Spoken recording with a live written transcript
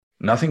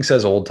Nothing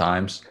says old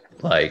times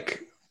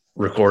like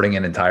recording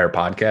an entire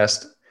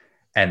podcast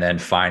and then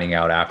finding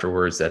out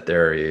afterwards that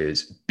there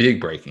is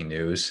big breaking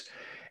news.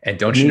 And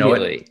don't you know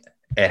it?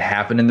 It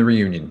happened in the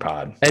reunion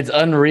pod. It's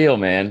unreal,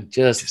 man.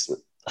 Just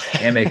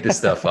can't make this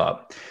stuff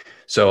up.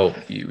 So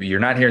you're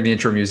not hearing the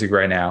intro music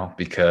right now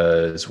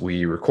because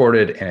we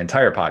recorded an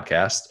entire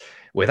podcast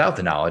without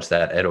the knowledge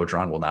that Ed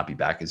Orgeron will not be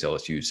back as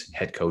LSU's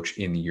head coach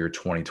in the year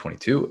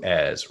 2022,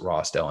 as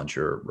Ross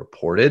Dellinger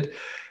reported.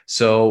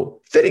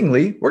 So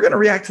fittingly, we're going to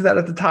react to that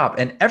at the top.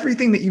 And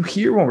everything that you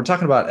hear when we're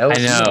talking about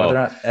LSU, whether or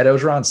not Ed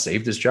Orgeron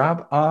saved his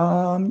job,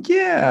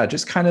 yeah,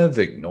 just kind of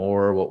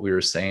ignore what we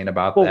were saying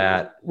about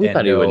that. We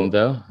thought he wouldn't,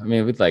 though. I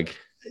mean, we'd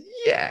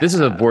this is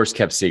a worst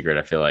kept secret,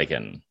 I feel like.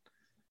 And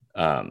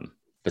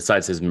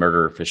besides his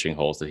murder fishing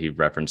holes that he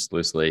referenced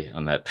loosely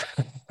on that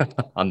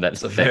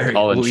it's a very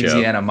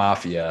Louisiana show.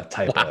 Mafia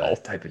type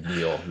of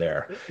deal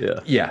there.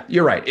 Yeah,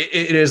 you're right.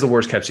 It is the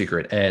worst kept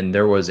secret. And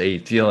there was a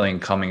feeling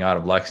coming out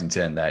of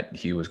Lexington that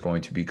he was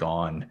going to be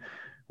gone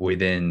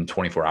within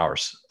 24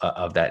 hours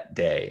of that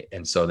day.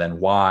 And so then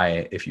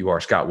why, if you are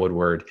Scott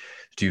Woodward,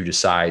 do you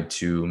decide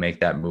to make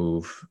that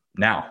move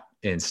now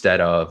instead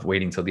of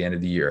waiting till the end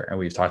of the year? And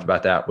we've talked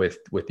about that with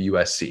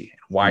USC.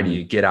 Why do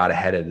you get out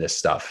ahead of this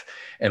stuff?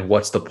 And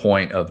what's the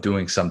point of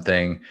doing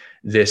something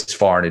this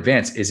far in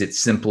advance? Is it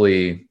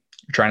simply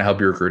you're trying to help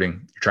your recruiting?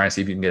 You're trying to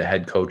see if you can get a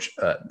head coach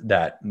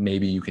that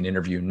maybe you can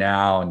interview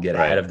now and get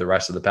ahead of the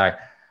rest of the pack?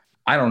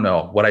 I don't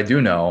know. What I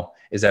do know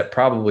is that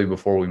probably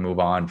before we move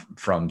on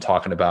from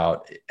talking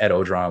about Ed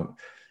Orgeron,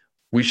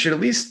 we should at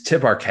least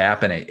tip our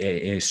cap in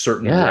a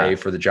certain way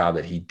for the job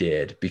that he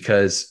did,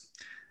 because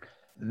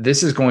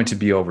this is going to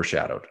be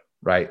overshadowed,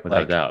 right?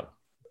 Without doubt.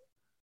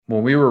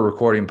 When we were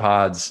recording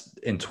pods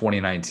in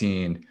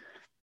 2019,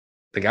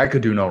 the guy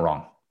could do no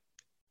wrong.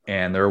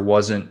 And there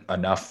wasn't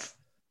enough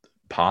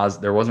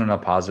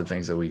positive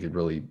things that we could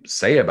really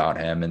say about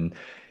him. And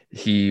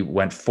he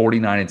went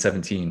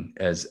 49-17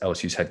 as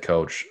LSU's head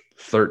coach,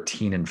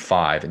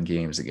 13-5 in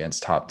games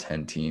against top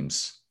 10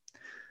 teams.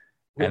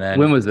 And then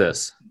when was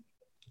this?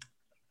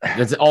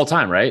 That's all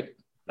time, right?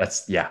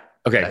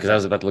 Okay, because I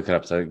was about to look it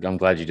up, so I'm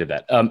glad you did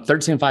that.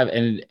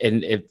 13-5,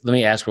 and let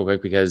me ask real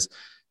quick, because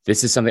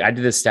this is something I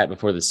did this stat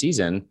before the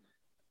season.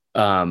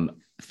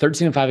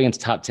 13-5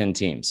 against top 10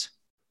 teams,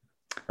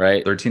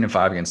 right?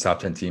 13-5 against top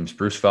 10 teams.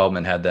 Bruce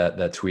Feldman had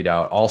that tweet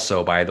out.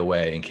 Also, by the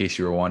way, in case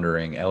you were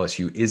wondering,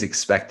 LSU is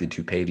expected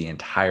to pay the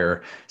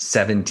entire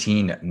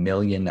 $17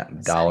 million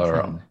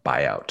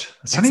buyout.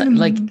 It's not even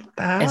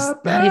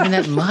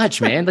that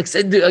much, man.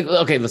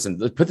 Okay, listen,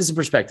 let's put this in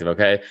perspective.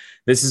 Okay,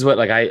 this is what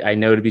I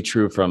know to be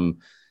true from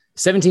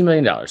 $17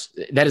 million.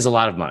 That is a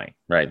lot of money,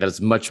 right? That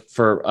is much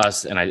for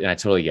us, and I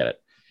totally get it.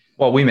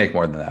 Well, we make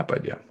more than that,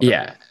 but yeah.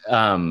 Yeah.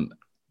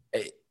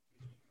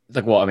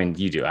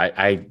 You do.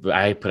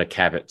 I put a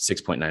cap at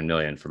 6.9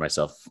 million for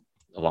myself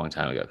a long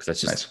time ago, because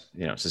that's just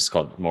it's just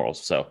called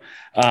morals. So,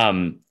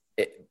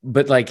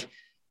 but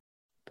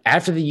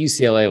after the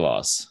UCLA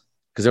loss,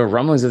 because there were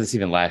rumblings of this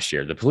even last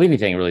year, the Pelini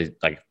thing really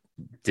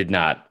did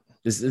not.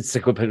 It's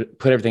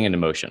put everything into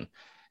motion.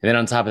 And then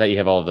on top of that, you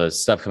have all the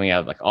stuff coming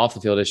out off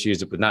the field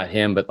issues with not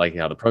him, but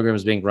how the program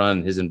is being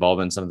run, his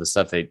involvement in some of the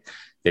stuff they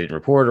didn't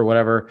report or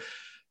whatever.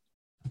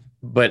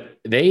 But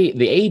the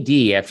AD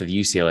after the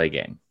UCLA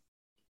game,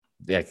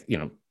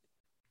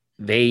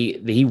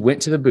 he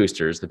went to the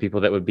boosters, the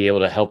people that would be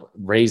able to help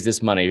raise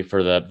this money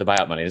for the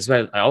buyout money. This is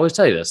why I always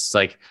tell you this.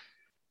 It's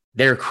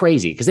they're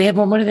crazy because they have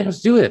more money than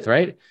to do with,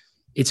 right?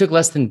 It took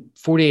less than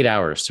 48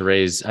 hours to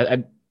raise the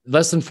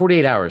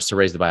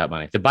buyout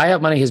money. The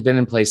buyout money has been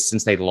in place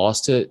since they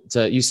lost to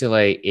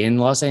UCLA in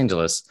Los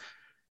Angeles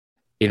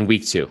in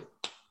week 2.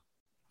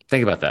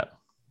 Think about that.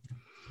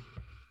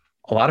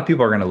 A lot of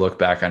people are going to look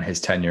back on his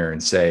tenure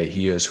and say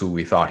he is who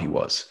we thought he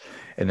was.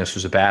 And this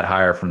was a bad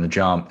hire from the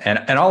jump. And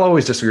I'll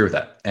always disagree with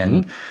that.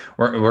 And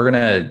we're going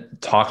to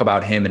talk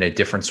about him in a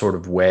different sort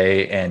of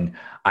way. And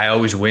I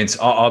always wince.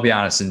 I'll be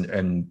honest.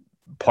 And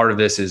part of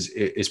this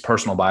is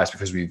personal bias,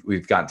 because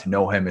we've gotten to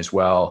know him as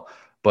well.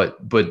 But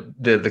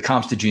the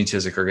comps to Gene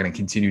Chizik are going to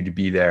continue to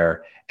be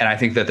there. And I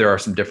think that there are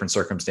some different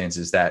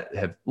circumstances that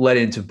have led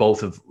into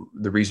both of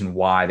the reason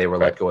why they were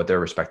let go at their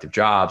respective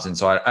jobs. And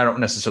so I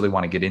don't necessarily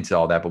want to get into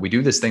all that, but we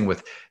do this thing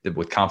with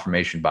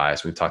confirmation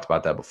bias. We've talked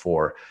about that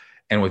before.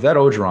 And with Ed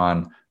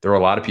Orgeron, there were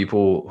a lot of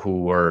people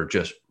who were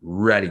just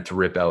ready to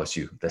rip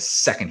LSU the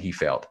second he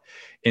failed.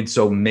 And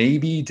so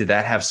maybe did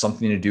that have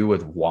something to do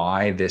with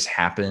why this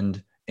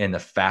happened in the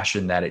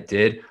fashion that it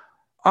did?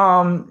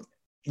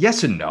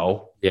 Yes and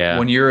no. Yeah.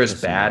 When you're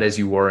as bad as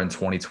you were in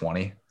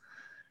 2020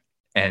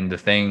 and the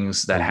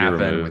things that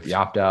happened with the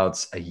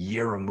opt-outs, a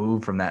year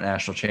removed from that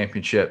national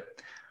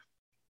championship,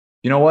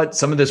 you know what?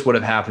 Some of this would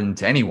have happened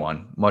to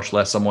anyone, much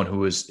less someone who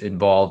was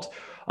involved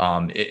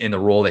in the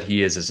role that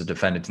he is as a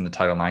defendant in the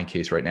Title IX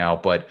case right now.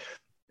 But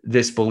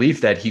this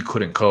belief that he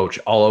couldn't coach,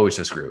 I'll always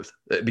disagree with,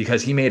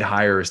 because he made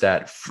hires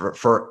that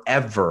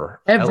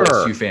forever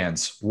LSU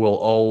fans will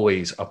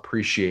always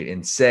appreciate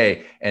and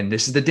say, and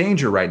this is the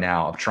danger right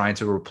now of trying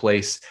to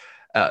replace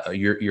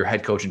your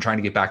head coach and trying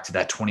to get back to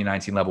that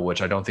 2019 level,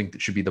 which I don't think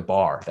that should be the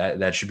bar.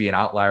 That should be an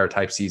outlier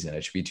type season.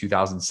 It should be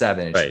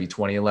 2007. It should be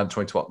 2011,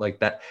 2012. Like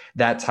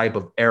that type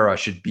of era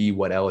should be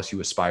what LSU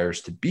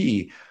aspires to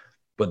be.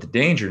 But the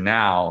danger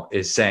now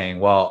is saying,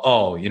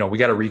 well, we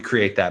got to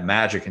recreate that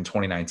magic in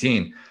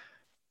 2019.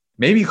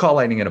 Maybe you call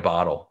lightning in a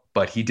bottle,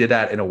 but he did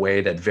that in a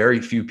way that very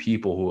few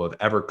people who have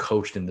ever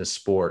coached in this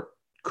sport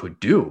could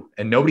do.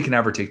 And nobody can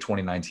ever take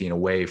 2019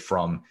 away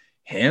from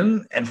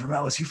him and from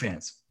LSU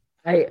fans.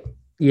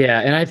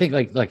 And I think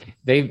like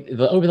they've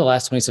over the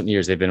last 20 something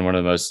years, they've been one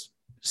of the most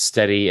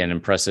steady and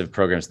impressive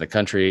programs in the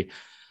country.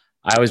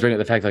 I always bring up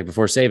the fact, like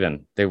before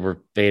Saban,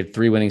 they had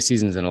 3 winning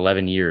seasons in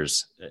 11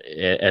 years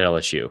at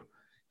LSU.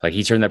 Like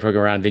he turned that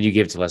program around. Then you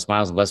give it to Les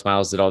Miles, and Les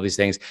Miles did all these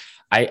things.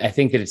 I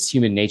think that it's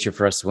human nature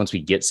for us, once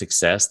we get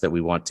success, that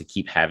we want to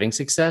keep having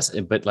success.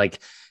 But like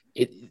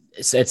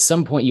at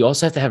some point, you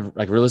also have to have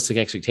like realistic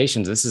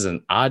expectations. This is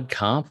an odd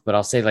comp, but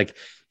I'll say, like, you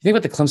think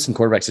about the Clemson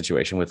quarterback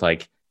situation with,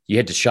 like, you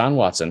had Deshaun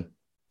Watson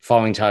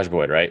following Taj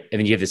Boyd, right? And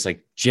then you have this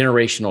like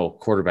generational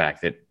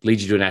quarterback that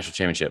leads you to a national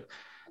championship.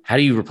 How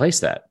do you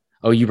replace that?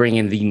 Oh, you bring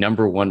in the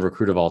number 1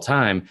 recruit of all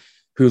time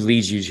who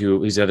leads you to,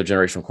 who's another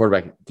generational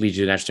quarterback, leads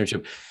you to a national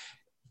championship.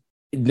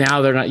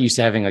 Now they're not used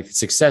to having like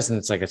success, and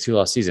it's like a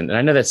 2-loss season. And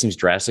I know that seems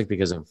drastic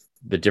because of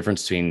the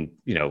difference between,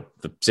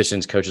 the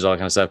positions, coaches, all that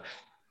kind of stuff.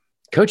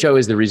 Coach O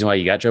is the reason why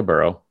you got Joe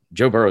Burrow.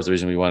 Joe Burrow is the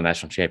reason we won a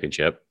national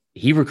championship.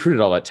 He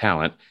recruited all that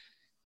talent.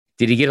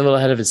 Did he get a little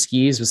ahead of his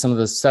skis with some of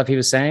the stuff he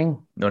was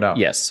saying? No doubt.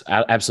 Yes,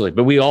 absolutely.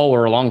 But we all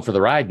were along for the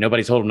ride.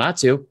 Nobody told him not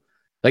to.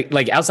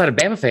 Like outside of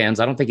Bama fans,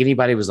 I don't think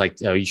anybody was like,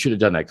 "Oh, you should have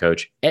done that,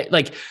 coach."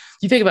 Like,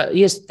 you think about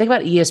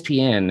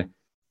ESPN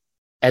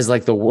as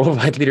like the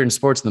worldwide leader in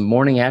sports. The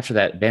morning after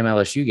that Bama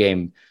LSU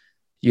game,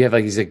 you have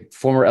like these like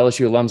former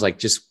LSU alums like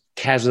just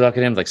casually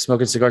looking at him, like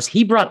smoking cigars.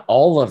 He brought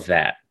all of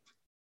that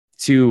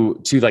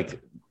to like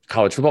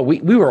college football.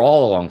 We were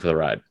all along for the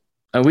ride.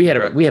 And we had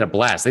a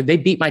blast. They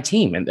beat my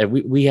team, and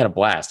we had a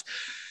blast.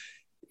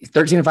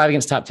 13-5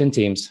 against top 10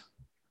 teams.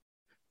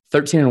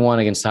 13-1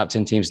 against top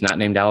 10 teams not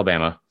named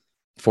Alabama.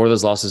 4 of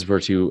those losses were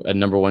to a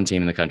number 1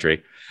 team in the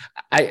country.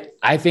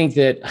 I think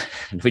that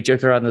we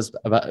joked around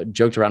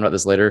about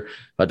this later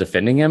about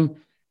defending him.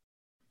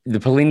 The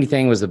Pelini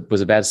thing was a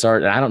bad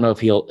start, and I don't know if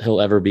he'll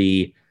ever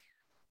be,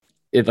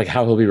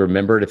 how he'll be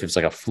remembered, if it's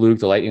like a fluke,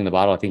 the lightning in the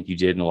bottle. I think you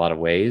did in a lot of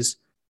ways.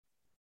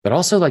 But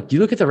also, like,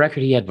 you look at the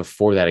record he had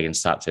before that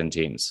against top 10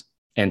 teams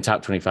and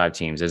top 25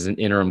 teams as an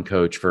interim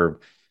coach for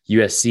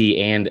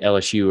USC and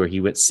LSU, where he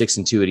went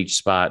 6-2 at each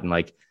spot. And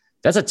like,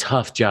 that's a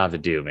tough job to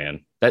do,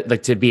 man. That,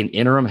 like, to be an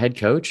interim head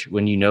coach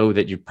when you know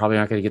that you're probably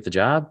not going to get the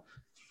job.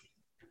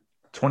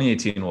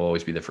 2018 will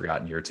always be the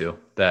forgotten year too.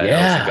 That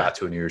LSU got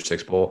to a New Year's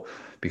Six bowl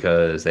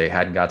because they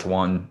hadn't got to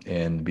one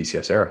in the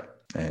BCS era,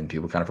 and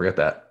people kind of forget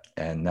that.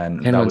 And then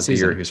that was the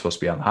year he was supposed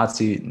to be on the hot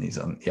seat, and he's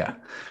on,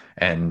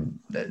 and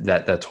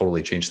that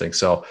totally changed things.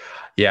 So,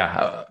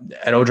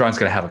 and Orgeron's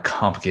going to have a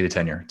complicated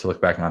tenure to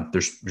look back on.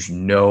 There's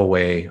no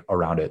way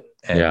around it.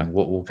 And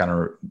we'll kind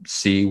of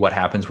see what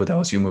happens with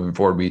LSU moving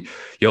forward.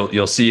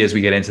 You'll see as we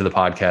get into the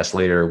podcast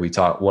later. We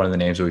talk, one of the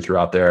names that we threw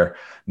out there,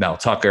 Mel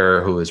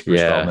Tucker, who is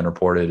Bruce Feldman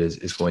reported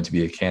is going to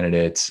be a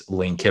candidate.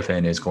 Lane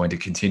Kiffin is going to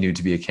continue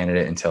to be a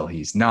candidate until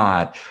he's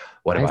not.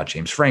 What about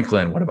James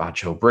Franklin? What about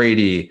Joe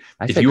Brady?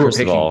 If you were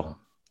picking,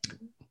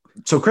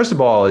 so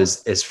Cristobal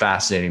is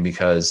fascinating,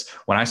 because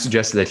when I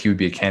suggested that he would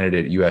be a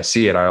candidate at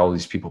USC, and all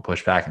these people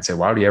push back and say,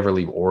 why would he ever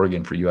leave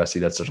Oregon for USC?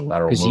 That's such a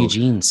lateral move. Because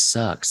Eugene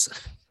sucks.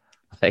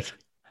 Like,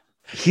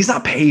 he's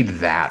not paid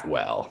that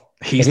well.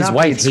 He's not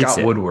paid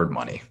Scott Woodward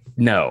money.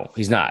 No,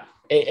 he's not.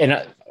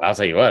 And I'll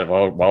tell you what,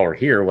 while we're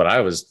here, what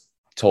I was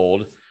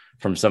told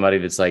from somebody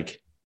that's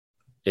like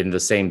in the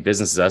same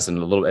business as us and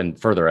a little and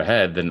further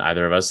ahead than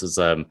either of us is,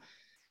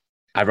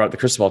 I brought up the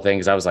Cristobal thing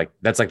because I was like,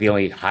 that's like the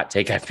only hot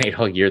take I've made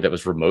all year that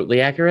was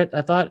remotely accurate,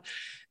 I thought.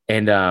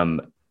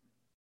 And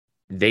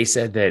they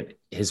said that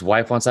his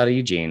wife wants out of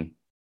Eugene.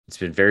 It's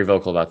been very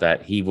vocal about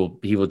that. He will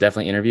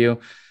definitely interview,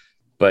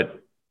 but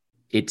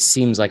it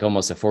seems like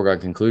almost a foregone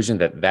conclusion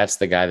that that's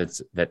the guy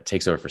that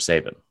takes over for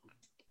Saban.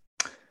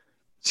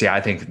 See,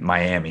 I think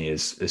Miami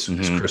is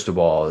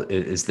Cristobal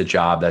is the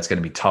job that's going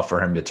to be tough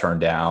for him to turn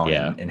down,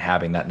 and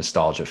having that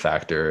nostalgia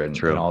factor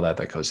and all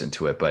that goes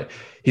into it. But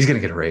he's going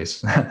to get a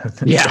raise. Right, at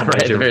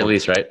the very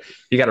least, right?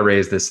 He got a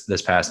raise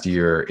this past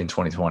year in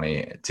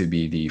 2020 to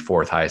be the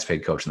 4th highest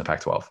paid coach in the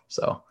Pac-12.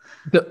 So,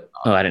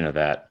 I didn't know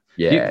that.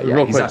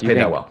 Real quick, not paid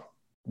that well.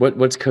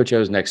 What's Coach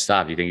O's next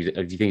stop? Do you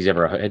think he's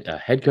ever a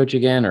head coach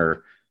again,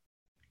 or?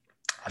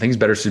 I think he's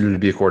better suited to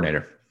be a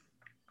coordinator.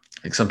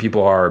 Like, some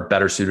people are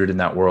better suited in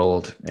that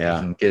world. He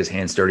can get his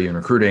hands dirty in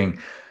recruiting.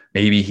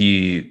 Maybe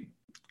he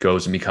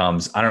goes and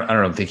becomes, I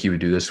don't think he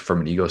would do this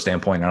from an ego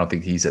standpoint. I don't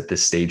think he's at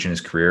this stage in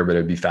his career, but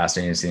it'd be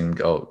fascinating to see him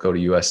go to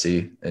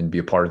USC and be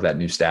a part of that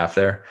new staff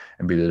there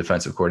and be the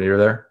defensive coordinator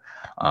there.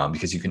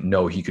 Because he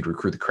could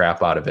recruit the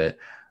crap out of it.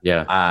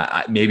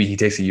 Yeah. Maybe he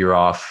takes a year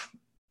off.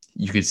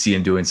 you could see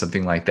him doing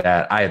something like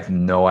that. I have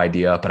no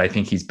idea, but I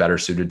think he's better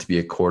suited to be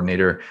a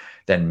coordinator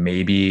than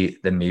maybe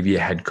a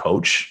head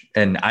coach.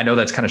 And I know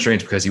that's kind of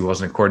strange because he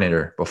wasn't a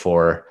coordinator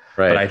before,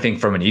 but I think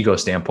from an ego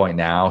standpoint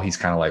now, he's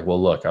kind of like,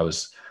 well, look, I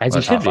was one of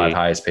the top 5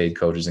 highest paid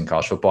coaches in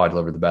college football. I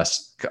delivered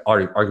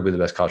arguably the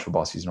best college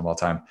football season of all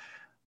time.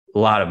 A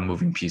lot of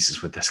moving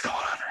pieces with this going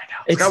on right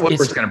now. Scott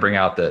Woodward's going to bring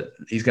out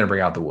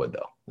the wood,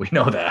 though. We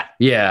know that.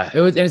 Yeah,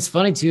 and it's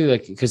funny too,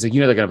 like because they're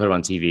going to put it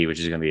on TV, which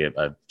is going to be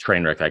a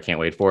train wreck I can't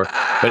wait for.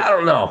 But I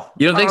don't know.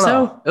 You don't think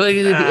so? Like,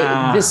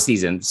 this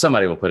season,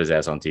 somebody will put his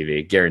ass on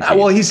TV, guaranteed.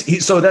 Well,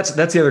 so that's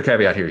the other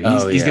caveat here.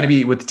 He's going to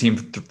be with the team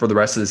for the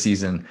rest of the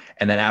season,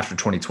 and then after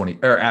 2020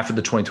 or after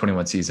the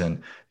 2021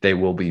 season, they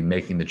will be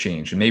making the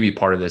change. And maybe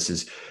part of this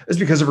is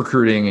because of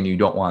recruiting, and you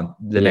don't want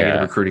the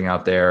negative recruiting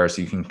out there,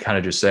 so you can kind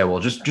of just say, well,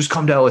 just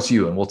come to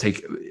LSU, and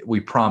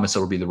we promise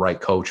it'll be the right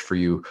coach for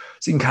you.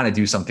 So you can kind of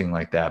do something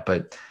like that.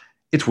 But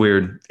it's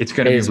weird. It's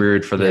going to be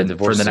weird for the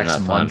next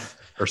month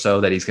or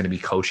so that he's going to be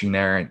coaching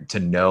there, and to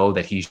know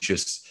that he's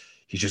just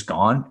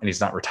gone and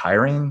he's not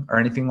retiring or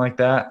anything like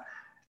that.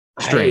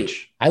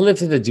 Strange. I lived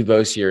through the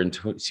Dubose year in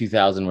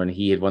 2000 when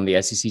he had won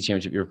the SEC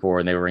championship year before,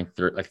 and they were ranked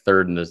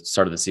third in the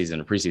start of the season,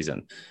 the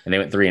preseason, and they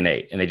went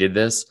 3-8, and they did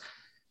this.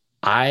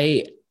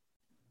 I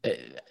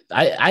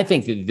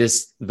think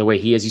that the way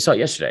he is, you saw it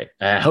yesterday.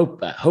 I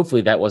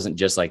hopefully that wasn't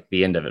just like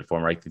the end of it for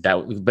him, right?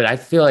 But I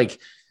feel like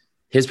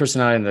his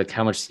personality and like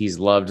how much he's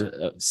loved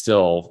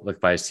still, like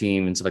by his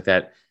team and stuff like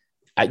that.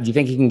 Do you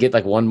think he can get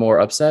like one more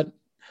upset?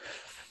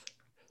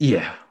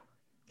 Yeah.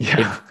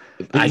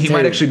 He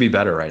might actually be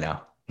better right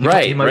now.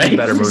 He might be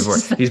better moving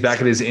forward. He's back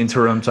in his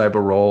interim type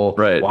of role.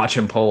 Right. Watch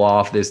him pull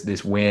off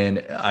this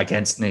win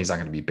against. No, he's not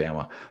going to beat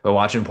Bama, but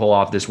watch him pull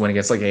off this win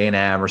against like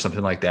A&M or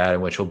something like that, in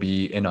which he'll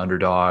be an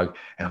underdog.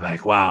 And I'm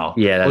like, wow,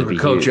 look what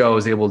Coach O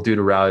is able to do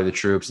to rally the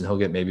troops, and he'll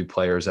get maybe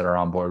players that are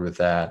on board with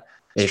that.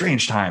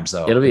 Strange times,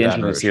 though. It'll be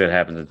interesting to see what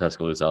happens in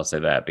Tuscaloosa. I'll say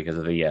that because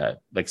of the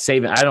like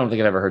Saban. I don't think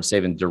I've ever heard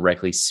Saban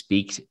directly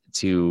speak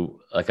to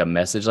like a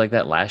message like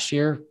that last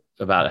year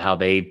about how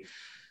they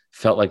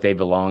felt like they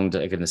belonged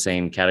like in the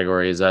same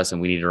category as us, and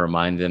we need to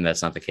remind them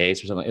that's not the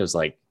case or something. It was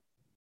like,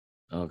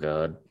 oh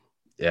god,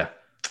 yeah.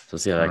 So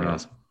see how that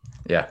goes.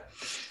 Yeah.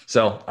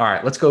 So all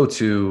right, let's go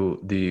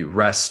to the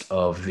rest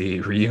of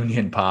the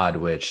reunion pod.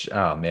 Which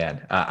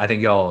I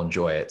think y'all will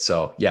enjoy it.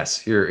 So yes,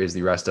 here is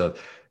the rest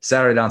of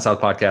Saturday Down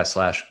South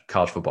podcast /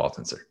 College Football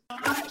Uncensored.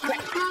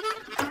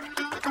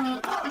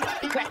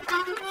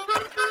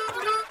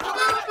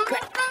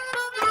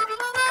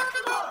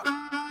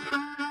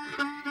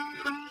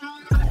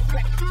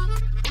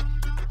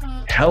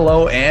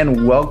 Hello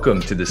and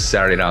welcome to the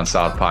Saturday Down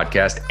South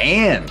podcast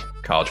and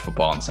College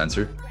Football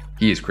Uncensored.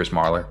 He is Chris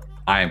Marler.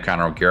 I am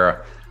Connor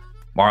O'Gara.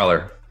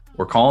 Marler,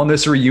 we're calling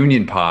this a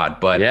reunion pod,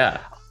 but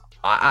yeah,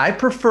 I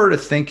prefer to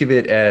think of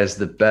it as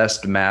the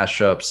best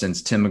mashup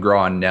since Tim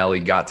McGraw and Nelly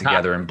got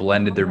together and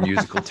blended their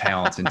musical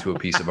talents into a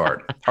piece of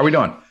art. How are we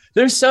doing?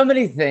 There's so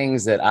many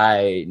things that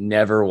I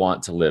never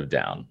want to live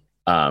down.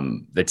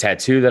 The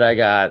tattoo that I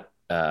got,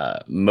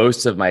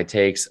 most of my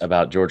takes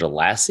about Georgia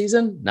last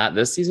season, not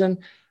this season.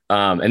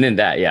 And then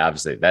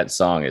obviously that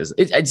song is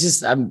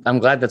I'm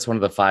glad that's one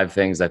of the 5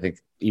 things I think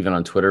even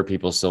on Twitter,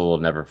 people still will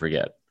never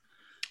forget.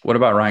 What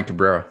about Ryan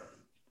Cabrera?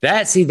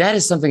 That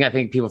is something I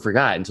think people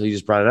forgot until you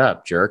just brought it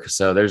up, jerk.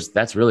 So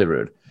that's really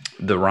rude.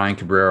 The Ryan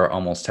Cabrera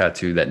almost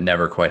tattoo that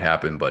never quite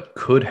happened, but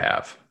could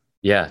have.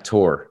 Yeah.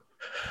 Tour.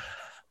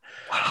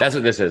 Wow. That's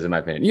what this is, in my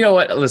opinion. You know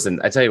what?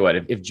 Listen, I tell you what,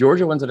 if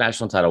Georgia wins the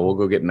national title, we'll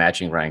go get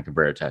matching Ryan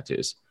Cabrera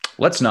tattoos.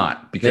 Let's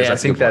not, because I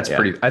think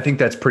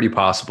that's pretty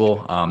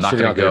possible. Not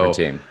going to go.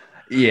 Team.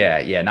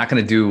 Yeah. Not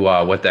going to do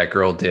what that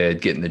girl did,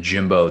 getting the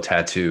Jimbo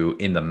tattoo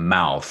in the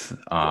mouth.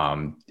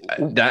 I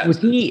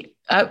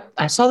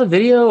saw the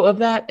video of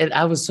that and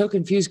I was so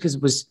confused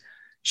because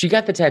she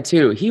got the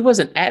tattoo. He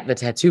wasn't at the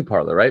tattoo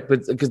parlor, right?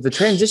 But because the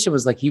transition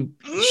was like she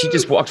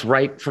just walks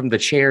right from the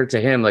chair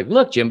to him, like,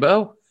 look,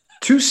 Jimbo.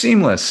 Too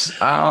seamless.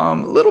 A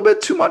little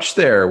bit too much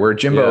there, where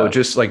Jimbo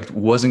just like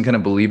wasn't going to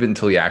believe it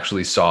until he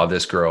actually saw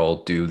this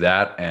girl do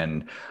that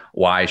and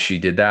why she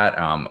did that.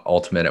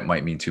 Ultimate, it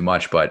might mean too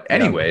much, but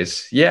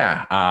anyways,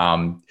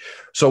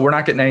 so we're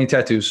not getting any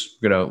tattoos.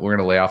 We're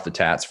gonna lay off the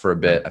tats for a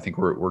bit. I think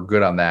we're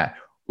good on that.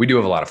 We do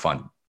have a lot of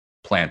fun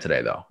planned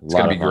today, though. It's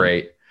going to be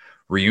great.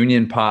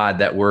 Reunion pod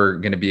that we're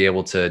going to be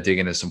able to dig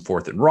into some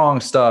 4th and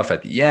wrong stuff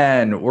at the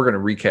end. We're going to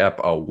recap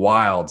a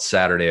wild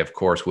Saturday, of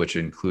course, which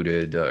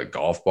included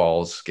golf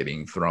balls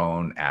getting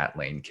thrown at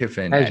Lane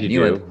Kiffin. As you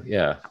do.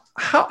 Yeah.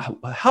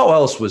 How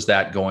else was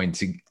that going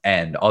to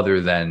end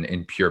other than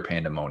in pure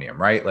pandemonium,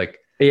 right? Like,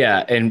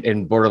 yeah,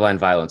 and borderline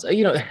violence.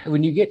 You know,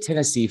 when you get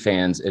Tennessee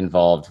fans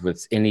involved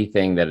with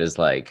anything that is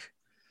like,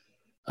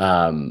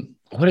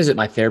 what is it?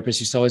 My therapist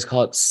used to always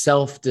call it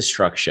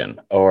self-destruction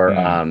or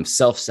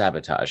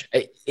self-sabotage.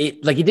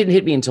 It didn't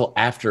hit me until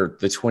after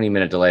the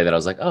 20-minute delay that I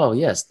was like, oh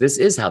yes, this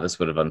is how this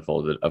would have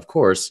unfolded. Of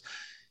course,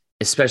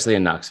 especially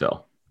in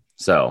Knoxville.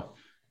 So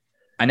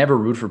I never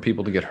root for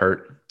people to get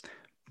hurt,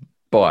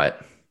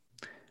 but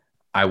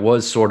I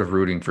was sort of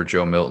rooting for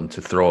Joe Milton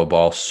to throw a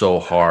ball so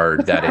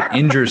hard that it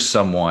injures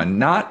someone,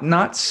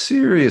 not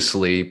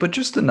seriously, but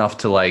just enough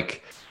to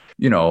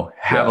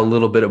have a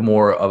little bit of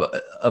more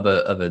of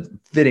a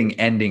fitting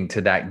ending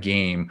to that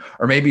game,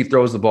 or maybe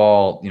throws the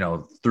ball,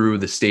 through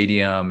the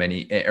stadium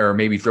or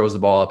maybe throws the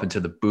ball up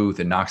into the booth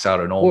and knocks out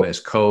an Ole Miss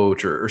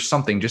coach or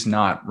something, just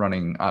not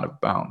running out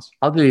of bounds.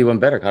 I'll do you one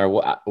better, Connor.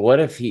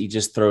 What if he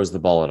just throws the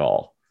ball at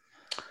all?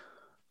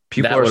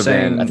 People are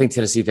saying, I think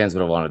Tennessee fans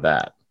would have wanted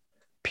that.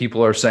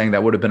 People are saying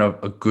that would have been a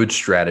good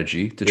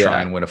strategy to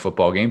try and win a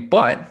football game,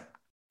 but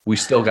we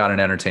still got an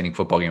entertaining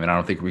football game, and I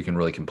don't think we can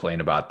really complain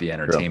about the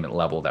entertainment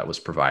level that was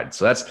provided.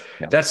 So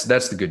that's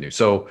the good news.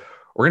 So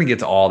we're going to get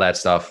to all that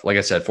stuff. Like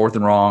I said, fourth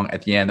and wrong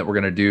at the end that we're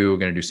going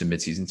to do some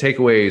midseason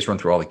takeaways, run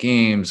through all the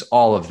games,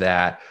 all of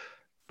that.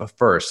 But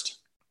first,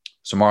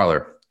 so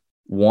Marler,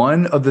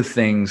 one of the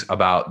things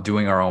about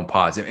doing our own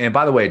pods, and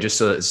by the way, just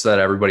so that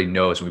everybody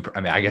knows,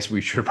 I guess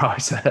we should probably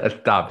say that at the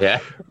top. Yeah.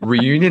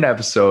 Reunion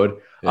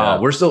episode. Yeah.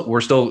 We're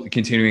still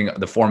continuing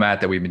the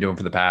format that we've been doing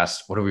for the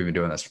past. What have we been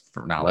doing this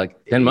for now?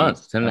 Like 10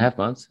 months, 10 and a half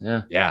months.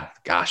 Yeah. Yeah.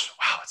 Gosh.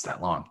 Wow. It's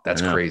that long.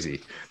 That's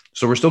crazy.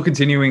 So we're still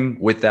continuing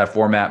with that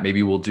format.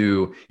 Maybe we'll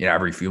do,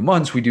 every few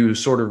months we do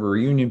sort of a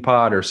reunion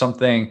pod or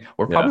something.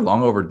 We're probably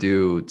long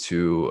overdue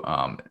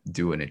to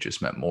do an It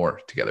Just Meant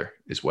More together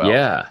as well.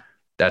 Yeah.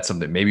 That's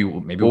something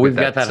we've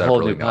got that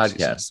whole new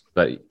podcast,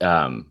 but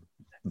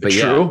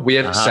true. We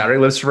have Saturday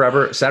Lives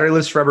Forever,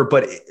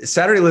 but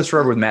Saturday Lives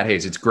Forever with Matt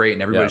Hayes. It's great.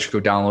 And everybody should go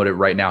download it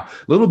right now. A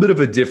little bit of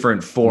a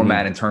different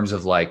format in terms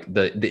of like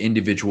the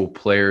individual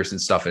players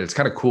and stuff. And it's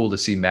kind of cool to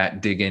see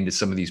Matt dig into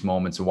some of these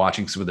moments and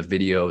watching some of the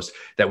videos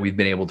that we've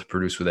been able to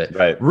produce with it.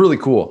 Right. Really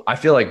cool. I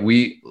feel like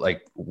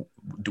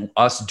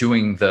us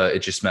doing the It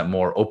Just Meant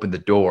More opened the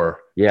door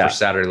for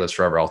Saturday Lives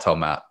Forever. I'll tell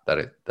Matt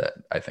that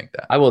I think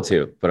that. I will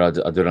too, but I'll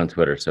do it on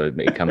Twitter, so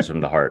it comes from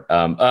the heart.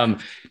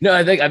 No,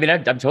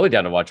 I'm totally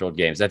down to watch old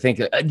games. I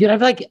think, I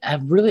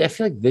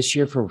feel like this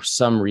year for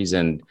some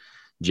reason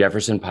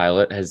Jefferson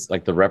Pilot has,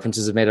 like, the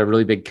references have made a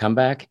really big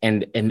comeback,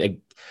 and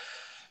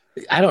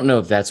I don't know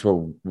if that's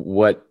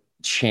what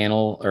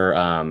channel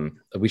or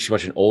we should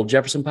watch an old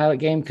Jefferson Pilot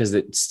game, because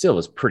it still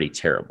is pretty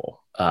terrible.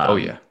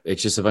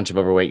 It's just a bunch of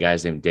overweight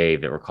guys named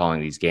Dave that were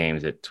calling these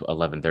games at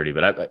 11:30,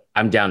 but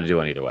I'm down to do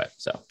it either way.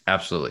 So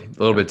absolutely, a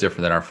little bit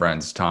different than our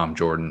friends Tom,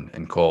 Jordan,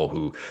 and Cole,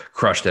 who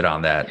crushed it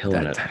on that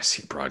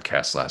Tennessee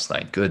broadcast last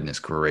night. Goodness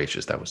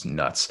gracious, that was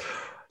nuts.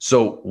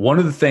 So one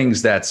of the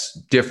things that's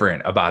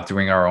different about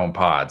doing our own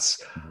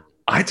pods,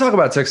 I talk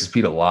about Texas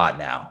Pete a lot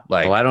now.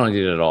 I don't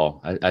do it at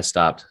all. I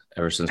stopped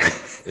ever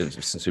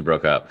since we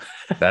broke up.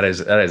 That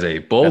is a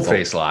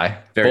bold-faced lie.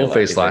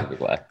 Bold-faced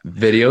lie.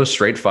 Video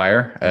straight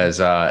fire,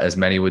 as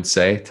many would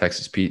say.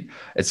 Texas Pete.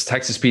 It's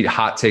Texas Pete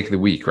hot take of the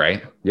week,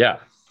 right? Yeah.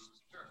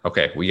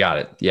 Okay, we got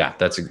it. Yeah,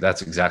 that's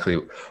exactly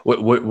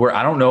what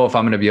I don't know if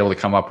I'm going to be able to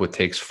come up with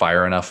takes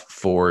fire enough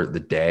for the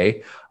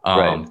day.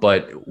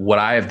 But what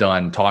I have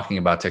done talking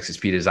about Texas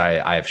Pete is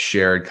I have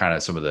shared kind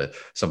of some of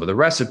the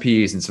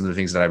recipes and some of the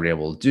things that I've been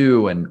able to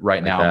do. And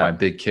right now, my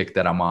big kick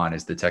that I'm on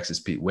is the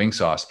Texas Pete wing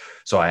sauce.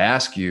 So I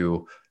ask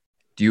you,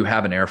 do you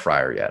have an air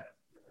fryer yet?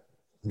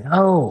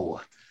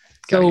 No.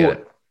 Gotta get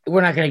it.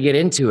 We're not going to get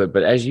into it,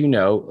 but as you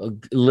know,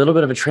 a little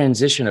bit of a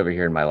transition over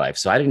here in my life.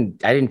 So I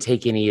didn't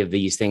take any of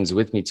these things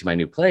with me to my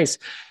new place.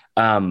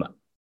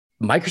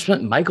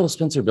 Michael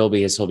Spencer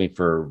Bilby has told me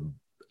for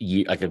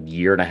like a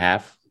year and a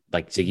half,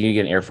 so you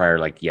get an air fryer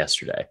like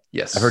yesterday.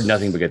 Yes. I've heard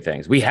nothing but good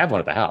things. We have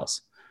one at the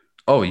house.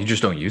 Oh, you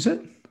just don't use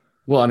it?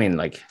 Well,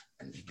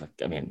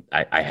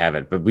 I have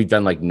it, but we've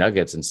done like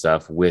nuggets and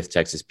stuff with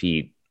Texas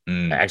Pete.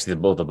 Actually,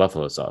 both the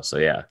buffalo sauce. So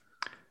yeah.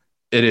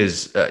 It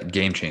is a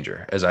game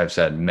changer, as I've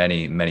said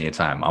many, many a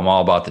time. I'm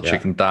all about the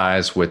chicken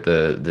thighs with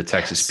the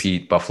Texas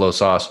Pete buffalo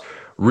sauce.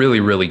 Really,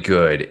 really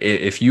good.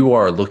 If you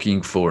are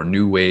looking for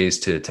new ways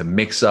to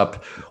mix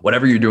up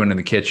whatever you're doing in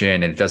the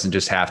kitchen, and it doesn't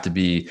just have to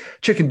be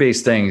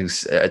chicken-based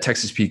things,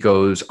 Texas Pete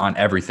goes on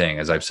everything,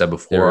 as I've said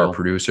before. Our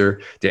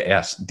producer,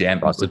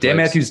 Dan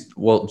Matthews.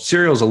 Well,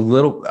 cereal's a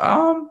little.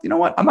 You know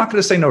what? I'm not going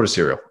to say no to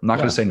cereal. I'm not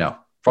going to say no.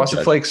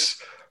 Frosted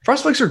Flakes.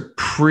 Frosted Flakes are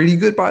pretty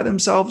good by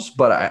themselves,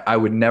 but I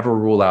would never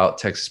rule out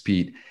Texas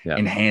Pete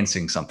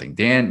enhancing something.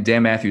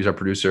 Dan Matthews, our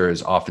producer,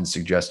 has often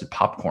suggested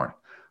popcorn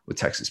with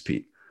Texas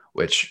Pete,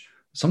 which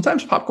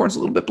sometimes popcorn's a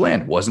little bit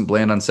bland. Wasn't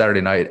bland on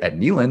Saturday night at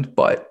Neyland,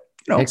 but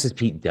Texas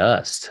Pete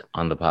dust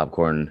on the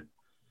popcorn,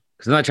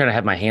 because I'm not trying to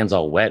have my hands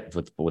all wet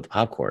with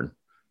popcorn.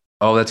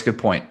 Oh, that's a good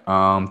point.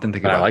 Didn't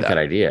think about that. I like that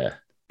idea.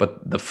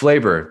 But the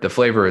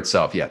flavor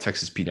itself,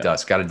 Texas Pete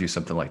dust, got to do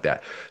something like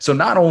that. So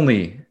not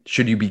only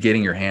should you be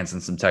getting your hands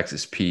on some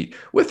Texas Pete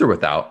with or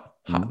without,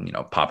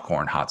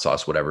 popcorn, hot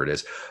sauce, whatever it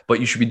is,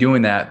 but you should be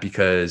doing that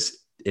because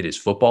it is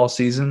football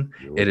season.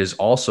 It is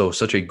also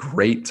such a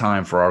great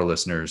time for our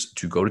listeners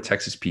to go to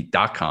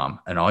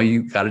TexasPete.com, and all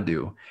you got to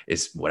do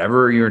is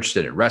whatever you're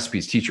interested in,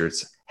 recipes,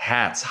 t-shirts,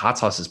 hats, hot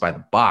sauces by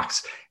the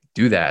box,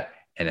 do that.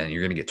 And then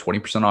you're going to get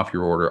 20% off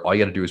your order. All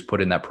you got to do is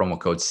put in that promo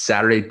code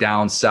Saturday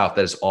Down South.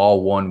 That is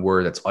all one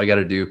word. That's all you got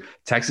to do.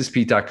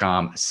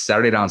 TexasPete.com,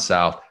 Saturday Down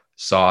South.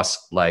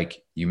 sauce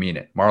like you mean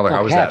it. Marler,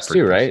 how was that for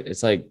you? Right?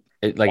 It's like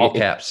all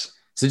caps.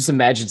 So just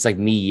imagine it's like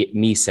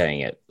me saying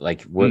it,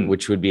 like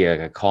which would be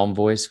a calm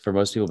voice for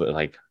most people, but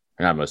like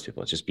not most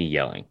people. It's just be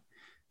yelling.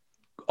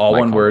 All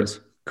one word.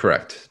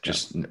 Correct.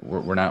 Just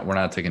we're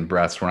not taking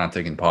breaths. We're not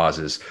taking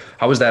pauses.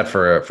 How was that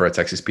for a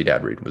Texas Pete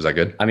ad read? Was that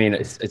good? I mean,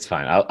 it's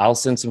fine. I'll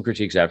send some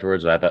critiques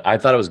afterwards. But I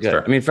thought it was good.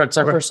 Sure. I mean, it's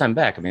our first time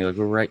back. I mean, like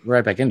we're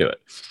right back into it.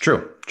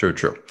 True.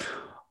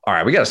 All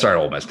right, we got to start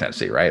Ole Miss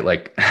Tennessee, right?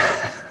 Like,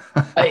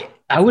 I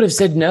would have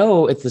said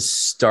no at the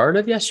start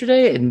of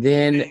yesterday, and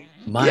then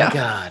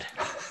God,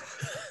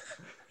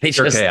 they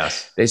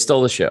chaos. They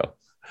stole the show.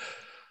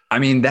 I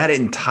mean, that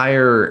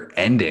entire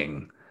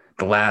ending.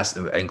 The last,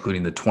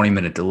 including the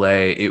 20-minute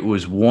delay, it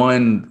was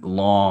one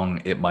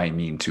long, it might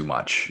mean too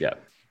much.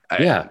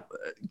 Yeah.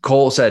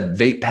 Cole said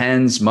vape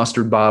pens,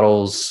 mustard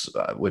bottles,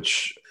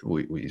 which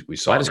we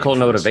saw. Why does Cole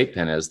know what a vape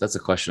pen is? That's a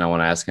question I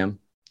want to ask him.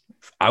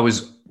 I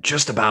was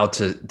just about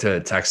to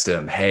text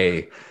him,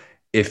 hey,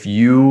 if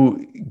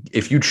you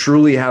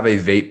truly have a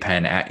vape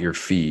pen at your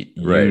feet,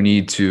 you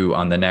need to,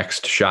 on the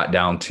next shot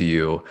down to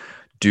you,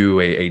 do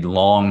a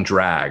long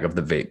drag of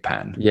the vape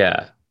pen.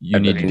 Yeah. You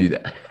need to do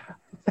that.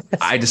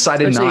 I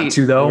decided not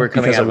to, though, we're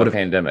coming out of a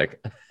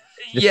pandemic.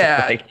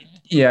 Yeah.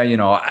 You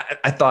know,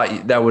 I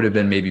thought that would have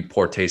been maybe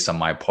poor taste on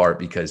my part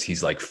because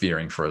he's like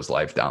fearing for his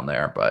life down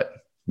there. But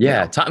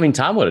yeah,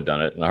 Tom would have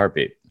done it in a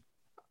heartbeat.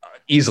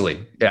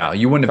 Easily. Yeah.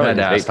 You wouldn't have had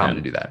to ask Tom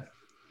to do that.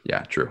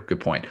 Yeah, true. Good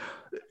point.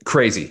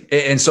 Crazy.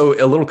 And so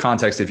a little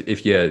context,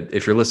 if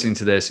you're listening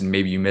to this and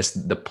maybe you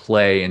missed the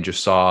play and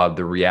just saw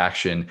the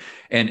reaction,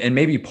 and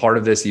maybe part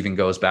of this even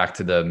goes back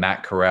to the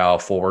Matt Corral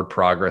forward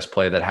progress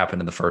play that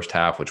happened in the first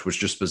half, which was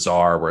just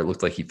bizarre, where it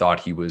looked like he thought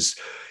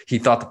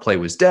the play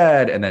was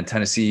dead. And then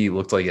Tennessee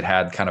looked like it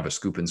had kind of a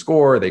scoop and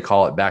score. They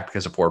call it back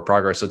because of forward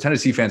progress. So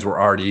Tennessee fans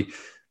were already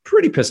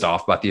pretty pissed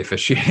off about the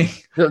officiating.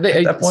 So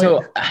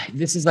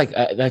this is like,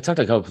 I talked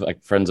to a couple of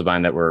like friends of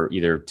mine that were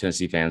either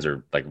Tennessee fans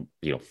or like,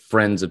 you know,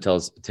 friends of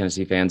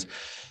Tennessee fans.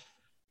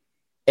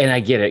 And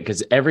I get it,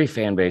 because every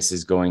fan base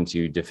is going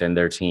to defend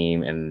their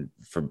team and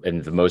for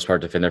the most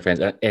part defend their fans.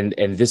 And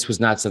this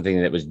was not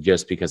something that was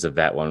just because of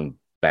that one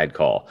bad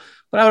call.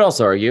 But I would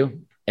also argue,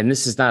 and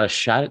this is not a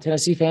shot at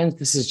Tennessee fans,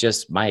 this is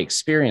just my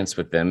experience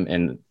with them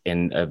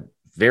in a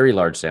very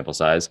large sample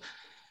size.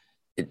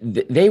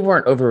 They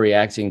weren't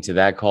overreacting to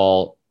that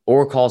call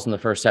or calls in the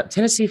first half.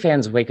 Tennessee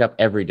fans wake up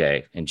every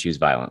day and choose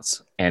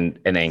violence and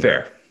anger.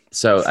 Fair.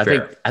 So I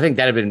think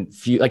that had been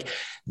like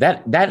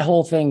that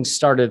whole thing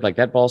started, like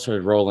that ball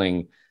started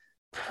rolling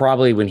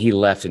probably when he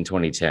left in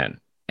 2010,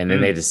 and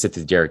then they had to sit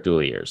through Derek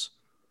Dooley years.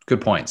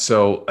 Good point.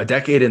 So a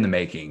decade in the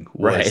making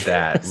was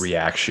that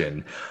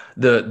reaction.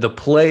 The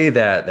play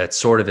that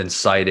sort of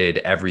incited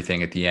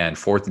everything at the end,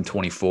 4th and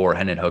 24,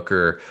 Hendon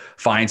Hooker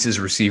finds his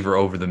receiver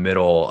over the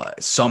middle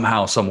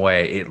somehow, some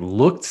way. It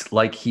looked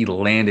like he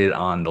landed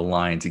on the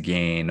line to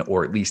gain,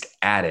 or at least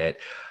at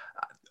it.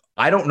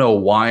 I don't know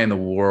why in the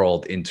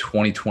world in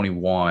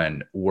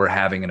 2021 we're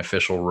having an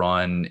official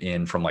run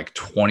in from like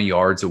 20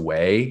 yards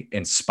away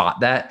and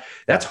spot that.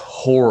 That's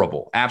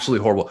horrible.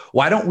 Absolutely horrible.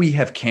 Why don't we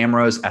have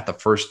cameras at the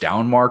first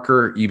down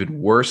marker? Even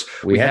worse.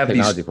 We have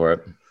technology for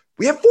it.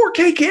 We have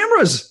 4K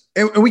cameras,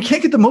 and we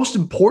can't get the most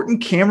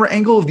important camera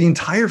angle of the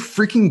entire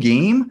freaking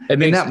game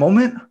in that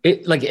moment.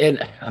 We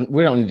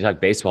don't need to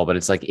talk baseball, but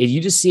it's like you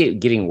just see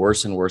it getting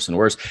worse and worse and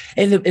worse.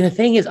 And the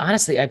thing is,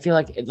 honestly, I feel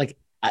like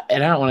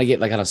and I don't want to get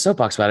like on a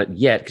soapbox about it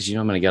yet, because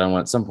I'm going to get on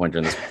one at some point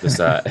during this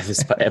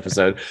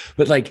episode.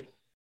 But like,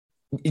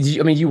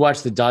 you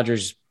watched the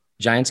Dodgers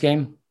Giants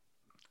game.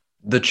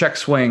 The check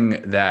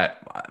swing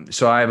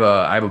so I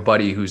have a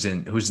buddy who's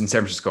in San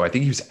Francisco. I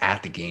think he was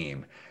at the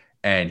game.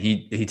 And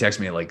he texted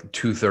me at like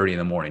 2:30 in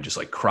the morning, just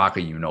like Crocker,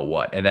 you know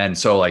what? And then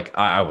so like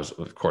I was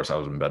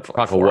in bed for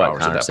like 4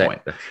 hours at that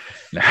point.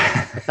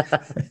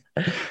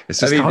 It's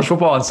just college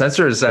football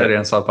uncensored Saturday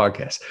on South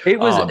Podcast.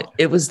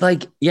 It was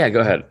like, yeah,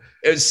 go ahead.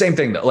 It's the same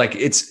thing though. Like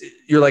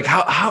you're like,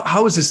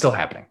 how is this still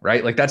happening?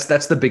 Right? Like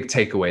that's the big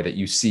takeaway that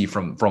you see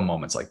from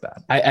moments like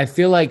that. I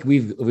feel like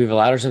we've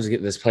allowed ourselves to get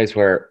to this place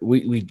where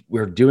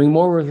we're doing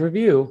more with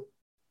review.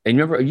 And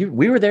remember,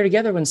 we were there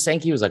together when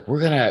Sankey was like, we're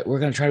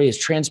gonna try to be as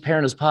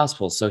transparent as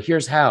possible. So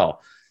here's how.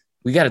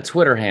 We got a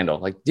Twitter handle.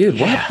 Like, dude,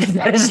 what?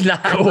 That is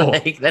not cool.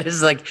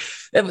 That's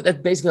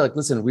basically like,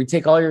 listen, we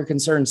take all your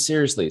concerns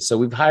seriously. So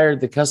we've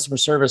hired the customer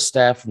service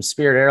staff from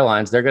Spirit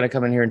Airlines. They're going to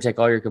come in here and take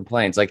all your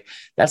complaints. Like,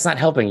 that's not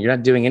helping. You're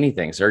not doing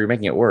anything, sir. You're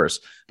making it worse.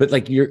 But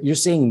like, you're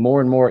seeing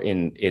more and more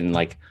in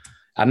like,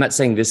 I'm not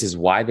saying this is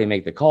why they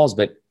make the calls,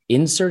 but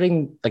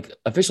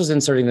officials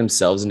inserting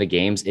themselves into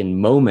games in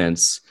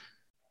moments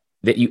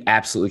that you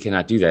absolutely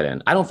cannot do that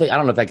in. I don't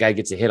know if that guy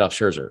gets a hit off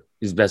Scherzer.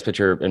 He's the best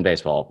pitcher in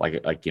baseball,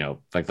 like the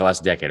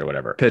last decade or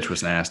whatever. Pitch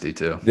was nasty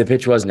too. The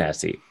pitch was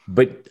nasty,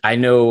 but I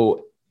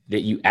know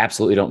that you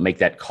absolutely don't make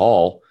that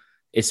call,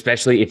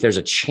 especially if there's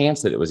a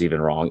chance that it was even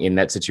wrong in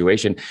that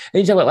situation.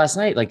 And you talk about last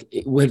night, like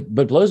what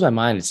blows my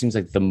mind, it seems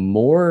like the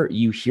more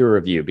you hear a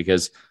review,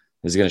 because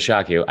this is going to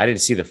shock you, I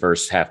didn't see the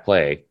first half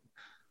play.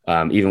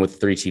 even with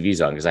 3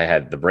 TVs on, because I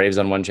had the Braves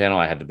on one channel,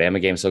 I had the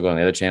Bama game still going on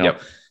the other channel,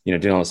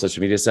 doing all the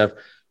social media stuff.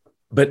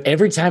 But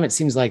every time it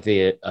seems like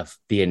the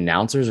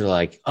announcers are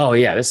like, "Oh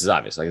yeah, this is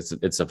obvious. Like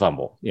it's a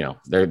fumble.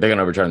 They're going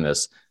to overturn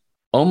this."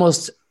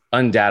 Almost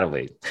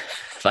undoubtedly,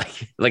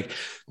 like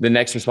the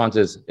next response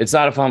is, "It's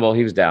not a fumble.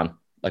 He was down."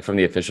 Like from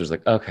the officials,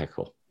 like, "Okay,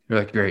 cool." You're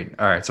like, great.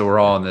 All right. So we're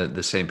all on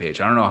the same page.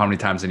 I don't know how many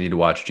times I need to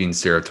watch Gene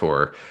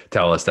Steratore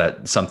tell us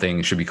that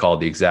something should be called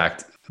the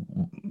exact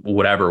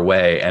whatever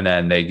way. And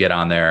then they get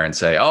on there and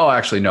say, oh,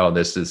 actually, no,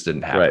 this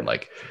didn't happen. Right.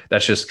 Like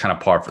that's just kind of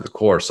par for the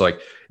course. So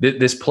like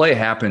this play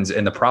happens.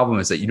 And the problem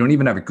is that you don't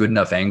even have a good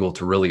enough angle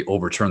to really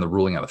overturn the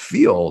ruling on the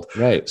field.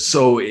 Right.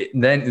 So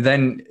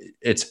then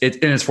it's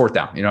 4th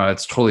down.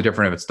 It's totally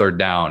different if it's 3rd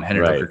down.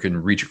 Hendon Hooker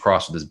can reach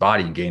across with his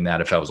body and gain that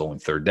if that was only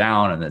 3rd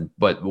down.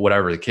 But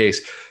whatever the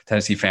case,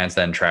 Tennessee fans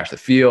then trash the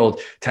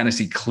field.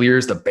 Tennessee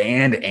clears the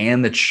band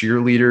and the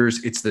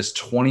cheerleaders. It's this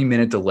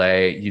 20-minute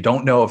delay. You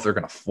don't know if they're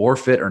going to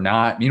forfeit or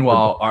not.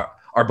 Meanwhile,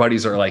 our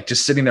buddies are like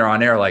just sitting there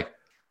on air like,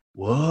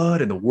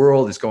 what in the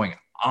world is going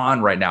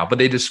on right now? But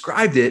they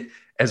described it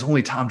as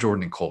only Tom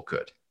Jordan and Cole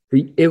could.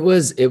 It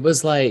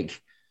was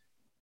like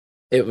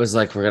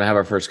we're gonna have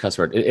our first cuss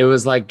word. It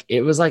was like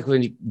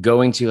when you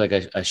going to like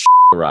a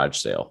garage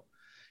sale.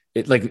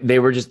 It like they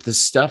were just the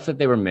stuff that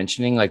they were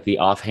mentioning, like the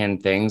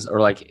offhand things,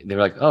 or like they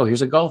were like, oh,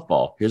 here's a golf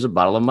ball, here's a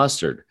bottle of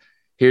mustard,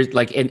 here's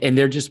like, and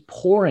they're just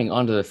pouring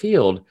onto the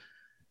field.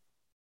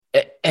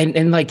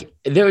 And like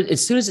there,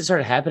 as soon as it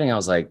started happening, I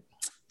was like,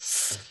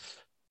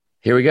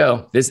 here we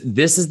go. This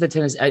is the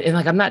Tennessee. And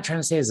like, I'm not trying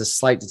to say as a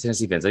slight to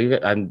Tennessee fans.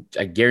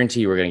 I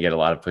guarantee you we're going to get a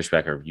lot of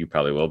pushback, or you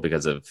probably will,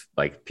 because of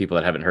like people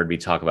that haven't heard me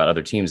talk about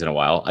other teams in a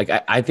while. Like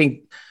I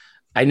think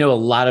I know a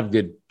lot of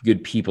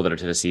good people that are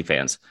Tennessee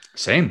fans.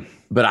 Same.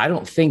 But I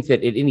don't think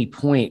that at any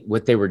point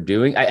what they were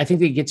doing, I think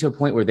they get to a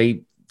point where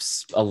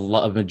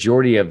a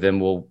majority of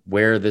them will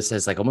wear this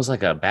as like almost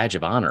like a badge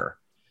of honor.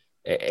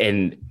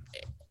 And,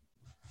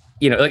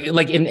 it's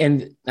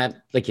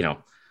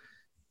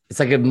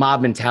like a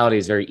mob mentality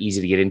is very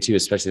easy to get into,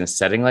 especially in a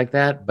setting like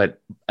that. But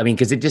I mean,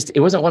 because it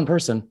wasn't one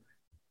person.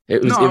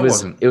 It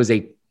was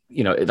a,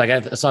 like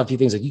I saw a few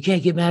things like, you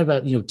can't get mad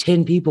about,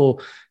 10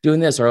 people doing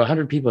this or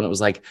 100 people. And it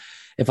was like,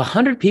 if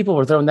 100 people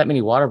were throwing that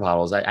many water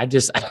bottles, I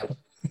just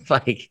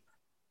like.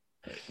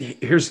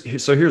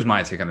 Here's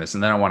my take on this.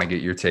 And then I want to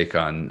get your take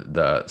on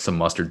some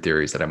mustard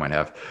theories that I might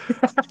have.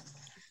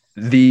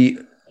 The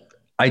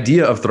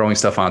idea of throwing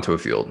stuff onto a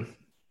field.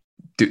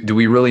 Do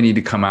we really need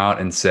to come out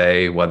and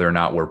say whether or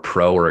not we're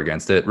pro or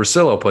against it?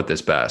 Russillo put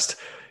this best.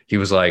 He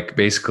was like,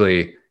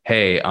 basically,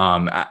 hey,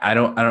 I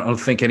don't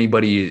think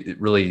anybody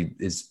really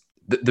is.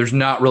 There's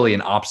not really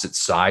an opposite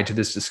side to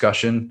this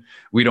discussion.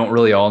 We don't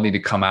really all need to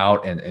come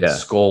out and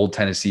scold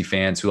Tennessee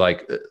fans who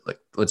like,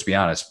 let's be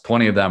honest,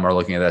 plenty of them are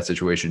looking at that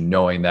situation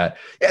knowing that,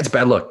 it's a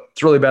bad look.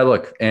 It's a really bad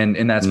look. And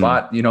in that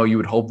spot, you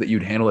would hope that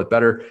you'd handle it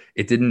better.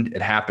 It didn't.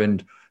 It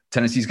happened.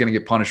 Tennessee's going to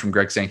get punished from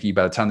Greg Sankey.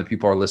 By the time the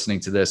people are listening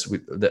to this,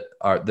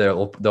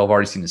 they'll have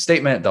already seen the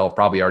statement. They'll have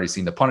probably already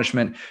seen the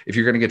punishment. If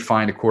you're going to get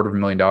fined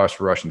 $250,000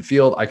 for rushing the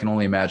field, I can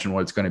only imagine what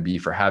it's going to be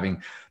for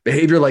having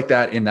behavior like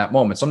that in that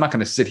moment. So I'm not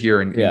going to sit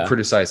here and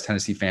criticize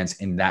Tennessee fans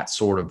in that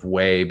sort of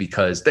way,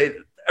 because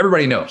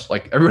everybody knows,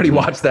 like everybody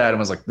watched that and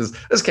was like,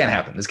 this can't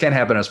happen. This can't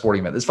happen at a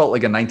sporting event. This felt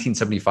like a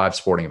 1975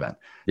 sporting event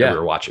that we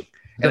were watching.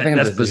 And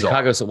that's the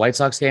Chicago White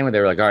Sox game where they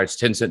were like, all right, it's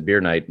 10-cent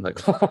beer night. I'm like,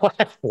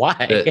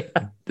 why?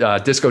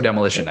 Disco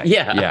demolition night.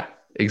 Yeah,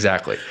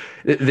 exactly.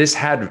 This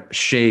had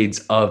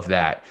shades of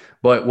that.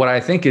 But what I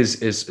think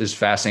is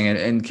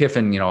fascinating, and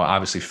Kiffin,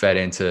 obviously fed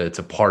into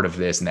part of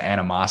this and the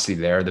animosity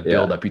there, the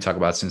buildup you talk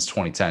about since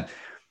 2010.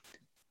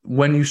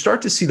 When you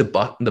start to see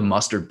the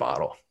mustard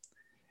bottle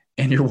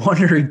and you're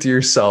wondering to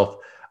yourself,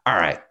 all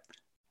right,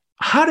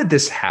 how did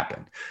this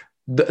happen?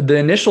 The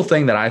initial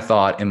thing that I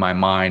thought in my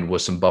mind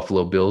was some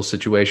Buffalo Bills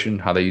situation,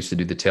 how they used to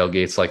do the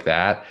tailgates like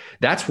that.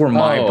 That's where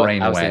my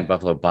brain I was went. thinking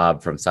Buffalo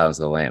Bob from Silence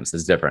of the Lambs.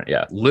 It's different,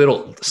 yeah.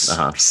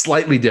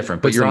 Slightly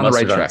different, but you're on the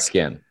right track.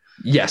 Skin.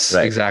 Yes,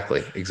 right.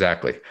 Exactly.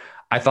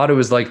 I thought it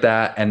was like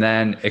that, and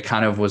then it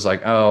kind of was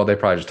like, oh, they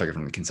probably just took it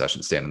from the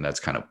concession stand, and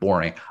that's kind of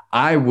boring.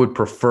 I would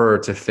prefer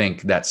to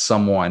think that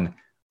someone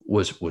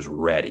was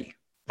ready,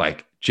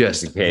 like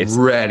just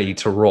ready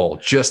to roll,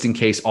 just in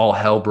case all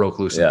hell broke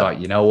loose, and thought,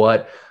 you know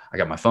what? I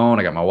got my phone,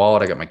 I got my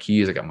wallet, I got my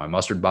keys, I got my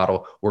mustard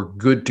bottle. We're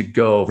good to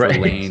go for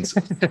Lane's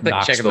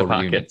Knoxville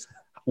reunion.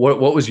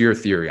 What was your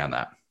theory on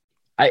that?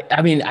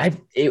 I mean, I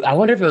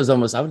wonder if it was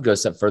almost, I would go a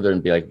step further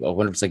and be like, I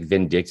wonder if it's like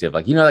vindictive.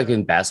 Like, like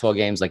in basketball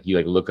games, like you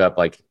like look up,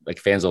 like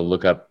fans will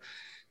look up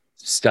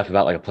stuff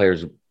about like a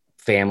player's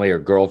family or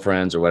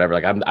girlfriends or whatever.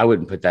 Like I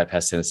wouldn't put that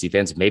past Tennessee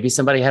fans. Maybe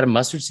somebody had a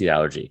mustard seed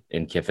allergy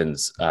in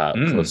Kiffin's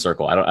close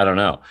circle. I don't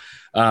know.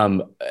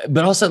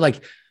 But also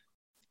like,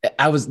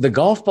 the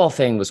golf ball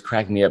thing was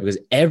cracking me up because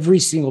every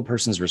single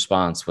person's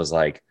response was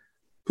like,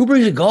 who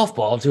brings a golf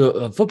ball to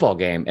a football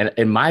game?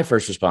 And my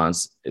first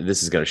response,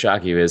 this is going to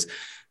shock you, is,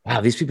 wow,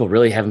 these people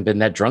really haven't been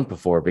that drunk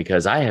before,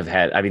 because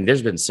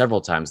there's been several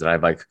times that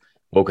I've like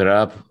woken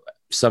up,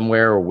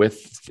 somewhere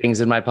with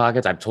things in my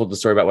pockets. I've told the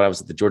story about when I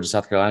was at the Georgia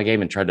South Carolina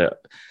game and tried to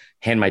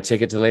hand my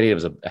ticket to the lady. It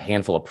was a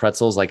handful of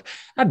pretzels. Like,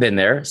 I've been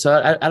there.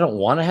 So I don't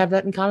want to have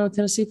that in common with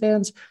Tennessee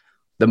fans.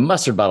 The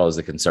mustard bottle is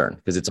a concern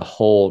because it's a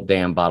whole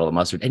damn bottle of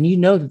mustard. And you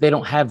know that they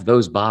don't have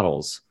those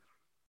bottles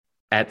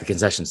at the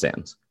concession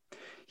stands.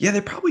 Yeah,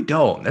 they probably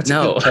don't. That's a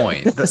good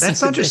point.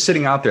 That's not just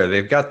sitting out there.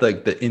 They've got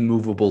the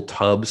immovable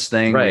tubs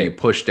thing where you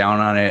push down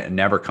on it and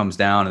never comes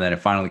down, and then it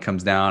finally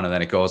comes down, and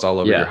then it goes all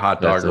over your hot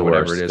dog or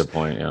whatever it is. Good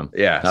point. Yeah.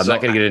 Yeah. I'm not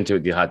going to get into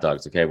the hot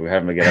dogs. Okay, we're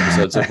having a good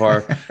episode so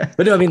far.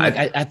 But no, I mean,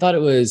 I thought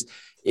it was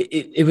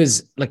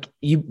like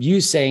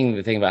you saying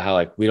the thing about how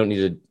like we don't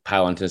need to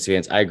pile on Tennessee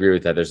fans. I agree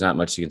with that. There's not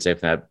much you can say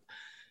from that.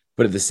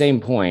 But at the same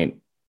point,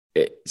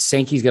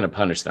 Sankey's going to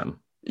punish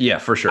them. Yeah,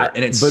 for sure.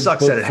 And it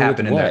sucks that it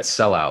happened in that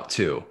sellout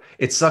too.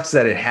 It sucks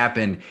that it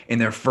happened in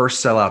their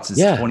first sellout since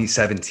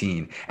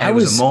 2017. And it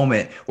was a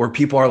moment where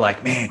people are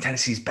like, man,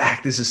 Tennessee's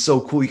back. This is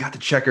so cool. You got the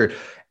checker.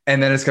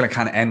 And then it's going to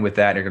kind of end with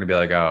that. And you're going to be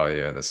like, oh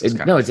yeah, this is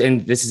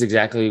and this is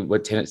exactly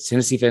what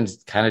Tennessee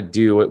fans kind of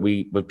do,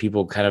 what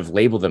people kind of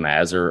label them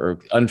as, or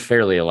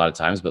unfairly a lot of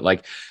times. But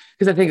like,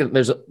 because I think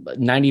there's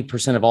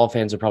 90% of all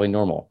fans are probably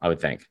normal, I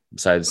would think,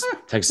 besides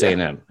Texas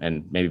A&M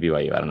and maybe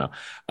BYU. I don't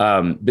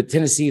know. But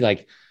Tennessee,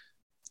 like,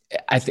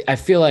 I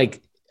feel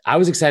like I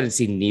was excited to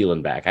see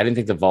Nealon back. I didn't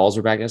think the Vols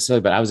were back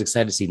necessarily, but I was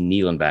excited to see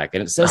Nealon back.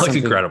 And it says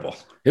something incredible.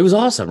 It was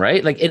awesome,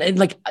 right? Like, and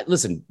like,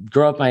 listen,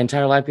 grew up my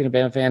entire life being a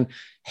Bama fan,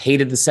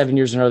 hated the 7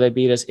 years in a row they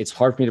beat us. It's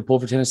hard for me to pull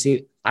for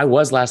Tennessee. I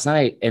was last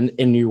night, and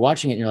you're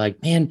watching it and you're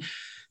like, man,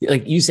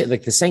 like you said,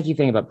 like the Sankey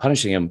thing about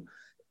punishing him,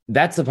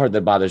 that's the part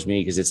that bothers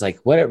me, because it's like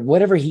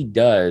whatever he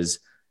does,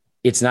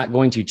 it's not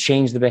going to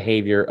change the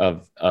behavior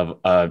of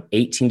a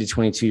 18 to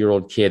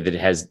 22-year-old kid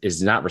that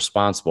is not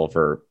responsible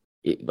for,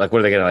 like, what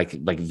are they going to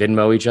like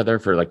Venmo each other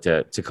for, like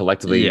to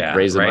collectively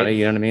raise the money?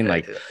 You know what I mean?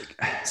 Like,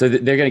 so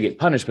they're going to get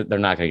punished, but they're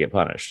not going to get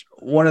punished.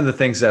 One of the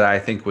things that I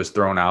think was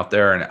thrown out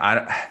there,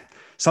 and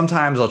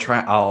sometimes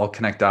I'll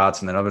connect dots,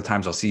 and then other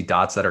times I'll see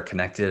dots that are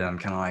connected, and I'm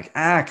kind of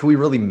like, can we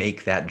really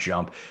make that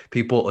jump?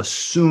 People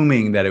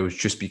assuming that it was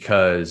just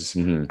because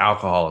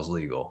alcohol is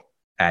legal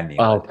at Neyland.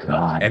 Oh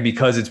God. And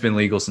because it's been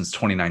legal since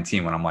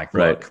 2019, when I'm like,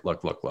 look.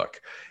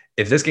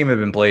 If this game had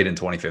been played in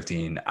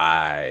 2015,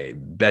 I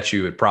bet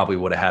you it probably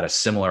would have had a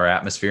similar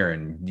atmosphere.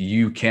 And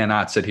you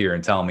cannot sit here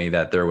and tell me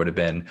that there would have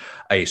been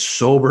a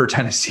sober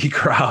Tennessee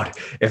crowd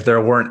if there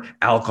weren't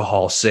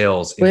alcohol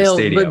sales in the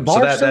stadium. But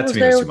Barstow so was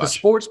there with the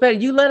sports bet.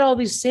 You let all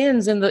these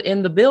sins in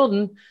the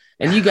building,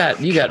 and you got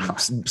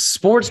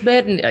sports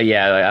betting. I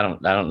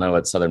don't know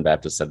what Southern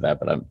Baptist said that,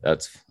 but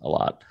that's a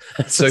lot.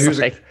 So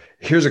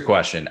here's a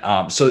question.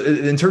 So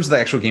in terms of the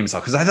actual game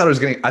itself, because I thought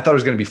it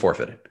was going to be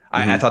forfeited.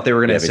 I thought they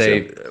were going to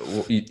say,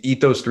 eat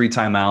those 3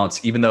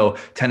 timeouts, even though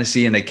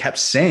Tennessee, and they kept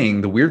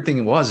saying, the weird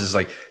thing is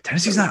like,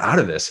 Tennessee's not out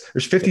of this.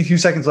 There's 52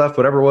 seconds left,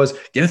 whatever it was,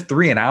 get a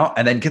 3 and out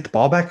and then get the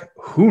ball back.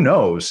 Who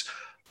knows?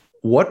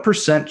 What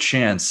 %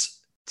 chance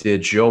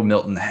did Joe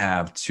Milton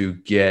have to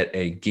get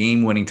a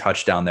game-winning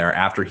touchdown there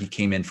after he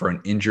came in for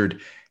an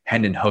injured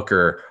Hendon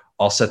Hooker?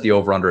 I'll set the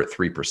over-under at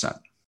 3%.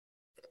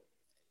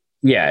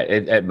 Yeah,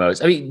 at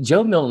most. I mean,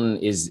 Joe Milton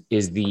is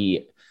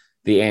the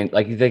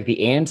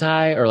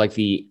anti, or like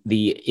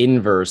the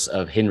inverse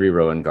of Henry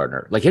Rowan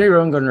Gardner. Like Henry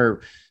Rowan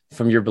Gardner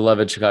from your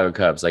beloved Chicago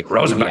Cubs, like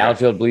the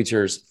outfield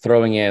bleachers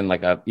throwing in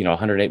like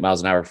 108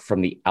 miles an hour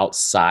from the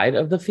outside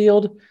of the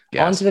field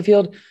onto the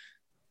field.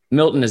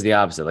 Milton is the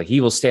opposite. Like,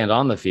 he will stand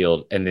on the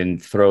field and then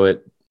throw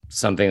it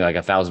something like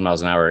 1,000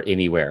 miles an hour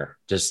anywhere,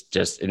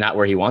 just not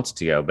where he wants it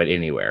to go, but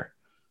anywhere.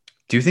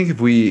 Do you think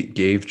if we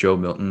gave Joe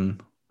Milton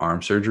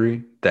arm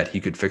surgery that he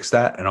could fix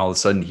that, and all of a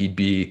sudden he'd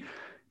be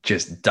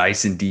just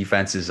dicing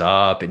defenses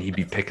up and he'd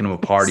be picking them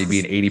apart? He'd be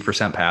an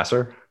 80%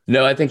 passer?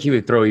 No, I think he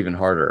would throw even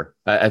harder.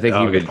 I think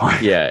he would.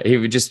 Yeah, he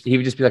would just be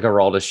like a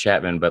Aroldis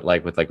Chapman, but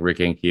like with like Rick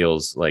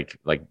Ankiel's like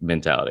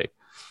mentality.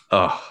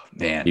 Oh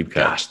man,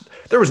 gosh,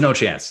 there was no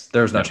chance.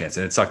 Chance,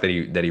 and it sucked that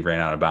he ran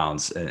out of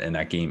bounds, and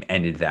that game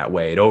ended that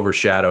way. It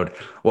overshadowed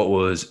what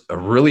was a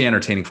really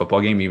entertaining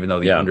football game, even though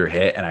the under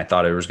hit. And I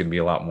thought it was going to be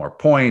a lot more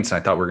points. And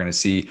I thought we were going to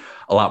see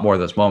a lot more of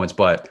those moments.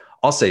 But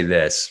I'll say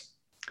this: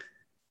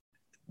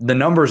 the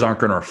numbers aren't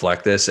going to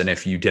reflect this. And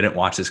if you didn't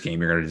watch this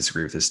game, you're going to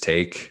disagree with this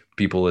take.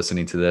 People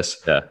listening to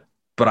this,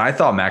 but I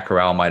thought Matt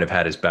Corral might have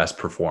had his best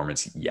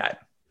performance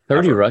yet.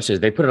 30 rushes.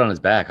 They put it on his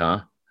back,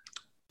 huh?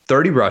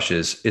 30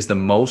 rushes is the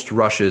most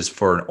rushes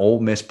for an Ole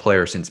Miss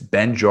player since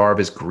Ben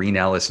Jarvis Green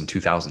Ellis in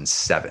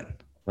 2007.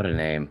 What a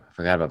name. I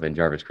forgot about Ben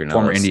Jarvis Green Ellis.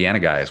 Former Indiana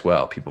guy as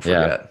well. People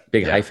forget.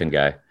 Big hyphen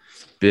guy.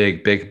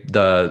 Big,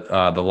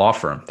 the law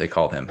firm, they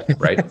called him,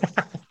 right?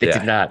 They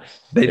did not.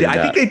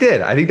 I think they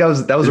did. I think that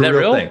was a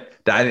real thing.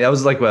 That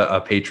was like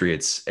a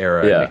Patriots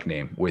era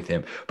nickname with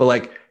him. But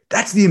like,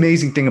 that's the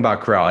amazing thing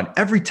about Corral. And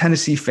every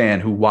Tennessee fan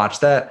who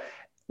watched that,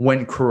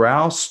 when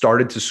Corral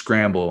started to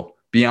scramble,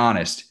 be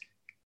honest,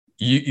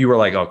 you were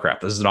like, oh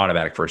crap, this is an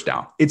automatic first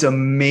down. It's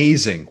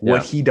amazing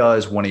what he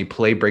does when a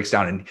play breaks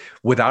down. And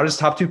without his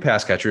top 2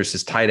 pass catchers,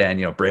 his tight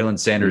end, Braylon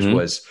Sanders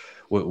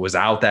was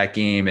out that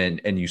game,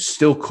 and you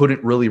still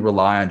couldn't really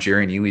rely on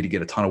Jerry Neely to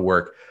get a ton of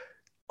work.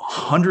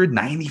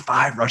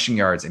 195 rushing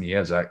yards, and he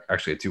has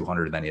actually a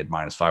 200, and then he had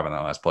 -5 on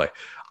that last play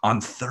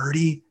on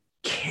 30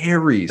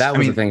 carries. That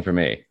was the thing for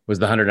me, was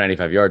the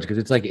 195 yards, because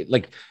it's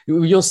like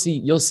you'll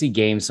see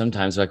games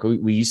sometimes, like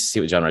we used to see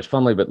with John Rich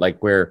Plumlee, but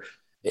like where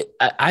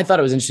I thought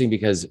it was interesting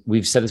because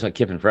we've said this about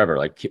Kiffin forever.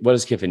 Like, what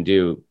does Kiffin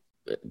do?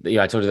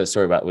 I told you that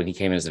story about when he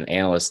came in as an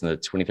analyst in the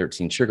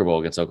 2013 Sugar Bowl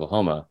against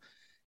Oklahoma,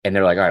 and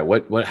they're like, all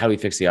right, how do we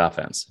fix the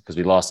offense? Because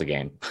we lost a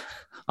game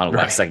on a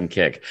last second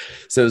kick.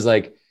 So it was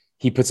like,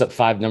 he puts up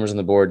 5 numbers on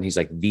the board and he's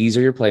like, these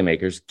are your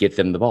playmakers, get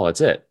them the ball.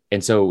 That's it.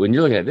 And so when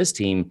you're looking at this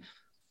team,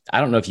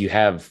 I don't know if you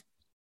have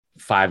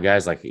 5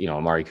 guys like,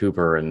 Amari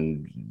Cooper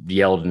and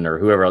Yeldon or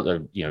whoever else,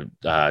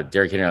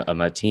 Derrick Henry on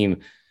that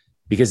team,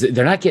 because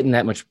they're not getting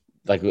that much,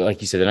 like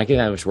you said, they're not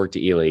getting that much work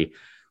to Ely.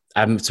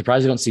 I'm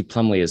surprised I don't see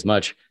Plumlee as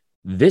much.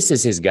 This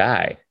is his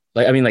guy.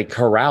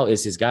 Corral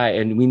is his guy.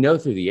 And we know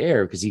through the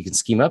air because he can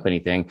scheme up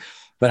anything.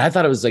 But I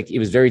thought it was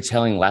very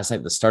telling last night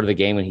at the start of the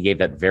game when he gave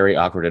that very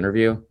awkward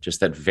interview,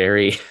 just that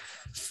very,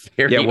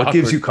 very what awkward.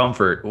 gives you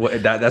comfort?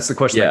 That's the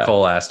question that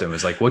Cole asked him,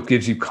 is like, what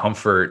gives you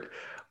comfort,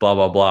 blah,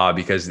 blah, blah,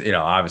 because,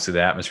 obviously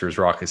the atmosphere is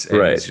raucous.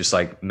 And it's just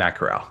like Matt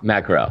Corral.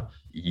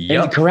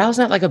 Yep. And Corral's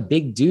not like a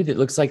big dude that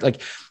looks like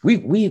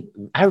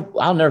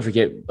I'll never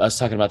forget us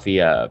talking about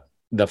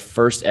the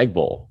first Egg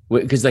Bowl,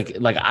 because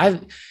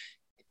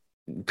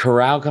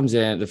Corral comes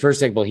in, the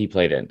first Egg Bowl he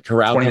played in.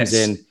 Corral comes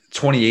in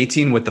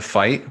 2018 with the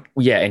fight.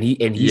 Yeah. And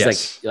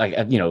he's like,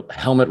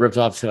 helmet ripped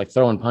off to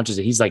throwing punches.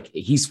 And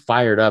he's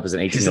fired up as an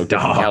 18-year-old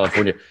kid from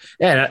California.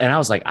 Yeah. And I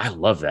was like, I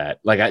love that.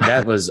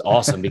 That was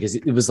awesome, because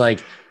it was like,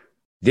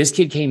 this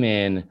kid came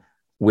in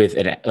with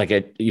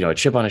a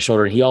chip on his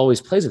shoulder. And he always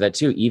plays with that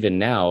too, even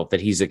now that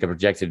he's like a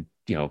projected,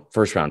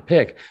 first round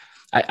pick.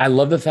 I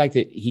love the fact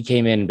that he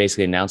came in and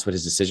basically announced what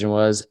his decision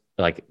was.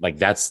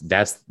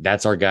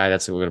 That's our guy.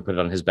 That's what we're going to put it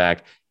on his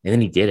back. And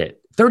then he did it.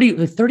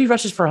 30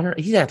 rushes for 100.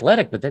 He's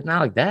athletic, but that's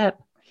not like that.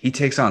 He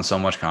takes on so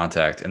much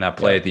contact. And that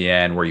play at the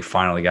end where he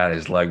finally got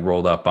his leg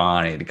rolled up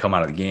on, he had to come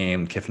out of the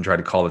game. Kiffin tried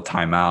to call the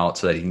timeout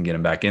so that he can get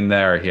him back in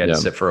there. He had to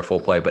sit for a full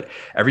play. But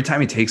every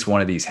time he takes one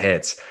of these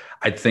hits,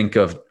 I think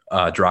of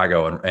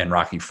Drago and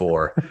Rocky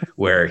IV,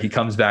 where he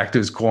comes back to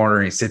his corner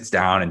and he sits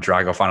down and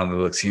Drago finally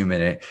looks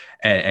human.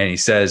 And he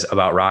says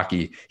about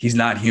Rocky, he's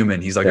not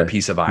human. He's like a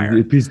piece of iron.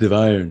 A piece of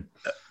iron.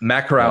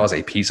 Matt Corral is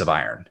a piece of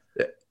iron.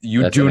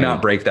 That's do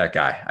not break that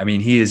guy. I mean,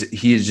 he is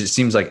just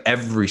seems like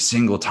every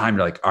single time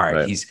you're like, all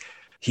right.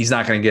 he's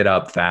not going to get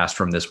up fast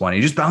from this one. He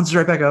just bounces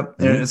right back up,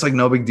 and it's like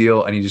no big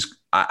deal. And he just,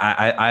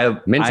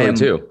 mentally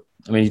too.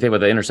 I mean, you think about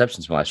the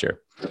interceptions from last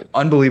year,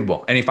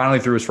 unbelievable. And he finally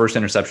threw his first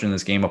interception in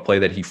this game, a play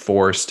that he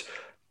forced,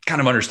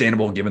 kind of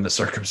understandable given the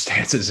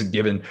circumstances and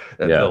given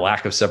the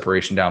lack of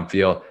separation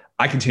downfield.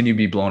 I continue to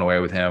be blown away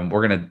with him.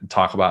 We're going to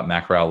talk about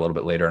Matt Corral a little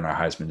bit later in our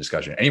Heisman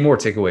discussion. Any more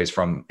takeaways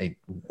from a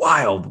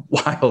wild,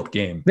 wild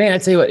game? Man, I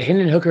tell you what,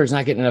 Hendon Hooker is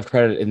not getting enough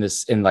credit in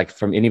this,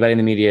 from anybody in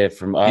the media,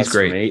 from us. He's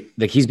great.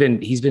 He's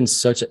been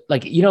such a,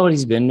 you know what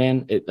he's been,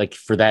 man,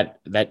 for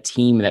that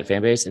team, that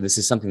fan base. And this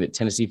is something that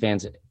Tennessee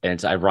fans, and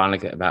it's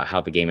ironic about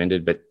how the game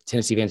ended, but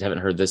Tennessee fans haven't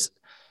heard this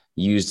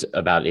used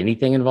about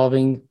anything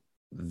involving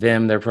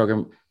them, their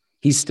program.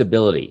 He's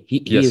stability. He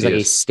is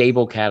a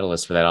stable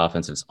catalyst for that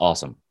offense. It's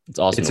awesome. It's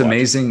awesome. It's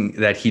amazing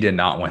that he did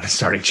not win the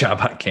starting job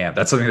at camp.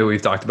 That's something that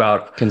we've talked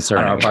about on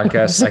our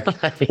podcast.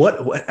 Like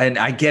what? And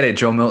I get it,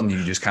 Joe Milton.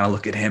 You just kind of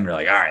look at him. You're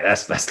like, all right,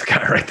 that's the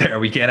guy right there.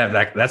 We can't have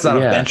that. That's not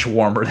a bench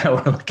warmer that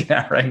we're looking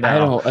at right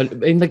now. I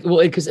don't. And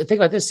because think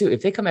about this too.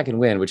 If they come back and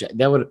win, which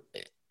that would,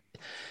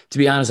 to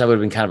be honest, I would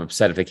have been kind of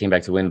upset if they came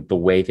back to win the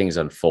way things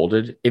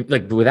unfolded.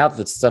 Without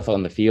the stuff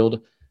on the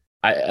field,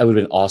 I would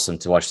have been awesome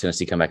to watch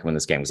Tennessee come back and win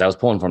this game, because I was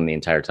pulling for them the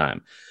entire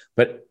time.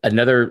 But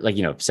another,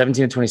 17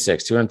 to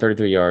 26,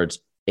 233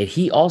 yards. And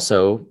he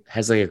also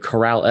has a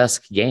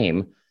Corral-esque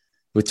game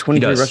with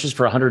 23 rushes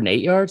for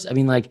 108 yards. I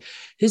mean,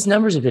 his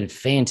numbers have been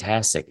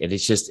fantastic. And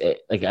it's just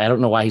I don't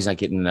know why he's not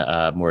getting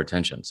more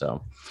attention.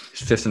 So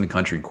he's 5th in the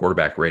country in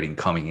quarterback rating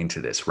coming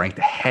into this, ranked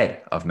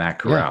ahead of Matt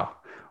Corral. Yeah.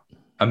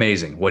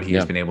 Amazing what he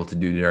has been able to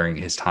do during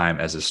his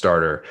time as a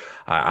starter.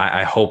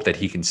 I hope that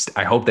he can.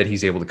 I hope that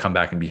he's able to come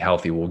back and be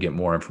healthy. We'll get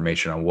more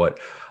information on what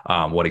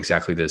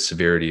exactly the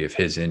severity of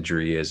his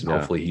injury is, and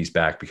hopefully he's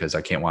back, because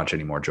I can't watch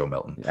any more Joe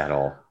Milton at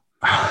all.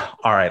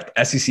 All right,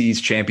 SEC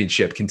East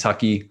Championship,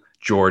 Kentucky,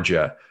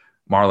 Georgia.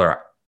 Marler,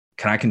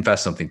 can I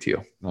confess something to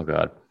you? Oh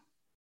God,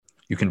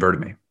 you converted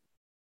me.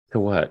 To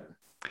what?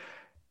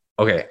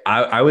 Okay,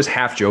 I was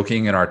half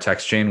joking in our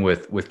text chain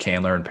with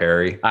Candler and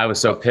Perry. I was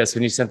so pissed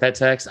when you sent that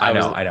text. I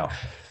know.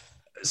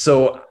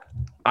 So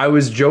I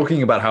was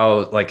joking about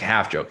how,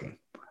 half joking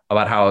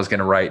about how I was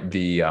going to write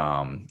the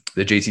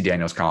JT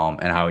Daniels column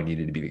and how he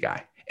needed to be the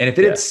guy. And if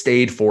it had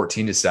stayed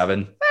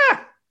 14-7,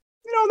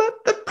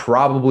 that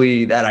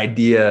probably, that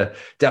idea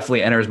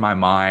definitely enters my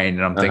mind.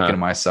 And I'm thinking to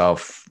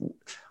myself,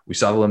 we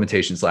saw the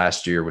limitations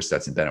last year with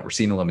Stetson Bennett. We're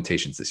seeing the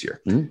limitations this year.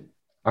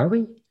 Are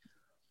we?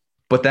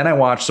 But then I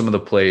watched some of the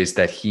plays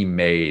that he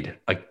made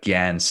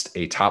against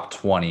a top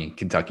 20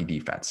 Kentucky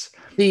defense,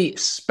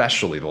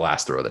 especially the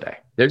last throw of the day.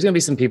 There's going to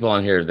be some people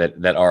on here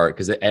that are,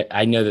 because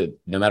I know that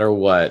no matter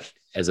what,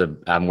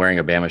 I'm wearing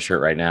a Bama shirt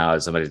right now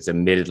as somebody that's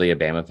admittedly a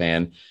Bama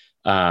fan.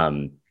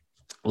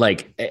 There's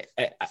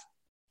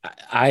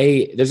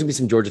going to be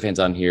some Georgia fans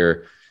on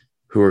here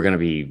who are going to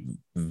be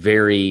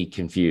very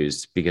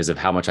confused because of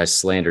how much I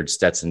slandered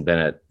Stetson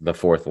Bennett the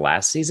fourth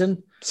last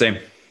season. Same.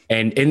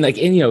 And at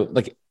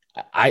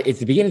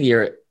the beginning of the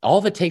year,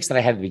 all the takes that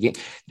I had at the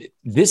beginning,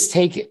 this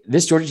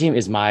Georgia team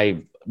is my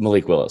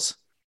Malik Willis.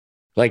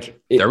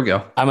 There we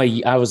go.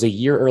 I was a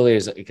year early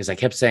because I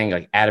kept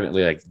saying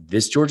adamantly,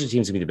 this Georgia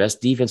team is going to be the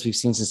best defense we've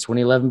seen since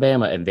 2011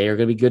 Bama, and they are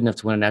going to be good enough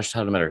to win a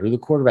national title no matter who the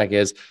quarterback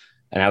is.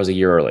 And I was a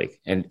year early,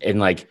 and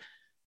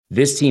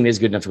this team is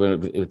good enough to win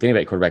with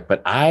anybody quarterback.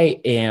 But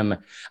I'm not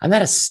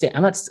going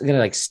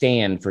to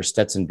stand for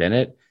Stetson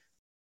Bennett,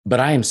 but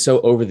I am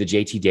so over the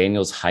JT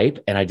Daniels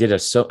hype, and I did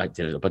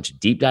a bunch of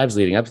deep dives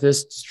leading up to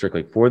this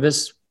strictly for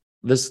this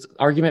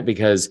argument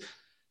because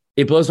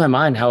it blows my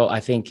mind how I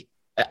think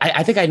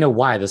I know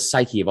why the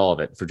psyche of all of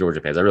it for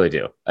Georgia fans. I really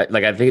do. I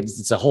think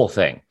it's a whole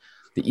thing.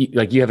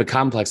 You have a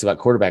complex about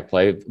quarterback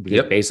play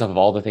based off of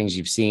all the things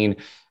you've seen,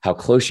 how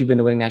close you've been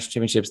to winning national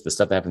championships, the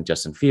stuff that happened with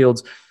Justin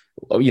Fields.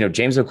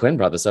 James O'Quinn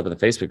brought this up in the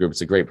Facebook group.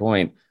 It's a great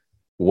point.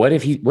 What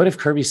if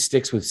Kirby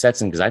sticks with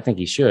Stetson? Because I think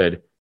he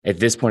should at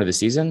this point of the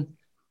season.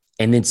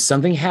 And then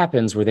something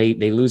happens where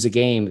they lose a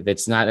game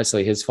that's not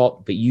necessarily his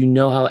fault, but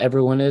how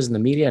everyone is in the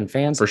media and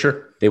fans. For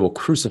sure. They will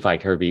crucify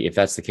Kirby if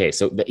that's the case.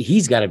 So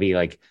he's got to be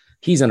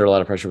he's under a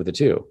lot of pressure with it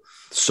too.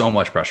 So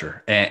much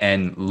pressure.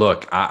 And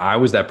look, I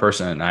was that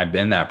person, and I've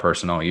been that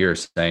person all year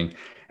saying,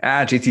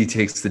 JT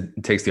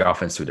takes the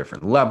offense to a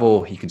different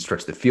level. He can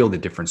stretch the field a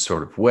different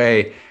sort of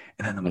way.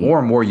 And then the more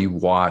and more you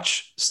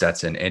watch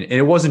Stetson, and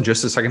it wasn't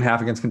just the second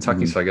half against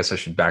Kentucky, so I guess I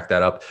should back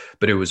that up,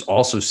 but it was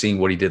also seeing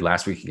what he did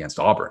last week against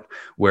Auburn,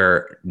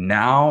 where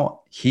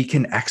now he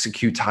can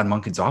execute Todd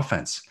Monken's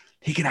offense.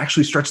 He can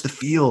actually stretch the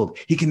field.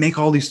 He can make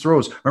all these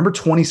throws. Remember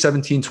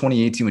 2017,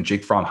 2018 with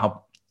Jake Fromm,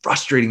 how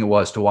frustrating it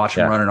was to watch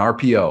him run an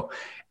RPO,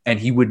 and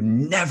he would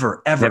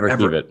never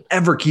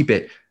keep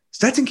it.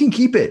 Stetson can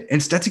keep it,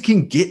 and Stetson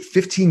can get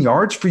 15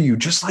 yards for you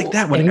just like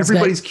that when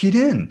everybody's keyed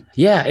in.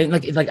 Yeah, and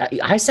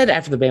I said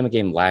after the Bama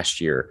game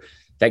last year,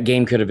 that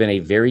game could have been a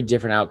very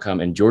different outcome,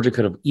 and Georgia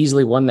could have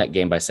easily won that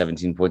game by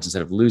 17 points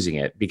instead of losing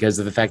it because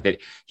of the fact that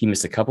he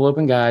missed a couple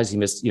open guys. He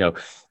missed,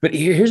 But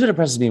here's what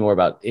impresses me more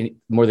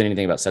than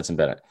anything about Stetson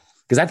Bennett,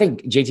 because I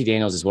think JT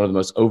Daniels is one of the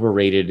most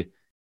overrated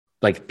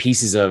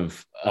pieces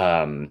of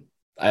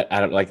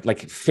I don't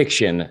like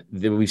fiction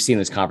that we've seen in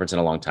this conference in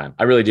a long time.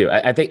 I really do.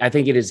 I think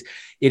it is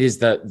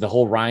the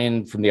whole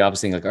Ryan from The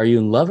Office thing. Are you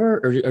in love her,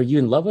 or are you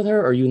in love with her,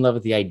 or are you in love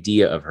with the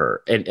idea of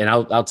her? And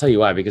I'll tell you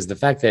why, because the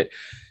fact that,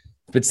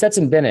 but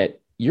Stetson Bennett,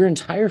 your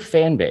entire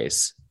fan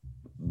base,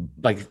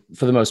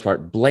 for the most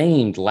part,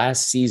 blamed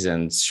last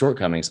season's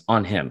shortcomings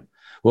on him.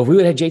 Well, if we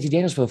would have had JT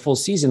Daniels for the full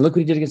season, look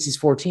what he did against these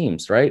four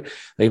teams, right?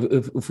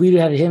 If we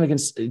had him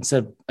against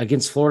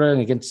Florida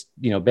and against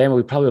Bama,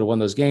 we probably would have won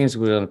those games.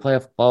 We would have done the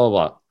playoff. Blah blah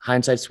blah.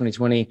 Hindsight's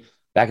 2020.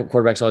 Backup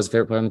quarterback's always a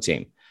favorite player on the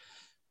team,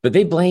 but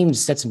they blamed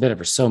Stetson Bennett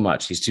for so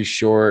much. He's too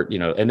short,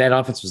 and that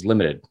offense was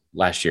limited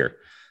last year.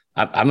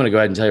 I'm going to go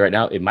ahead and tell you right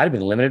now, it might have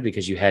been limited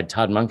because you had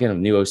Todd Monken, a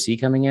new OC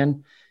coming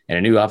in, and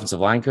a new offensive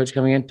line coach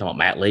coming in. Talking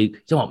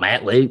about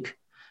Matt Luke,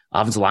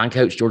 offensive line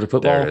coach, Georgia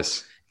football.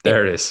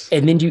 There it is.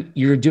 And then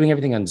you're doing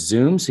everything on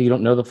Zoom, so you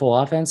don't know the full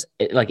offense.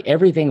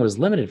 Everything was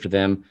limited for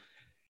them.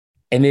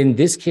 And then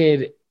this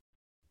kid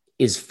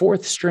is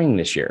fourth string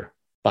this year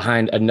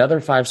behind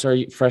another 5-star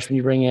freshman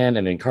you bring in,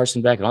 and then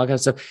Carson Beck and all that kind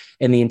of stuff.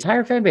 And the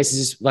entire fan base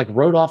is just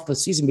wrote off the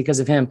season because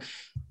of him.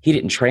 He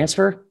didn't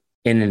transfer.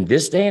 And in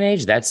this day and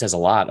age, that says a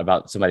lot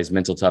about somebody's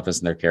mental toughness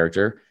and their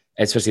character,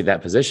 especially at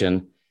that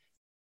position.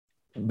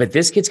 But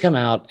this kid's come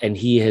out, and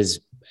he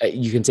has,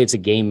 you can say it's a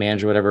game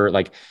manager, whatever.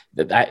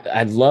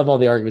 I love all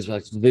the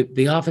arguments.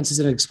 The offense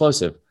isn't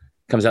explosive.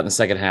 Comes out in the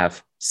second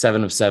half,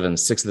 7 of 7,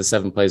 6 of the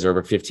 7 plays are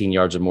over 15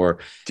 yards or more.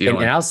 And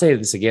I'll say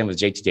this again with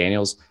JT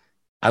Daniels.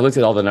 I looked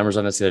at all the numbers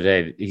on this the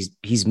other day.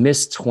 He's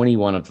missed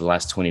 21 of the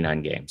last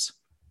 29 games.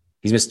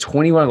 He's missed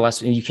 21 of the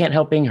last, and you can't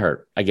help being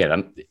hurt. I get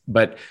it.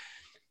 But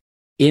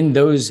in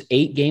those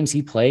 8 games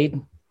he played,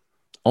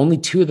 only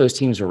 2 of those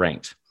teams were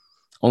ranked.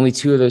 Only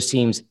 2 of those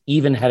teams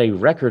even had a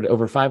record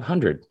over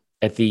 500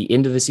 at the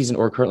end of the season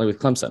or currently with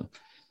Clemson.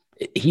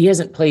 He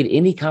hasn't played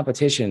any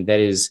competition that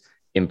is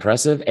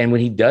impressive. And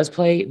when he does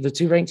play the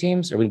 2 ranked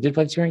teams, or when he did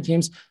play the 2 ranked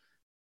teams,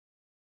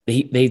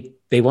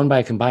 they won by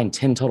a combined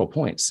 10 total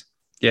points.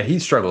 Yeah, he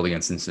struggled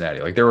against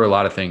Cincinnati. There were a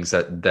lot of things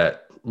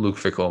that Luke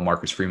Fickell and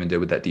Marcus Freeman did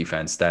with that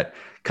defense that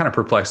kind of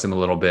perplexed him a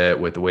little bit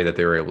with the way that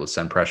they were able to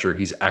send pressure.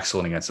 He's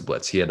excellent against the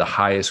blitz. He had the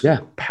highest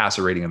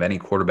passer rating of any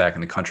quarterback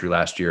in the country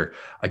last year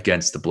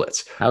against the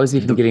blitz. How is he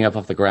even getting up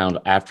off the ground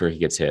after he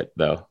gets hit,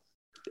 though?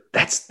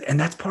 That's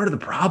part of the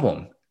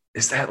problem,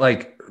 is that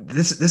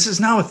this is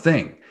now a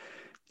thing.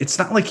 It's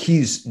not like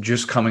he's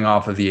just coming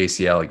off of the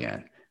ACL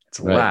again. It's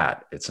a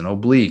lat. It's an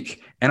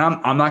oblique. And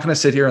I'm not going to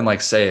sit here and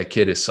like say a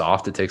kid is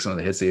soft to take some of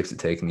the hits they have to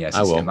take in the SEC.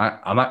 I will.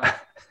 I'm not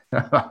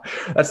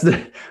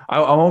I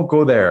won't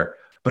go there,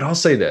 but I'll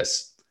say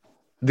this.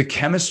 The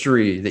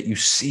chemistry that you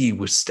see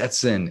with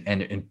Stetson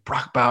and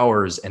Brock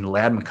Bowers and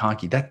Ladd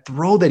McConkey, that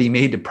throw that he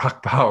made to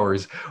Brock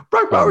Bowers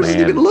isn't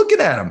even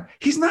looking at him.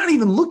 He's not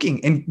even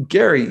looking. And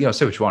Gary,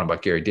 say what you want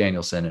about Gary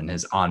Danielson and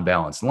his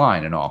on-balance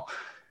line and all.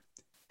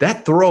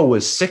 That throw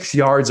was 6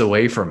 yards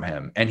away from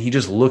him, and he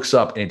just looks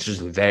up and it's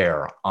just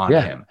there on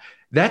him.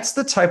 That's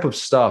the type of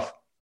stuff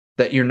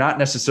that you're not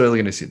necessarily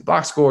going to see the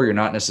box score. You're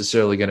not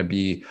necessarily going to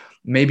be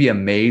maybe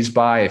amazed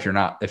by if you're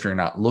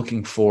not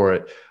looking for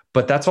it.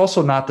 But that's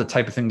also not the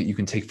type of thing that you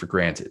can take for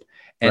granted.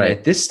 And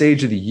at this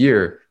stage of the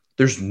year,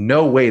 there's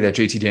no way that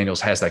JT Daniels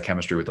has that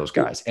chemistry with those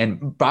guys.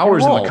 And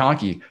Bowers and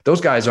McConkey,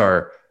 those guys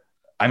are,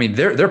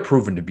 they're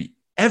proven to be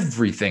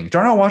everything.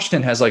 Darnell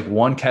Washington has like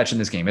one catch in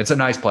this game. It's a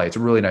nice play. It's a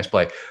really nice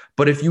play.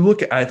 But if you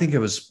look at, I think it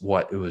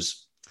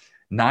was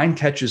 9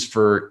 catches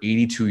for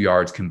 82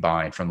 yards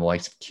combined from the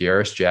likes of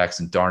Kearis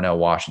Jackson, Darnell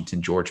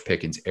Washington, George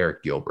Pickens,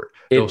 Eric Gilbert.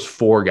 Those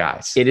 4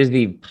 guys. It is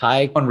the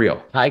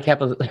unreal. Pi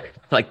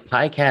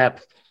Cap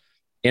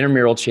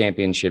intramural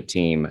championship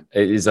team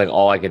is like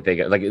all I could think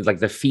of. Like it's like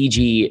the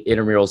Fiji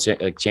intramural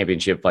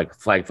championship, like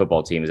flag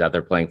football team is out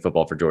there playing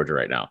football for Georgia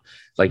right now.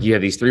 Like you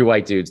have these 3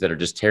 white dudes that are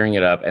just tearing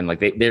it up. And like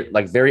they're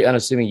like very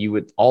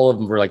unassuming. All of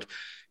them were like,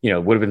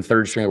 would have been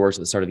third string at worst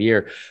at the start of the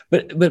year.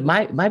 But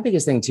my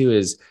biggest thing too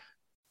is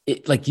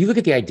like you look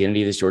at the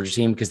identity of this Georgia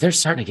team, because they're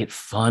starting to get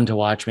fun to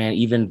watch, man,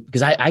 even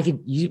because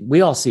we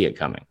all see it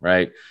coming.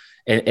 Right.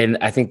 And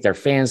I think their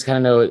fans kind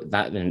of know it,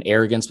 not in an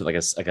arrogance, but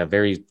like a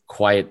very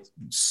quiet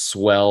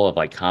swell of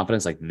like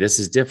confidence. Like this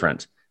is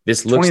different.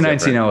 This looks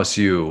 2019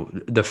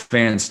 different. LSU, the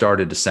fans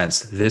started to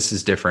sense this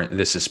is different.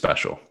 This is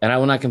special. And I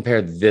will not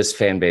compare this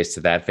fan base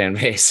to that fan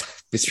base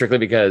strictly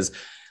because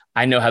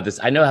I know how this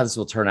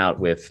will turn out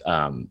with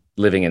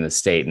living in the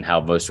state and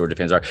how most Georgia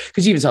fans are.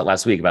 Because you even talked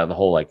last week about the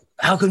whole, like,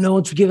 how come no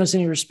one's giving us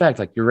any respect?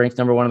 Like you're ranked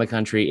number 1 in the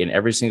country in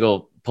every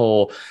single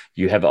poll.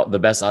 You have the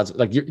best odds.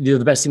 Like you're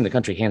the best team in the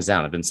country, hands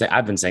down.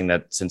 I've been saying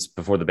that since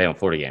before the Bama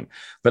Florida game.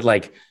 But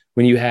like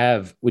when you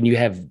have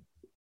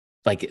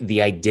like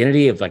the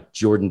identity of like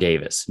Jordan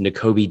Davis,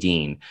 Nakobe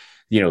Dean,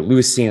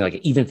 Lewis Cine, like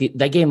even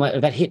that game,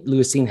 that hit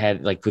Lewis Cine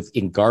had like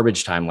in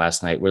garbage time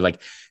last night, where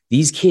like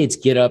these kids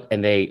get up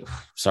and I'm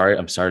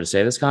sorry to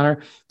say this,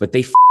 Connor, but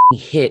they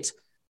hit.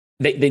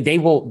 They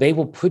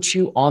will put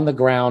you on the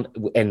ground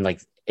and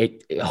like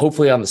it.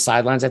 Hopefully on the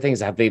sidelines, I think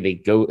is how they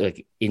go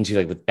like into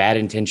like with bad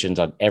intentions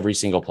on every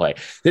single play.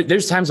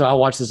 There's times where I'll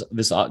watch this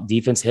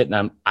defense hit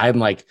and I'm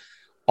like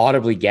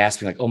audibly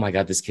gasping like, oh my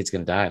God, this kid's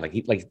gonna die.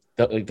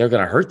 They're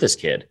gonna hurt this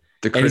kid.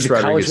 The Chris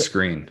Rodriguez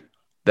screen.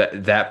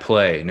 That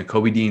play,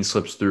 Nakobe Dean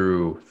slips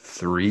through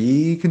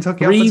 3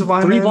 Kentucky offensive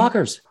linemen.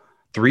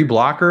 3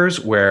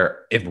 blockers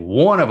where if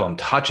one of them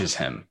touches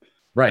him,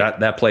 right,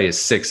 that play is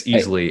 6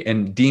 easily.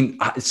 And Dean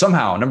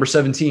somehow, number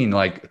 17,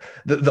 like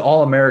the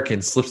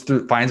All-American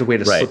finds a way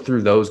to slip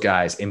through those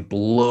guys and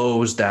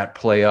blows that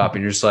play up.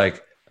 And you're just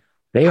like,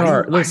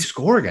 how do you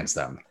score against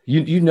them?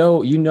 You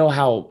know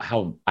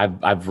how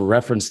I've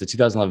referenced the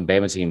 2011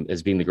 Bama team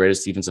as being the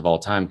greatest defense of all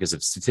time because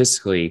of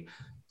statistically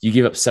you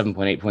give up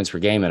 7.8 points per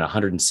game and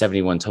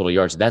 171 total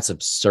yards. That's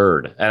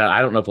absurd. And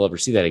I don't know if we'll ever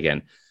see that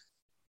again.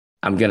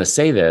 I'm going to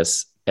say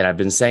this, and I've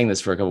been saying this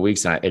for a couple of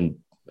weeks, and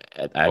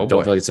I don't feel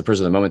like it's a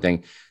prisoner of the moment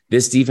thing.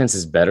 This defense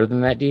is better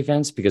than that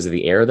defense because of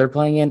the era they're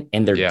playing in,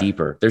 and they're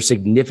deeper. They're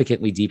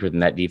significantly deeper than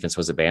that defense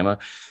was at Bama.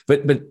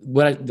 But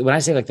when I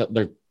say like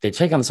they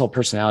take on this whole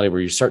personality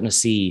where you're starting to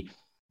see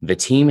the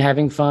team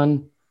having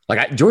fun.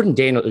 Like Jordan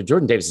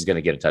Davis is going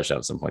to get a touchdown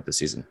at some point this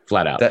season,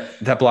 flat out.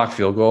 That blocked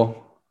field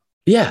goal.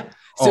 Yeah.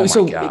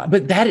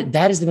 But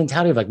that is the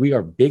mentality of like, we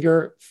are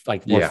bigger,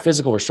 like more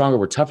physical, we're stronger,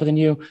 we're tougher than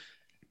you.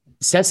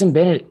 Stetson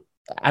Bennett,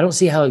 I don't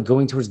see how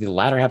going towards the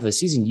latter half of the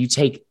season, you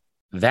take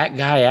that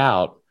guy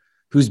out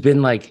who's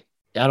been like,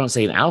 I don't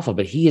say an alpha,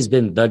 but he has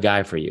been the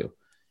guy for you.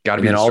 Got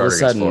to be the starter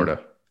against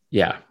Florida.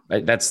 Yeah,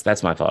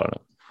 that's my thought on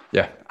it.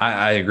 Yeah,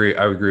 I agree.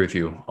 I would agree with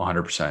you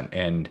 100%.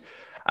 And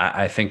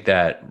I think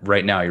that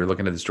right now you're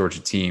looking at this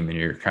Georgia team and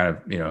you're kind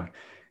of,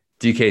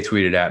 DK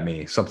tweeted at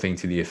me something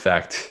to the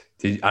effect,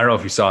 I don't know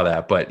if you saw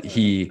that, but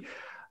I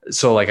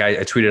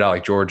tweeted out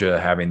like Georgia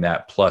having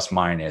that plus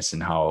minus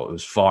and how it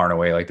was far and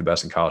away like the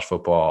best in college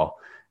football.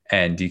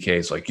 And DK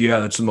is like,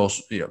 yeah, that's the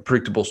most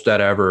predictable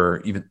stat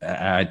ever. Even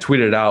I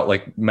tweeted it out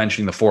like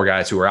mentioning the 4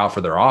 guys who were out for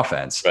their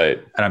offense. Right.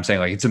 And I'm saying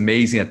like it's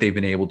amazing that they've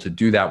been able to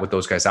do that with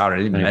those guys out. I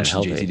didn't even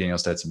mention JT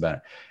Daniels, Stetson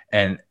Bennett.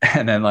 And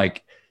then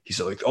like he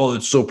said like, oh,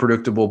 it's so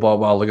predictable, blah,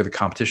 blah. Look at the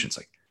competition. It's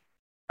like,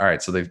 all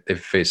right, so they've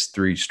faced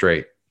 3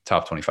 straight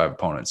top 25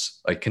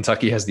 opponents. Like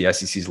Kentucky has the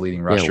SEC's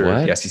leading rusher,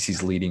 the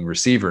SEC's leading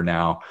receiver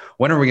now.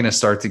 When are we going to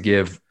start to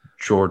give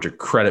Georgia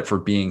credit for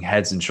being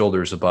heads and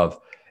shoulders above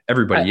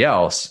everybody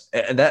else?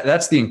 And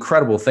that's the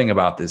incredible thing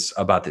about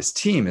this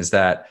team is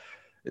that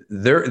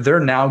they're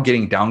now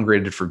getting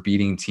downgraded for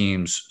beating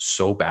teams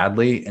so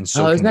badly and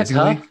so isn't that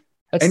tough?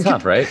 That's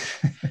tough, right?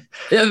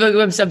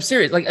 I'm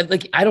serious.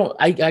 Like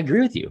I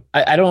agree with you.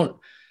 I don't.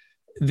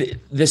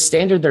 The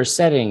standard they're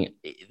setting,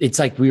 it's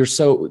like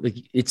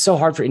it's so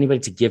hard for anybody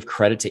to give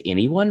credit to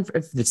anyone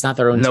if it's not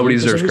their own. Nobody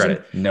deserves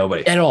credit.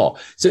 Nobody at all.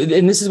 So,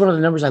 and this is one of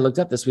the numbers I looked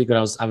up this week when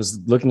I was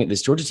looking at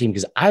this Georgia team,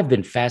 because I've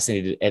been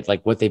fascinated at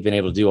like what they've been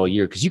able to do all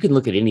year. Because you can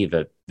look at any of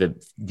the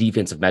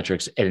defensive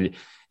metrics and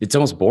it's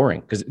almost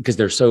boring because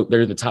they're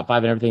in the top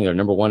 5 and everything. They're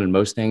number 1 in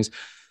most things.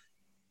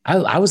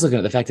 I was looking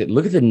at the fact that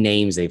look at the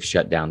names they've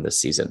shut down this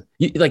season.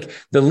 Like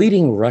the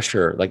leading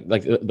rusher, like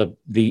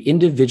the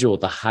individual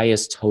with the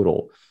highest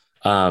total,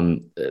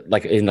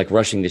 like in like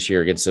rushing this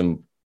year against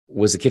them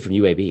was the kid from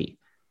UAB.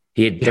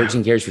 He had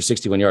 13 carries for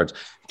 61 yards.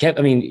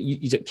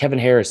 Kevin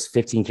Harris,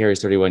 15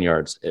 carries, 31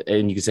 yards.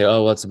 And you can say,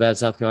 oh, well, it's a bad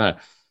South Carolina.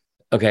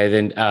 Okay,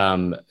 then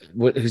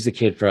who's the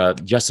kid for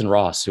Justin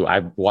Ross, who I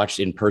watched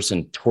in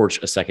person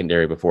torch a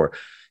secondary before.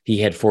 He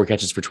had 4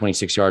 catches for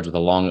 26 yards with a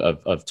long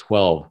of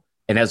 12.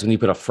 And that's when you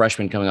put a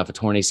freshman coming off a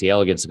torn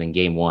ACL against them in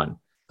game 1.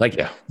 Like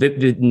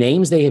the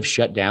names they have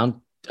shut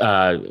down,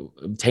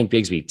 Tank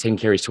Bigsby, 10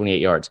 carries,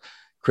 28 yards.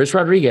 Chris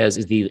Rodriguez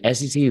is the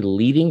SEC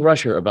leading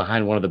rusher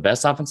behind one of the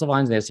best offensive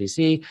lines in the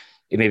SEC,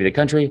 maybe the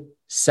country,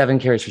 7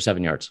 carries for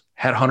 7 yards.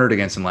 Had 100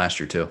 against him last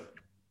year too.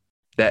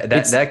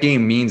 That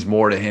game means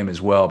more to him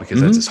as well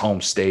because that's his home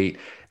state.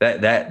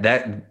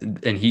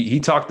 And he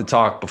talked the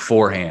talk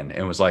beforehand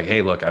and was like,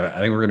 hey, look, I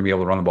think we're going to be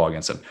able to run the ball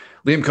against him.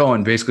 Liam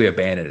Cohen basically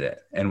abandoned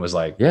it and was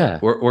like,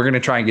 we're going to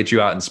try and get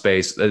you out in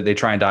space. They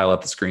try and dial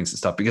up the screens and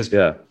stuff because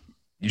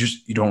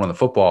you don't run the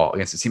football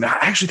against the team. I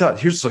actually thought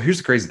here's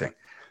the crazy thing.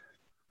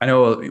 I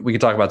know we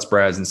can talk about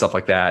spreads and stuff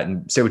like that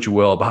and say what you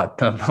will about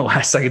the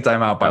last second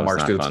time out by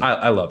Mark Stoops.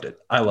 I loved it.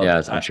 I loved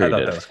it. I'm sure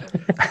you did.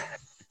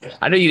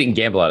 I know you didn't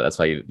gamble on it. That's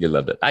why you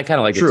loved it. I kind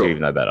of like it too,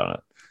 even though I bet on it.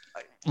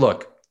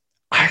 Look,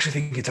 I actually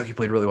think Kentucky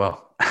played really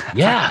well.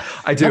 Yeah,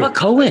 I do. How about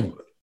Cohen?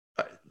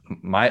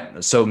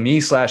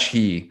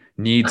 He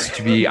needs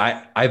to be.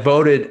 I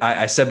voted.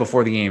 I said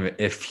before the game,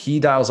 if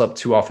he dials up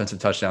 2 offensive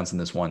touchdowns in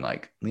this one,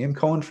 like Liam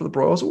Cohen for the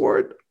Broyles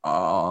Award.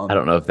 I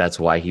don't know if that's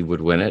why he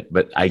would win it,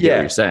 but I get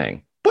what you're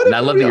saying. But and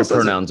I love that your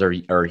pronouns are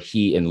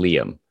he and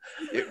Liam.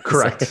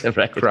 Correct.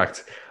 Right.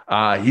 Correct.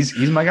 He's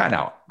my guy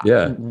now.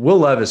 Yeah. Will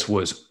Levis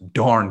was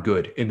darn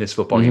good in this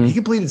football game. He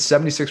completed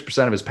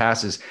 76% of his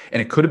passes,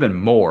 and it could have been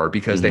more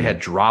because they had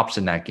drops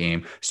in that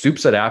game.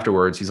 Stoops said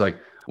afterwards, he's like,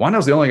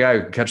 Wandale's the only guy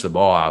who can catch the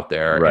ball out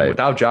there. Right. And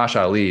without Josh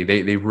Ali,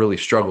 they really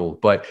struggled.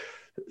 But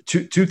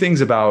two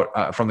things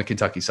about from the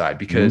Kentucky side,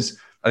 because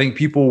I think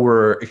people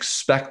were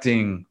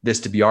expecting this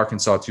to be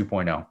Arkansas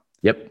 2.0.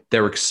 Yep. They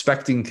were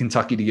expecting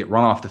Kentucky to get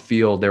run off the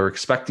field. They were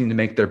expecting to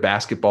make their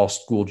basketball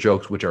school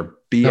jokes, which are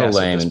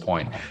BS at this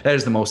point. That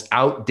is the most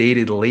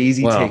outdated,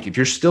 lazy take. If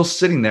you're still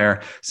sitting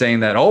there saying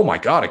that, oh my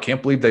God, I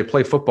can't believe they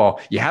play football.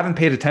 You haven't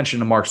paid attention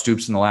to Mark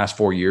Stoops in the last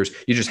 4 years.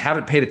 You just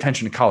haven't paid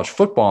attention to college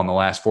football in the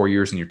last 4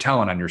 years, and you're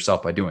telling on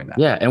yourself by doing that.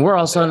 Yeah. And we're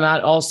also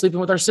not all sleeping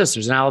with our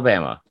sisters in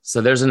Alabama.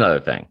 So there's another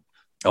thing.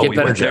 Oh, we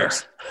went there.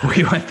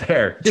 We went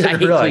there. Dude, I hate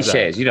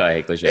cliches. You know I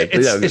hate cliches.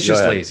 It's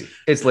just lazy.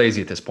 It's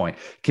lazy at this point.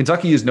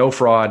 Kentucky is no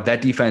fraud.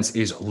 That defense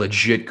is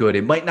legit good.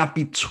 It might not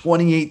be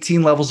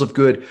 2018 levels of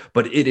good,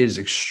 but it is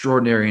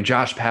extraordinary. And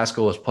Josh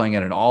Paschal is playing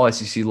at an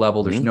all-SEC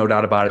level. There's no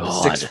doubt about it. The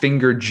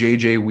six-fingered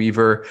J.J.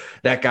 Weaver,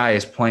 that guy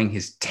is playing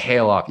his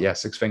tail off. Yeah,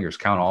 6 fingers.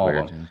 Count all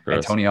of them.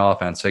 And Tony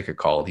Fonseca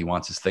called. He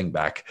wants his thing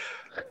back.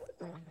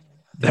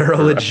 They're a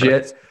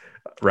legit...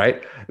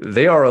 Right?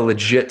 They are a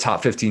legit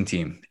top 15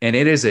 team. And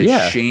it is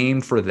a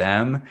shame for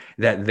them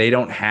that they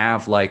don't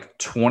have like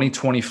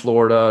 2020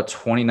 Florida,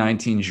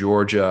 2019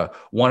 Georgia,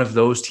 one of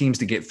those teams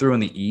to get through in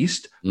the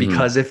East.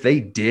 Because if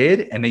they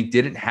did, and they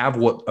didn't have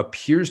what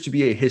appears to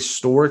be a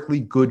historically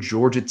good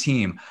Georgia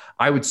team,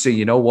 I would say,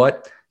 you know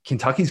what?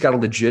 Kentucky's got a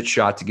legit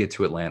shot to get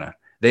to Atlanta.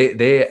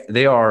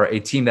 They are a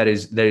team that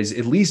is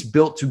at least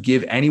built to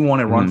give anyone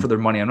a run for their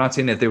money. I'm not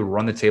saying that they would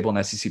run the table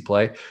in SEC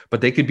play,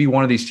 but they could be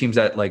one of these teams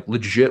that like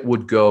legit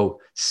would go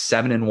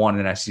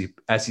 7-1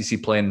 in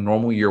SEC play in a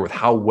normal year with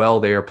how well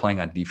they are playing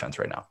on defense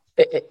right now.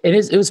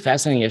 It was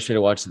fascinating yesterday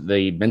to watch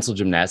the mental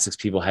gymnastics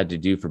people had to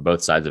do for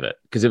both sides of it.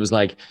 Cause it was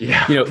like,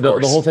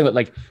 the whole thing with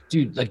like,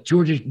 dude, like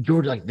Georgia,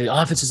 like the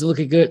offense is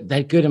looking good.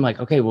 I'm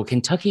like, okay, well,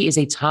 Kentucky is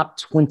a top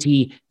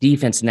 20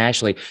 defense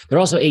nationally. They're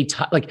also a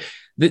top, like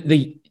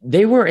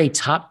they were a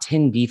top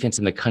 10 defense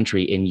in the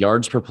country in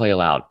yards per play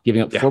allowed,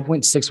 giving up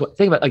 4.6.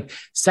 Think about like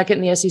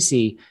second in the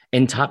SEC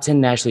and top 10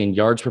 nationally in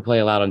yards per play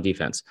allowed on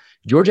defense.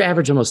 Georgia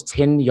averaged almost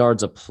 10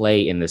 yards a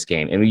play in this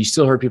game. And you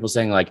still heard people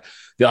saying like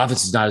the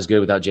offense is not as good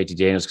without JT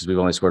Daniels because we've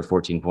only scored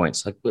 14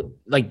 points.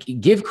 Like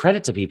give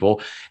credit to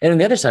people. And on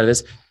the other side of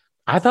this,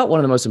 I thought one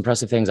of the most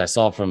impressive things I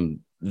saw from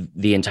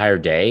the entire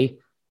day,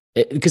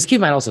 because keep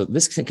in mind also,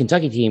 this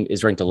Kentucky team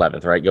is ranked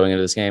 11th, right? Going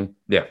into this game.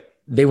 Yeah.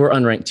 They were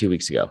unranked 2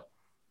 weeks ago.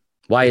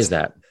 Why is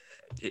that?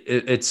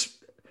 It's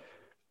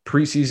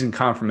preseason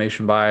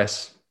confirmation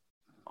bias,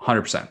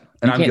 100%.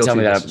 And I'm guilty of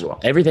this as well.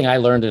 Everything I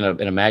learned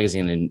in a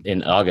magazine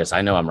in August,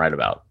 I know I'm right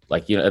about.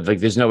 Like, like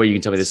there's no way you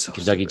can tell me this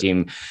Kentucky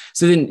team.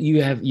 So then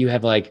you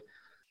have like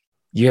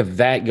you have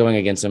that going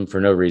against him for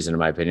no reason, in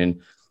my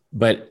opinion.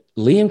 But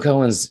Liam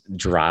Cohen's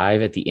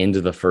drive at the end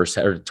of the first,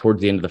 or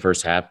towards the end of the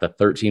first half, the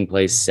 13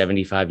 plays,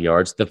 75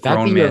 yards, the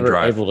fact that you were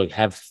able to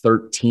have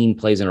 13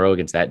 plays in a row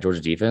against that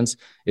Georgia defense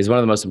is one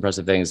of the most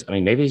impressive things. I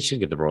mean, maybe he should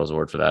get the Broyles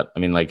Award for that. I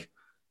mean, like,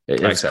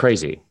 it's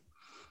crazy.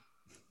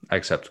 I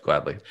accept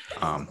gladly.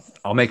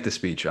 I'll make the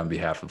speech on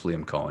behalf of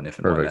Liam Cohen if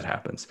and when that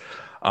happens.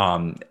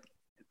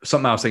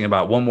 Something I was thinking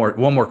about, one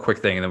more quick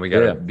thing, and then we got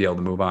to be able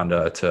to move on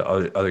to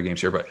other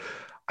games here. But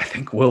I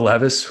think Will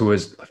Levis, who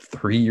has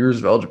 3 years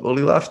of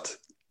eligibility left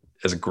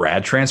as a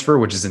grad transfer,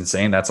 which is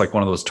insane. That's like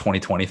one of those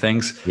 2020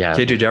 things. Yeah.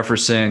 KJ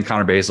Jefferson,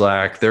 Connor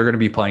Bazelak, they're going to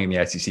be playing in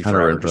the SEC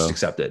forever. Just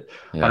accept it.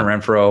 Yeah. Hunter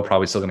Renfrow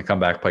probably still going to come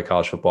back, play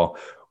college football.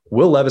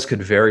 Will Levis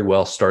could very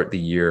well start the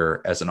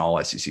year as an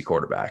all SEC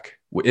quarterback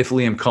if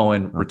Liam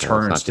Cohen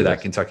returns to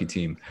that Kentucky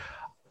team.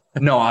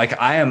 No, like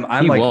I'm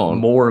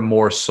more and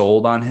more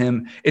sold on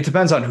him. It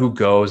depends on who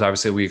goes.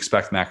 Obviously, we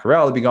expect Matt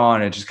Corral to be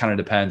gone. It just kind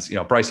of depends.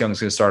 Bryce Young is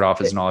going to start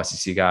off as an all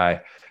SEC guy.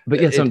 But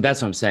that's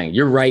what I'm saying.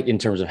 You're right in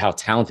terms of how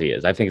talented he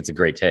is. I think it's a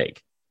great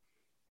take.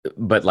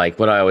 But like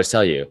what I always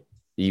tell you,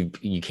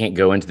 you can't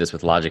go into this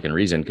with logic and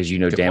reason because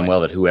damn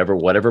well that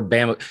whatever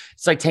Bama,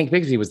 it's like Tank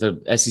Bigsby was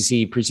the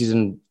SEC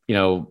preseason,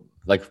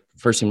 like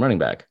first team running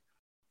back.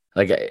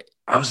 Like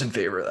I was in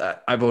favor of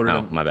that. I voted.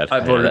 Oh, my bad.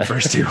 I voted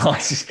first team.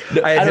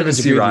 I don't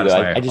disagree with you.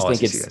 I just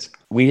think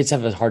we just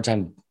have a hard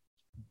time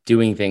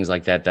doing things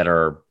like that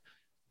are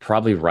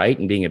probably right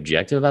and being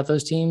objective about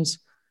those teams.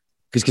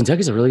 Because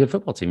Kentucky's a really good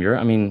football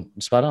team.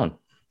 Spot on.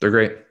 They're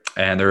great.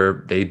 And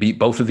they beat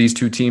both of these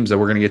two teams that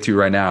we're going to get to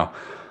right now.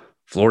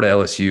 Florida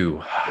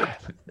LSU.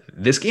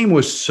 This game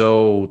was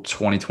so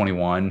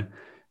 2021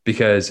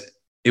 because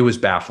it was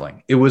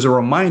baffling. It was a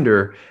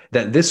reminder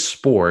that this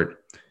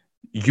sport,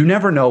 you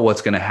never know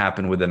what's going to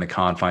happen within the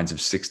confines of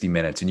 60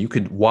 minutes. And you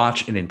could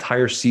watch an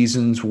entire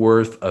season's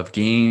worth of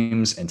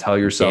games and tell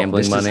yourself,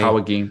 gambling this money. Is how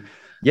a game,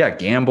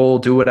 gamble,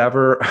 do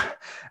whatever.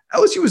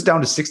 LSU was down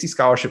to 60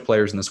 scholarship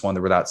players in this one.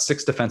 There were about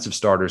 6 defensive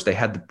starters. They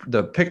had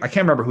the pick. I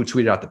can't remember who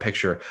tweeted out the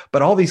picture,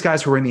 but all these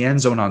guys who were in the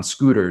end zone on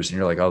scooters. And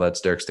you're like, oh, that's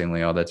Derek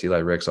Stingley. Oh, that's Eli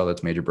Ricks. Oh,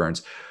 that's Major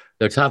Burns.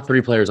 They're top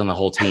 3 players on the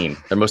whole team.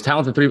 Their most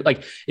talented 3.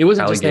 Like it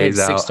wasn't just they had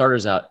 6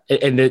 starters out,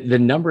 and the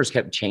numbers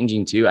kept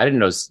changing too. I didn't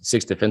know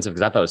 6 defensive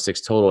because I thought it was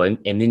 6 total. And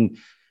then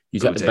you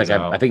talked like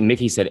I think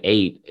Mickey said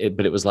 8,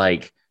 but it was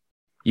like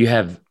you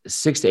have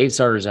 6 to 8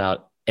 starters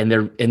out, and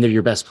they're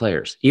your best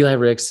players. Eli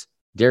Ricks,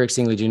 Derek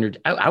Stingley Jr.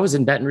 I was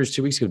in Baton Rouge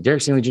 2 weeks ago.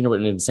 Derek Stingley Jr.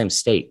 went in the same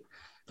state,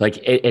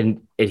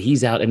 and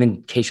he's out. And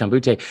then Kayshon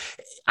Boutte.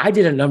 I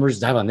did a numbers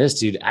dive on this,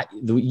 dude.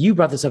 You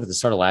brought this up at the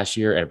start of last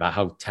year about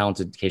how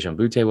talented Kayshon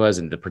Boutte was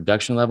and the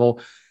production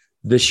level.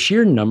 The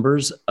sheer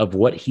numbers of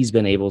what he's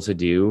been able to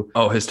do.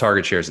 Oh, his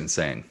target share is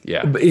insane.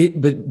 Yeah, but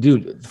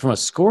dude, from a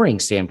scoring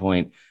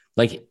standpoint,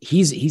 like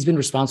he's been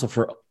responsible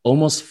for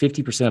almost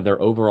 50% of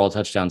their overall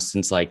touchdowns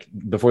since like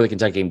before the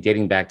Kentucky game,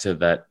 dating back to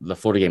the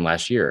Florida game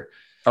last year.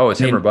 Oh,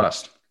 it's him or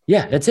bust.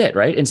 Yeah, that's it,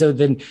 right? And so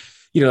then,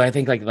 I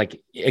think like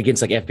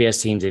against like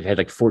FBS teams, they've had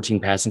like 14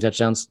 passing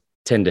touchdowns,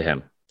 10 to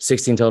him,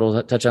 16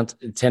 total touchdowns,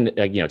 10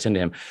 to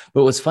him.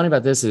 But what's funny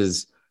about this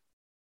is,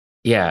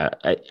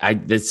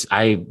 this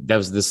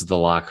is the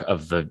lock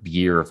of the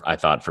year. I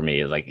thought for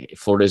me, like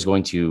Florida is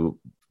going to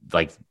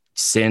like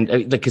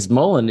send because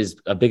Mullen is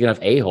a big enough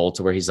a-hole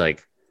to where he's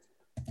like,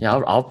 yeah,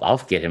 I'll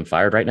get him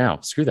fired right now.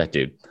 Screw that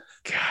dude.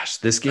 Gosh,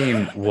 this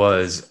game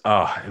was,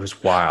 it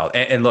was wild.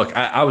 And look,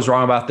 I was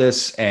wrong about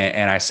this.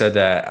 And I said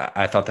that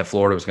I thought that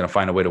Florida was going to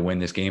find a way to win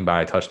this game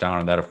by a touchdown.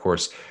 And that, of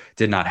course,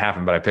 did not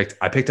happen. But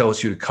I picked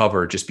LSU to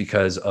cover just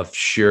because of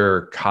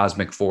sheer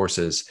cosmic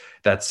forces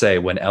that say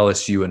when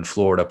LSU and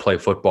Florida play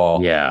football,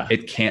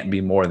 it can't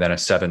be more than a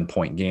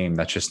 7-point game.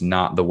 That's just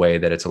not the way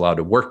that it's allowed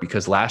to work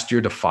because last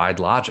year defied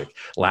logic.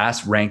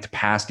 Last ranked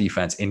pass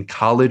defense in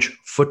college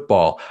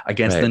football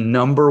against the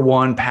number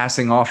 1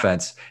 passing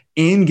offense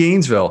in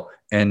Gainesville,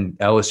 and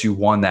LSU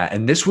won that.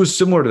 And this was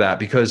similar to that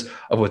because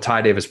of what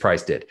Ty Davis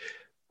Price did.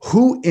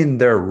 Who in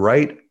their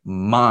right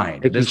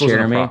mind? This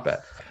wasn't a prop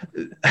bet.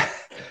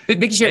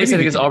 Mickey Sherry said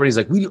because Auburn, he's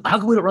like, how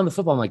come we don't run the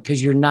football? I'm like,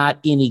 because you're not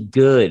any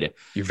good.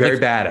 You're very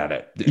bad at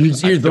it.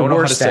 You're the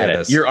worst at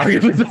it.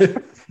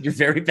 You're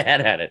very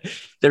bad at it.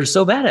 They're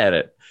so bad at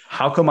it.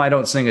 How come I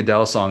don't sing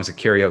Adele songs at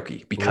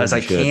karaoke? Because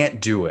I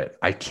can't do it.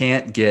 I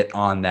can't get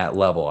on that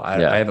level.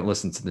 I haven't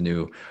listened to the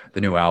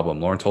new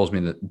album. Lauren told me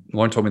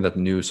that the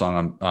new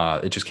song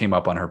it just came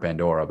up on her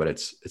Pandora, but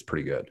it's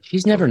pretty good.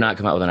 She's never not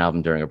come out with an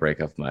album during a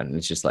breakup of mine.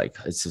 It's just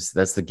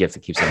that's the gift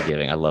that keeps on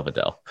giving. I love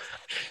Adele.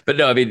 But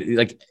no, I mean,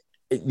 like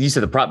you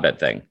said, the prop bet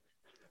thing.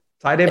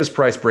 Ty Davis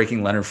Price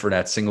breaking Leonard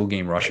Fournette's single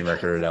game rushing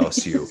record at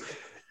LSU.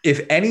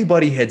 If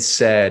anybody had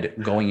said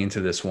going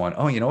into this one,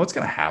 oh, what's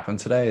going to happen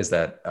today is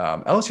that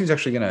LSU is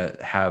actually going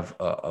to have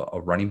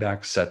a running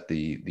back set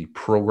the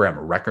program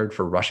record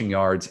for rushing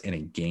yards in a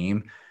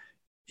game,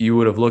 you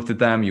would have looked at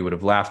them. You would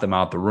have laughed them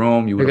out the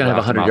room. You would have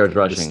 100 yards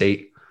rushing.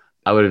 State.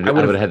 I would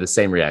have had the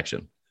same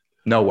reaction.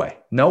 No way.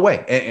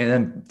 And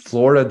then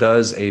Florida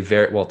does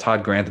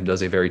Todd Grantham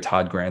does a very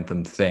Todd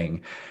Grantham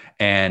thing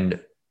and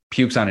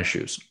pukes on his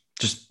shoes.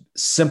 Just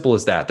Simple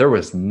as that. There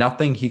was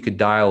nothing he could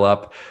dial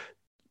up.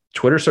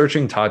 Twitter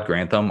searching Todd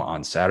Grantham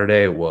on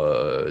Saturday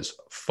was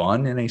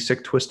fun in a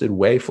sick, twisted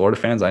way. Florida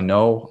fans, I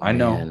know.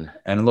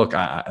 And look,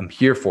 I'm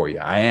here for you.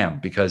 I am,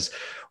 because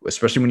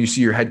especially when you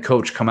see your head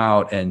coach come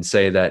out and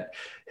say that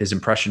his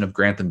impression of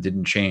Grantham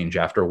didn't change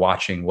after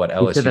watching what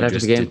LSU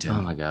just did to him.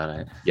 Oh my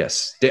God.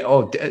 Yes.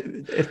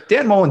 If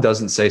Dan Mullen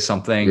doesn't say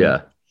something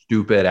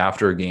stupid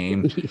after a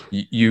game,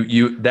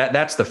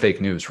 that's the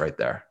fake news right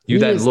there.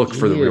 Look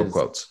for the real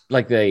quotes.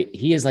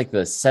 He is like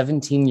the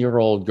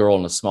 17-year-old girl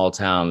in a small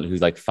town who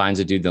like finds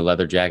a dude in the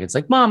leather jacket. It's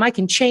like, Mom, I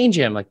can change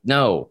him. Like,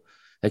 no,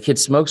 that kid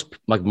smokes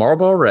like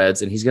Marlboro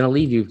Reds and he's going to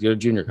leave you to go to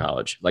junior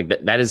college. Like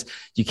that is,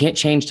 you can't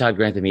change Todd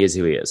Grantham. He is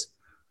who he is.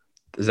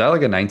 Is that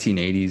like a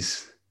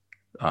 1980s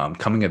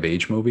coming of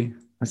age movie?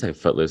 I say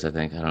Footloose, I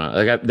think. I don't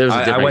know. Like there's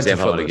a different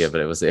example I want to give,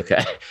 but it was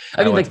okay.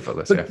 I mean, like,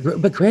 Footloose,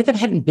 but Grantham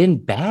hadn't been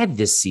bad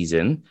this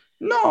season.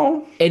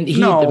 No, and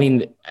I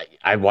mean,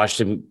 I watched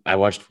him. I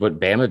watched what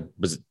Bama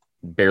was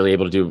barely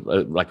able to do,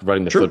 like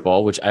running the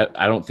football, which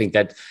I don't think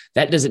that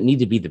doesn't need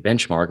to be the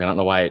benchmark. I don't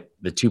know why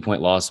the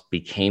 2-point loss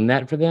became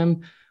that for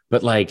them,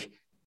 but like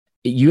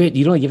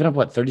you'd only given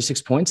up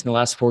 36 points in the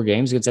last 4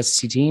 games against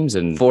SEC teams,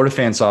 and Florida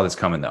fans saw this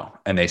coming though,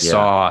 and they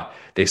saw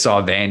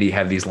Vandy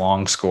have these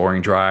long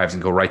scoring drives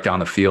and go right down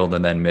the field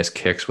and then miss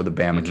kicks with a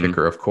Bama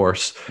kicker, of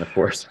course.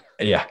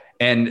 Yeah.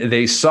 And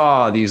they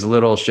saw these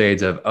little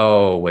shades of,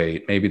 oh,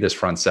 wait, maybe this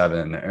front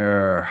seven,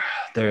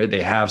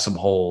 they have some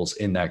holes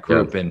in that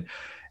group. And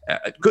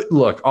good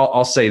look,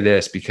 I'll say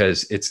this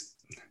because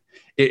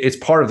it's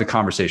part of the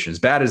conversation. As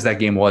bad as that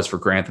game was for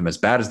Grantham, as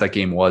bad as that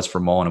game was for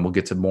Mullen, and we'll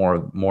get to more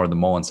of the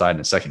Mullen side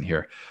in a second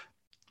here.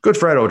 Good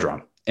for Ed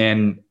Orgeron.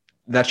 And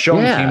that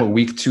showing came a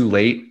week too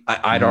late,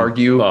 I'd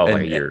argue. Well,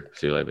 like a year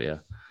too late, but yeah.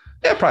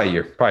 Yeah, probably a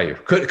year.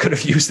 Could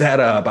have used that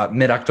about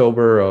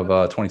mid-October of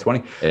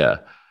 2020. Yeah.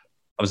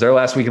 I was there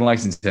last week in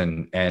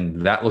Lexington,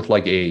 and that looked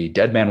like a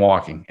dead man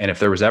walking. And if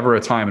there was ever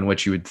a time in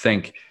which you would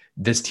think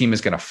this team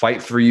is going to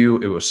fight for you,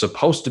 it was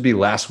supposed to be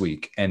last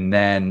week. And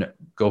then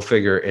go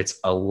figure, it's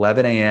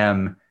 11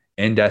 a.m.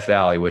 in Death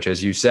Valley, which,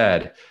 as you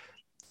said,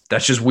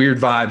 that's just weird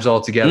vibes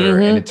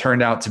altogether. And it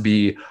turned out to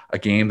be a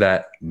game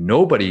that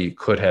nobody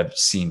could have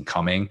seen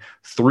coming.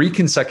 3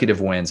 consecutive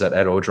wins that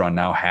Ed Orgeron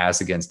now has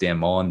against Dan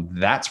Mullen.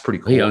 That's pretty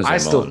cool.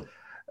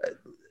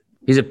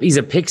 He's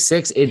a pick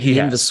 6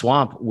 in the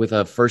swamp with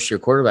a first-year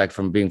quarterback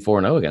from being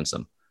 4-0 against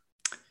him.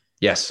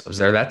 Yes, I was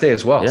there that day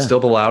as well. Yeah. Still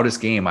the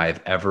loudest game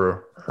I've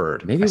ever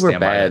heard. Maybe we're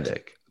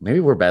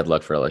bad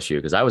luck for LSU,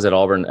 because I was at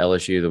Auburn,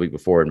 LSU the week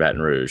before in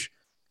Baton Rouge.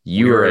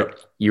 You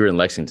were in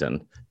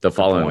Lexington the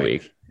following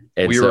week.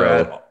 And we were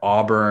at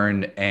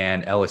Auburn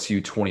and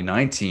LSU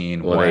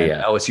 2019 when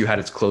LSU had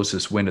its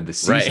closest win of the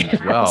season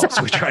as well.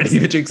 So we tried to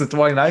even jinx the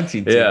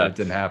 2019 team, but it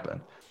didn't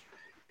happen.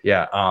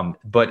 Yeah,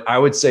 but I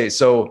would say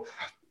so.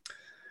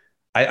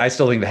 I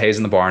still think the hay's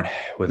in the barn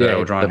with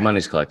Orgeron. The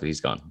money's collected. He's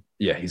gone.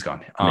 Yeah, he's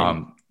gone.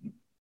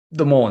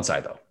 The Mullen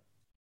side, though.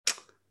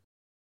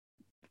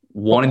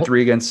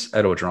 1-3 against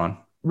Ed Orgeron.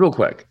 Real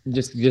quick,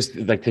 just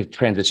like to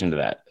transition to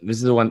that. This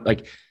is the one,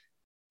 like,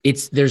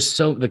 there's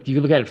so, like, you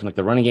look at it from like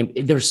the running game.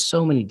 There's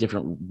so many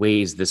different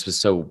ways this was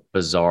so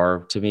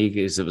bizarre to me,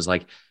 because it was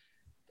like,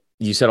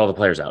 you set all the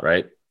players out,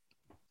 right?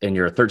 And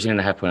you're a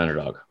 13.5 point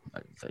underdog.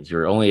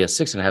 You're only a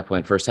 6.5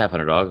 point first half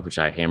underdog, which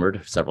I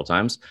hammered several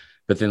times.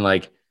 But then,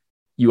 like,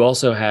 you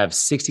also have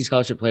 60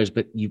 scholarship players,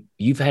 but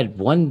you've had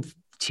one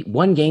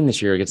game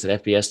this year against an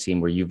FBS team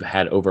where you've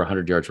had over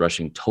 100 yards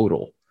rushing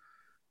total,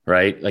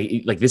 right?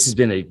 Like this has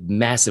been a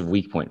massive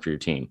weak point for your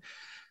team.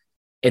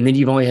 And then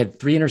you've only had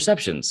 3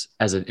 interceptions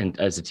as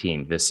a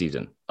team this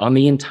season on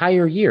the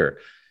entire year.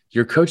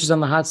 Your coach is on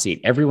the hot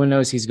seat. Everyone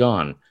knows he's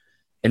gone.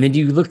 And then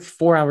you look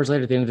 4 hours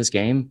later at the end of this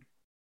game,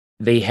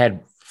 they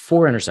had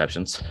 4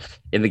 interceptions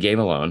in the game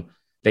alone.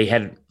 They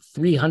had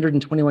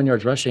 321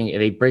 yards rushing,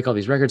 and they break all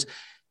these records.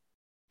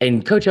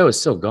 And Coach O is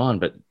still gone,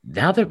 but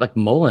now they're like,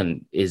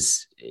 Mullen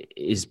is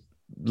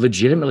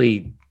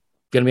legitimately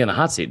going to be on the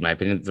hot seat, in my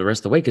opinion, the rest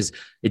of the way, because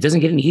it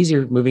doesn't get any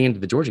easier moving into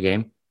the Georgia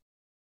game.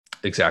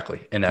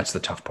 Exactly. And that's the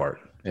tough part.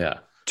 Yeah.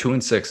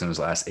 2-6 in his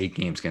last 8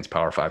 games against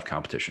Power 5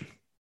 competition.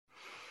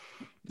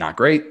 Not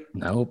great.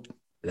 Nope.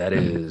 That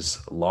is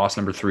loss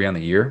number 3 on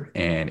the year,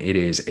 and it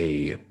is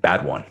a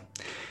bad one.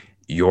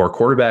 Your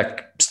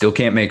quarterback still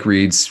can't make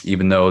reads,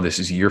 even though this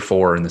is year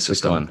 4 in the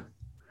system.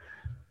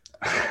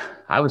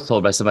 I was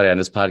told by somebody on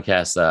this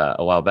podcast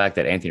a while back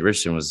that Anthony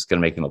Richardson was going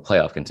to make him a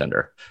playoff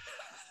contender.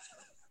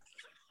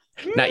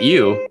 Not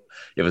you.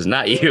 It was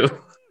not you.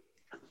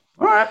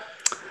 All right.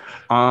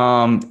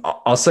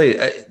 I'll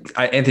say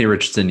Anthony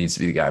Richardson needs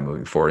to be the guy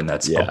moving forward, and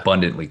that's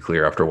abundantly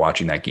clear after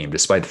watching that game,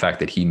 despite the fact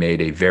that he made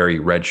a very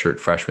redshirt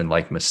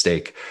freshman-like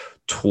mistake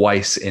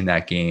twice in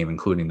that game,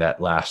 including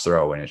that last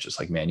throw. And it's just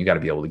like, man, you got to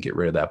be able to get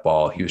rid of that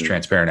ball. He was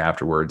transparent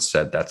afterwards,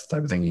 said that's the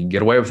type of thing you can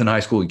get away with in high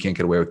school. You can't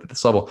get away with at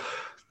this level.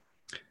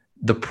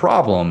 The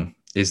problem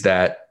is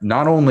that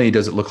not only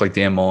does it look like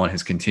Dan Mullen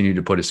has continued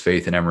to put his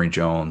faith in Emory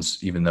Jones,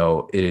 even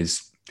though it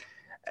is,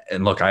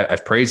 and look,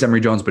 I've praised Emory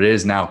Jones, but it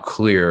is now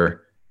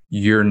clear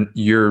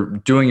you're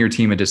doing your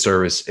team a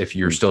disservice if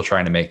you're still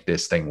trying to make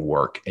this thing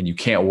work, and you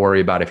can't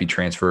worry about if he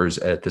transfers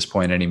at this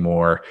point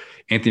anymore.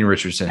 Anthony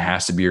Richardson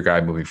has to be your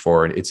guy moving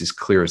forward. It's as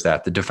clear as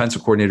that. The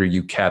defensive coordinator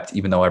you kept,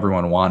 even though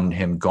everyone wanted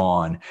him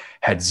gone,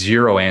 had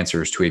zero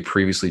answers to a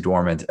previously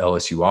dormant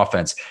LSU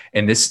offense.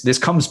 And this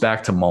comes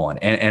back to Mullen.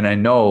 And I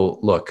know,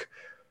 look,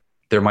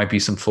 there might be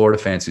some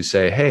Florida fans who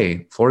say,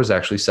 hey, Florida's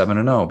actually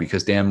 7-0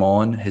 because Dan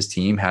Mullen, his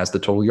team, has the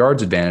total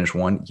yards advantage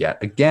won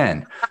yet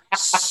again.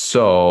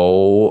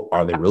 So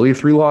are they really a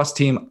 3-loss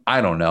team?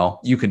 I don't know.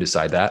 You can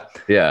decide that.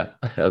 Yeah,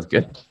 that was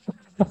good.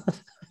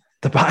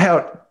 The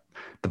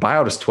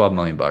buyout is $12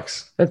 million.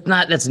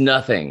 That's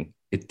nothing.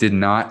 It did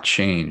not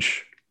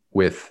change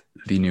with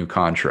the new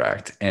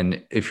contract.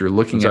 And if you're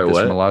looking at this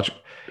from a logic,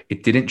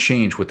 it didn't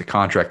change with the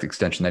contract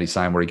extension that he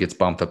signed where he gets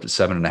bumped up to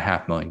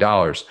 $7.5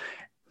 million.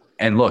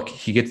 And look,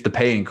 he gets the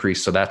pay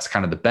increase, so that's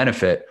kind of the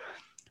benefit.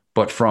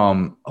 But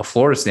from a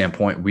Florida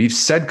standpoint, we've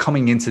said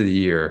coming into the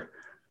year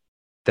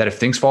that if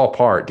things fall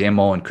apart, Dan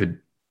Mullen could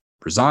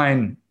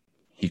resign,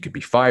 he could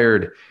be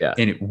fired,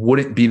 and it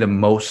wouldn't be the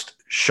most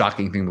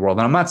shocking thing in the world.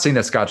 And I'm not saying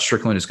that Scott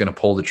Strickland is going to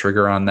pull the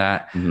trigger on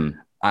that. Mm-hmm.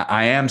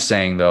 I am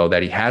saying, though,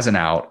 that he has an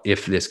out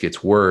if this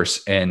gets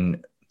worse.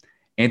 And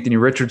Anthony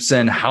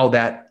Richardson, how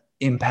that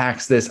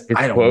impacts this,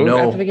 I don't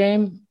know. After the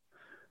game?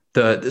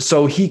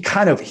 So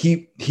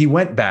he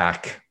went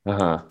back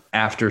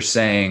after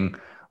saying,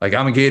 like,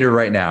 I'm a Gator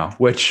right now,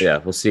 which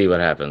we'll see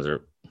what happens.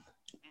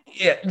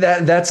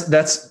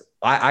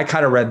 I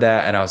kind of read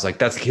that and I was like,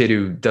 that's a kid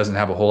who doesn't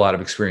have a whole lot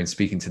of experience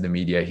speaking to the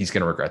media. He's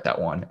going to regret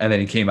that one. And then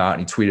he came out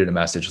and he tweeted a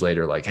message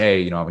later like,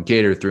 hey, I'm a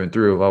Gator through and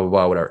through, blah, blah,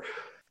 blah, whatever.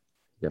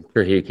 Yeah, I'm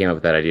sure he came up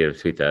with that idea to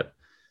tweet that.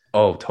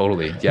 Oh,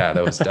 totally. Yeah,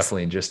 that was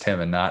definitely just him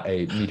and not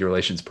a media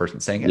relations person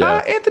saying,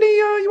 Anthony,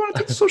 you want to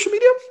take to social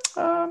media?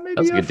 Maybe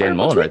that's a good Dan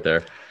Mullen right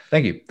there.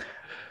 Thank you.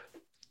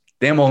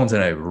 Dan Mullen's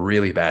in a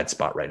really bad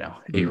spot right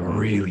now. A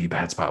really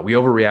bad spot. We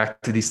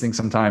overreact to these things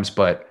sometimes,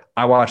 but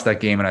I watched that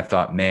game and I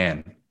thought,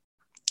 man,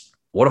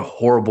 what a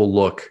horrible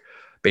look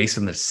based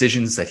on the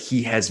decisions that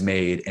he has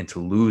made, and to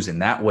lose in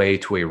that way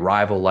to a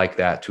rival like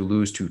that, to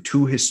lose to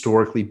two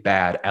historically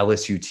bad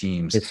LSU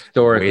teams.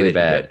 Historically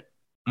bad.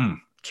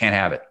 Can't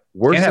have it.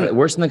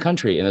 Worse in the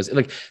country. And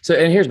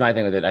and here's my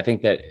thing with it. I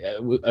think that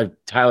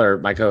Tyler,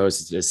 my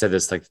co-host, has said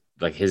this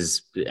like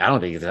his, I don't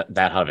think it's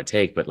that hot of a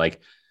take, but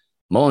like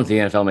Mullen to the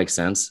NFL makes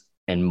sense.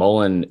 And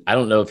Mullen, I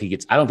don't think he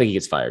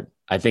gets fired.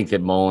 I think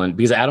that Mullen,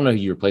 because I don't know who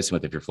you replace him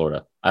with if you're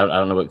Florida. I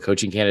don't know what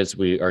coaching candidates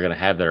we are going to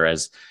have that are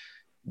as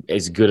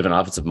good of an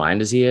offensive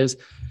mind as he is.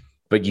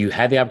 But you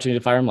had the opportunity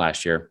to fire him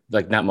last year,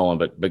 like not Mullen,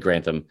 but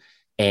Grantham.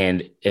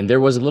 And there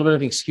was a little bit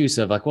of an excuse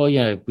of like, well,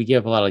 we gave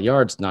up a lot of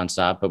yards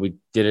nonstop, but we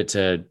did it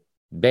to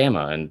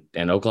Bama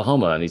and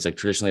Oklahoma and these like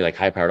traditionally like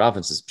high-powered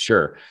offenses.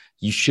 Sure,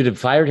 you should have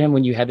fired him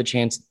when you had the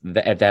chance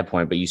at that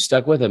point, but you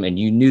stuck with him and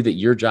you knew that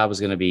your job was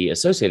going to be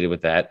associated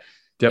with that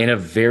in a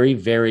very,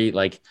 very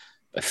like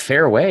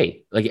fair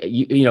way. Like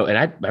and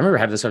I remember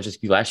having this conversation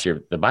with you last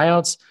year. The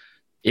buyouts,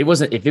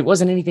 if it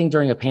wasn't anything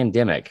during a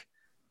pandemic,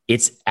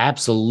 it's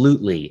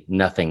absolutely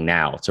nothing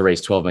now to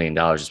raise $12 million,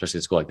 especially at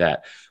a school like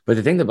that. But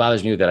the thing that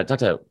bothers me that I talked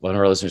to one of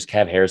our listeners,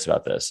 Cav Harris,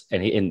 about this,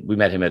 and we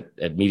met him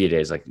at media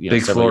days, like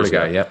big Florida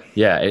guy,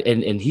 yeah,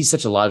 and he's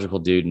such a logical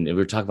dude. And we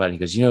were talking about it.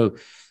 And he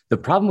goes, the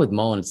problem with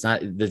Mullen, it's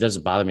not that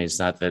doesn't bother me. It's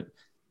not that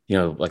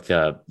like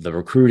the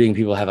recruiting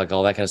people have like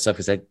all that kind of stuff.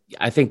 Because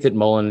I think that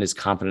Mullen is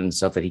confident in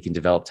stuff that he can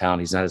develop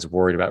talent. He's not as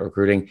worried about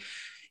recruiting.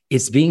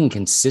 It's being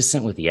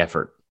consistent with the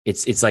effort.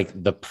 It's like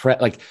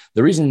the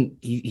reason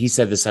he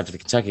said this after the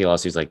Kentucky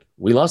loss, he's like,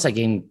 we lost that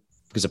game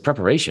because of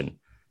preparation.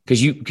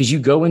 Because you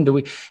go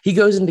into he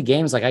goes into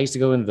games like I used to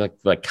go into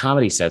like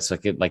comedy sets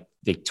like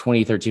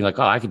 2013, like,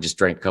 oh, I could just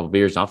drink a couple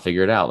beers and I'll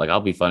figure it out. Like I'll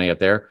be funny up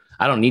there.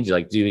 I don't need to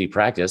like do any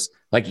practice.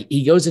 Like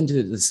he goes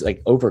into this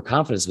like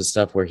overconfidence with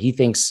stuff where he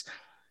thinks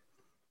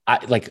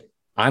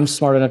I'm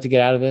smart enough to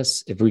get out of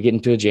this. If we get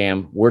into a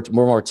jam, we're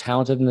more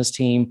talented than this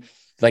team.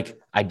 Like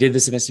I did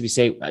this at Mississippi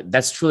State.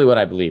 That's truly what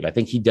I believe. I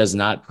think he does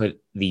not put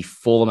the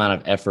full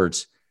amount of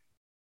effort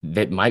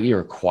that might be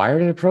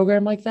required in a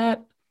program like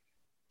that.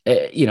 How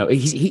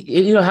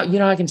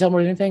I can tell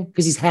more than anything,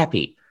 because he's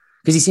happy,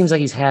 because he seems like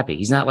he's happy.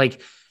 He's not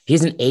like, he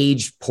hasn't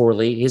aged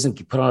poorly. He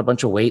hasn't put on a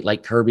bunch of weight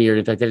like Kirby or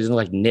anything like that. He doesn't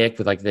look like Nick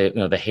with like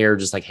the hair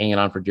just like hanging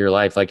on for dear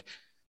life. Like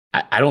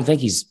I don't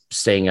think he's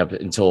staying up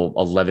until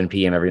 11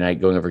 p.m. every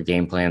night going over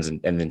game plans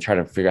and then trying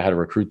to figure out how to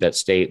recruit that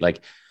state.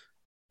 Like,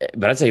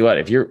 but I'll tell you what,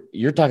 if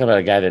you're talking about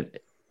a guy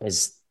that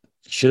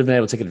should have been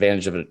able to take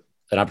advantage of an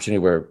opportunity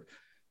where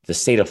the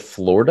state of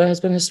Florida has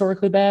been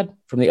historically bad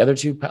from the other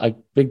two like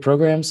big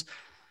programs,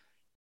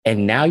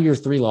 and now you're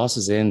 3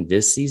 losses in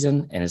this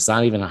season and it's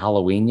not even a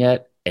Halloween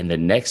yet, and the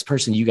next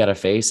person you got to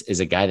face is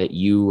a guy that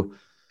you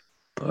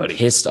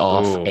pissed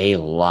off a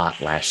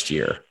lot last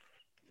year.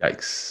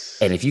 Yikes.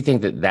 And if you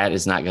think that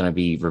is not going to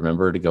be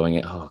remembered going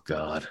in, oh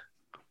God.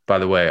 By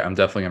the way, I'm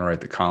definitely going to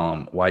write the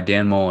column why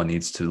Dan Mullen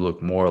needs to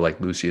look more like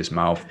Lucius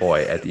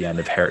Malfoy at the end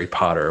of Harry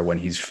Potter when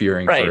he's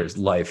fearing for his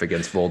life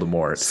against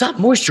Voldemort. Stop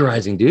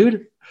moisturizing,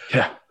 dude.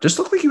 Yeah. Just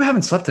look like you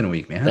haven't slept in a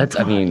week, man.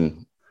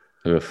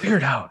 Figure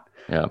it out.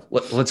 Yeah.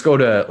 Let's go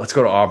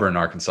to Auburn,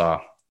 Arkansas.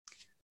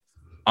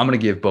 I'm going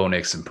to give Bo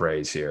Nix some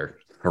praise here.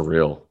 For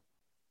real.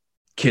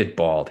 Kid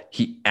balled.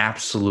 He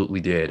absolutely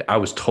did. I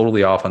was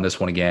totally off on this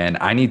one again.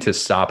 I need to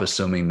stop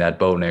assuming that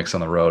Bo Nix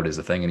on the road is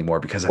the thing anymore,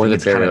 because I think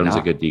it's Barry Odom's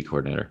a good D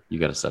coordinator. You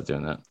got to stop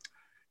doing that.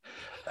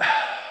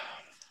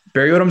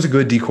 Barry Odom's a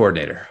good D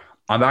coordinator.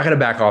 I'm not going to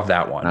back off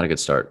that one. Not a good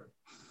start.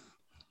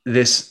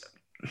 This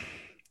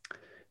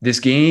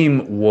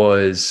game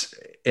was,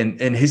 and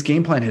his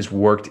game plan has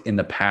worked in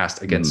the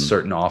past against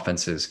certain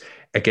offenses.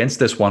 Against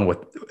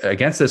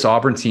this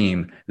Auburn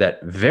team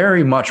that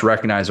very much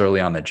recognized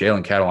early on that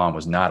Jalen Catalon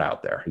was not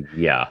out there.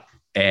 Yeah.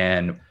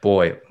 And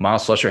boy,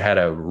 Miles Slusher had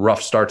a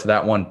rough start to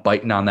that one,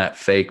 biting on that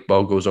fake.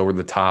 Bo goes over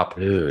the top.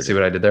 Dude. See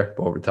what I did there?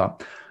 Bo over the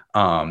top.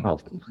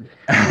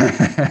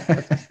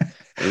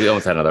 We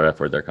almost had another F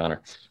word there,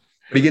 Connor.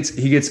 But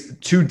he gets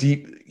two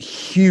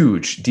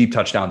huge deep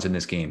touchdowns in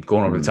this game,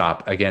 going over the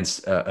top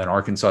against an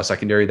Arkansas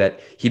secondary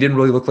that he didn't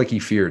really look like he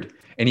feared.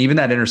 And even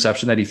that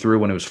interception that he threw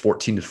when it was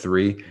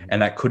 14-3,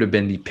 and that could have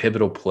been the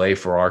pivotal play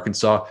for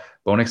Arkansas,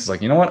 Bo Nix is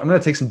like, you know what? I'm going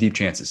to take some deep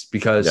chances,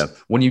 because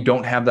when you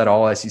don't have that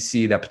all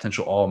SEC, that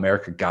potential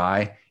All-America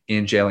guy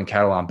in Jalen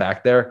Catalon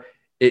back there,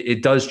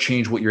 it does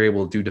change what you're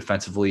able to do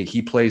defensively.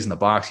 He plays in the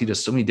box. He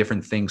does so many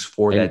different things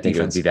for that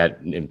defense. It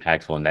would be that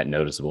impactful and that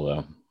noticeable,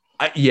 though.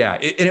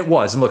 And it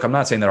was. And look, I'm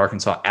not saying that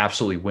Arkansas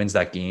absolutely wins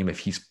that game if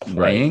he's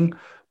playing,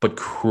 but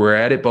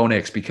credit Bo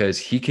Nix, because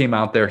he came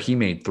out there, he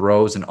made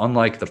throws, and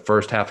unlike the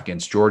first half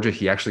against Georgia,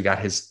 he actually got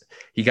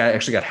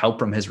help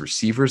from his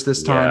receivers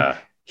this time. Yeah.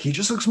 He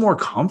just looks more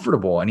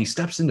comfortable, and he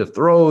steps into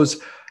throws.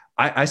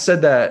 I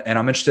said that, and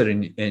I'm interested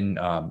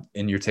in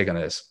your take on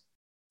this.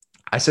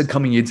 I said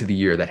coming into the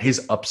year that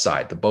his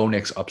upside, the Bo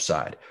Nix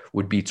upside,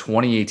 would be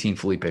 2018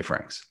 Felipe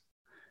Franks.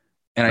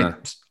 And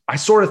I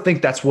sort of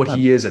think that's what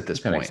he is at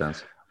this point. Makes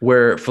sense.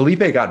 Where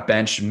Felipe got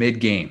benched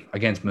mid-game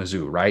against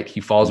Mizzou, right? He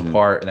falls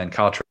apart, and then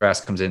Kyle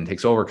Trask comes in and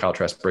takes over. Kyle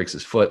Trask breaks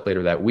his foot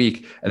later that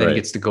week, and then he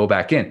gets to go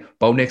back in.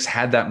 Bo Nix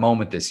had that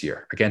moment this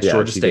year against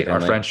Georgia State,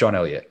 our friend Sean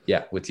Elliott.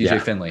 Yeah, with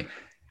TJ Finley.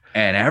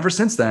 And ever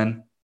since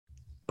then,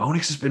 Bo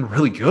Nix has been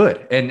really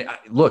good. And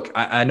look,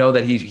 I know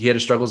that he had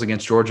his struggles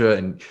against Georgia,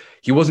 and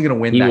he wasn't going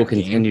to win that game. He will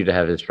continue to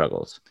have his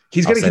struggles.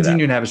 He's going to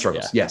continue to have his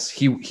struggles. Yeah. Yes,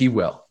 he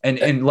will.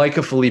 And like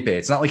a Felipe,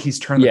 it's not like he's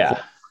turned the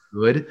corner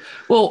good.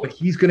 Well, but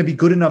he's going to be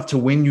good enough to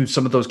win you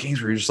some of those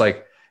games where you're just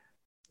like,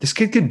 this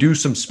kid could do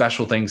some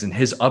special things, and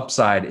his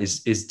upside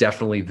is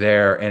definitely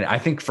there. And I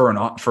think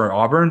for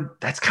Auburn,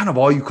 that's kind of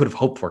all you could have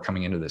hoped for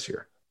coming into this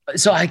year.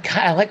 So I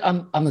like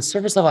on the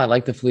surface level, I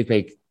like the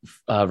Felipe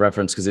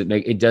reference, because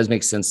it does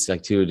make sense,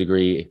 like, to a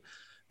degree,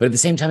 but at the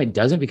same time it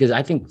doesn't, because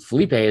I think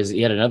Felipe is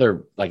yet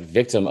another like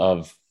victim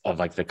of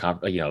like the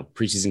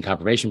preseason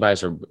confirmation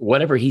bias or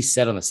whatever he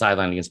said on the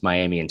sideline against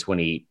Miami in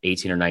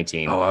 2018 or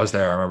 19. Oh, I was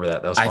there. I remember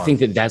that. That was fun. I think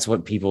that's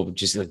what people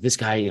just like, this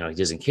guy, he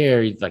doesn't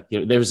care.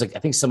 There was like, I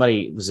think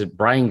was it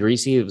Brian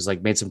Greasy? It was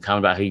like made some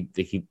comment about how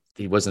he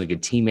wasn't a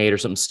good teammate or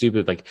something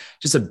stupid, like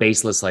just a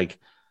baseless like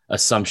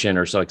assumption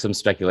or so, like some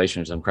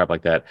speculation or some crap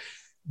like that.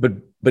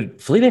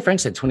 But Felipe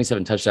Franks had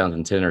 27 touchdowns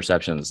and 10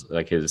 interceptions,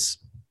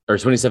 or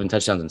 27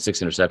 touchdowns and 6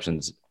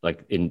 interceptions,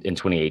 like in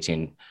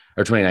 2018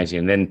 or 2019.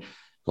 And then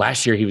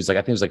last year he was like,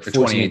 I think it was like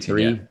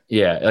 14-3.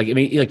 Yeah. Like, I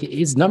mean, like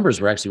his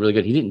numbers were actually really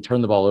good. He didn't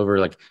turn the ball over,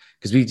 like,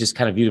 because we just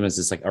kind of viewed him as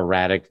this like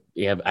erratic.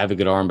 I have a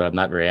good arm, but I'm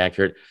not very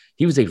accurate.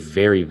 He was a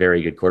very,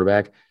 very good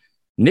quarterback.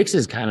 Nix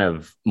is kind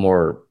of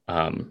more,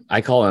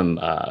 I call him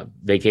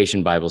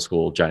vacation Bible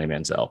school Johnny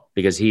Manziel,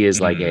 because he is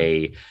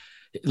the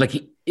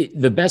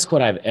best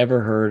quote I've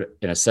ever heard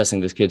in assessing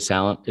this kid's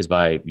talent is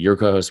by your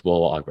co-host,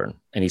 Will Ogburn.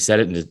 And he said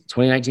it in the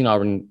 2019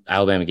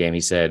 Auburn-Alabama game.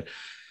 He said,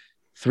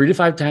 3 to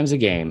 5 times a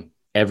game,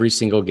 every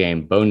single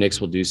game, Bo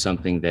Nix will do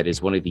something that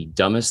is one of the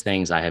dumbest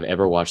things I have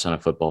ever watched on a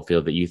football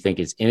field that you think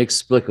is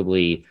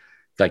inexplicably,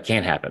 like,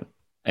 can't happen.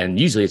 And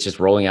usually it's just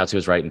rolling out to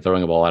his right and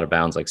throwing a ball out of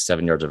bounds like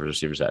 7 yards over the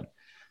receiver's head.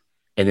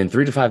 And then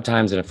 3 to 5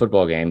 times in a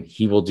football game,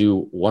 he will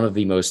do one of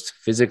the most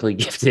physically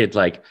gifted,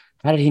 like,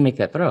 how did he make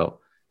that throw?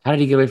 How did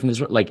he get away from this?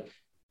 Like,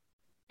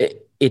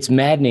 it's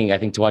maddening, I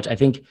think, to watch. I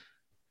think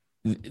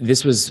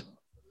this was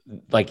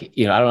like,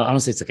 I don't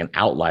say it's like an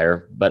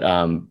outlier, but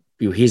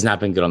he's not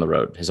been good on the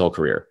road his whole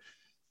career.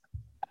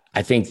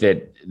 I think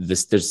that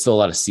there's still a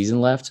lot of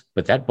season left,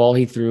 but that ball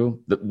he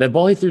threw, to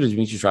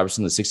Demetrius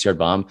Robertson, the 6-yard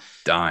bomb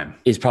dime,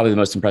 is probably the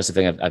most impressive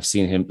thing I've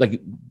seen him,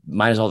 like,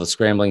 minus all the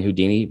scrambling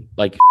Houdini,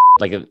 like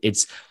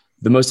it's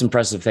the most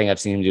impressive thing I've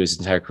seen him do his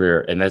entire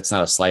career. And that's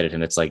not a slight at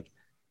him. It's like,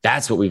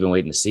 that's what we've been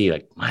waiting to see.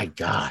 Like, my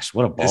gosh,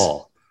 what a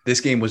ball. This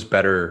game was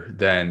better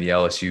than the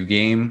LSU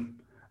game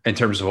in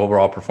terms of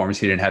overall performance.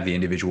 He didn't have the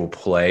individual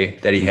play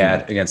that he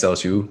had against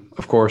LSU,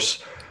 of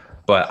course,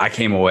 but I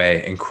came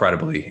away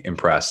incredibly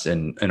impressed.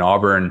 And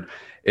Auburn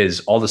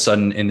is all of a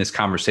sudden in this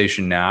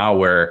conversation now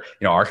where,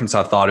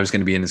 Arkansas thought it was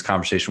going to be in this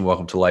conversation.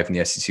 Welcome to life in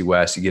the SEC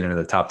West. You get into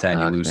the top 10,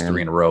 you lose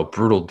 3 in a row,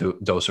 brutal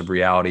dose of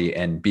reality,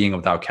 and being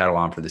without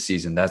Catalon for the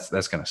season. That's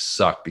going to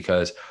suck,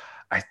 because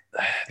I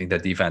think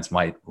that defense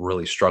might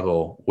really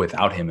struggle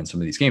without him in some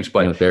of these games.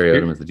 But Barry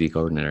Odom is the D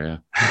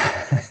coordinator.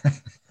 Yeah.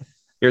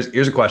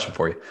 Here's a question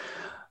for you.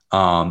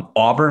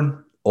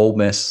 Auburn, Ole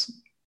Miss,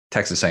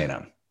 Texas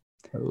A&M.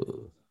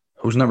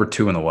 Who's number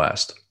 2 in the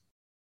West?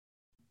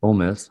 Ole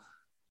Miss.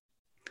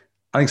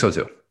 I think so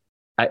too.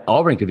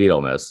 Auburn could beat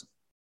Ole Miss.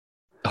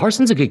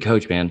 Harsin's a good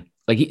coach, man.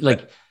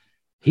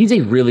 He's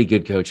a really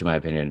good coach in my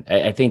opinion.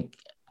 I think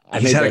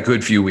he's had a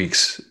good few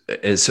weeks,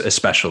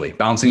 especially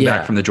bouncing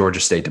back from the Georgia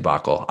State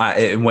debacle.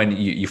 When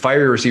you fire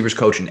your receivers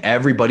coach and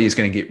everybody is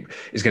going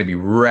to be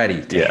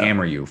ready to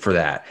hammer you for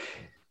that.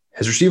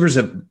 His receivers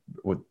have,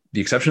 with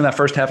the exception of that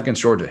first half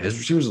against Georgia, his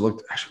receivers have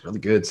looked actually really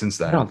good since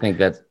then. I don't think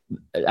that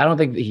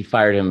he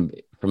fired him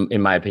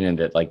in my opinion,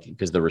 that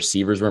because the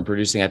receivers weren't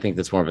producing. I think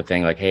that's more of a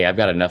thing like, hey, I've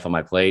got enough on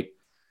my plate.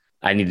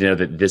 I need to know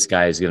that this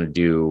guy is going to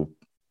do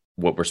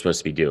what we're supposed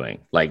to be doing.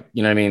 You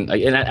know what I mean?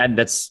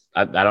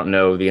 I don't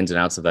know the ins and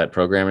outs of that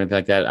program or anything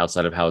like that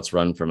outside of how it's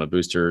run from a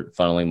booster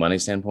funneling money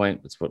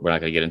standpoint. That's what we're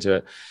not going to get into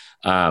it.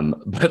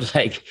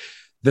 But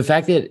the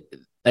fact that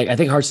I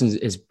think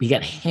Harsin he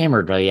got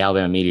hammered by the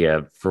Alabama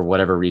media for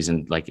whatever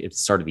reason, at the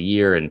start of the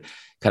year and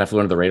kind of flew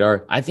under the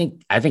radar. I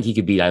think he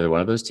could beat either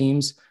one of those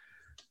teams.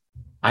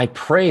 I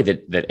pray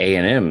that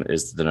A&M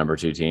is the number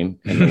 2 team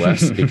in the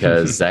West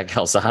because Zach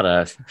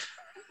Calzada,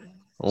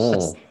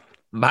 oh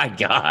my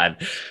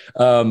God.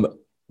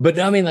 But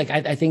no, I mean,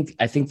 I think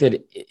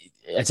that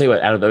I tell you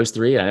what, out of those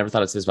 3, I never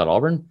thought I'd say this about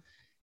Auburn.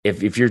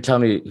 If you're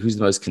telling me who's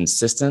the most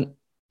consistent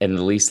and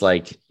the least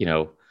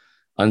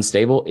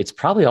unstable, it's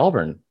probably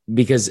Auburn,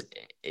 because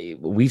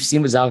we've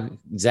seen what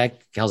Zach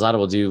Calzada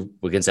will do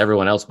against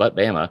everyone else but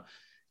Bama.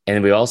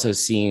 And we've also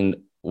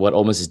seen what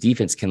Ole Miss's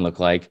defense can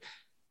look like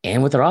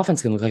and what their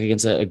offense can look like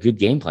against a good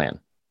game plan.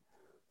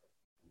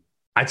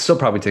 I'd still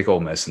probably take Ole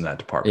Miss in that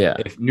department. Yeah.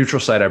 If neutral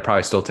site, I'd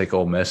probably still take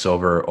Ole Miss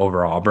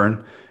over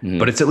Auburn. Mm-hmm.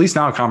 But it's at least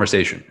now a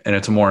conversation, and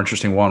it's a more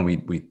interesting one.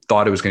 We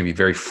thought it was going to be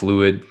very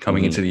fluid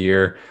coming into the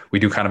year. We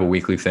do kind of a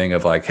weekly thing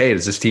of hey,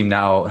 is this team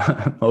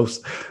now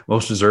most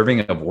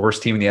deserving of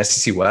worst team in the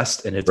SEC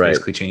West? And it's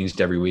basically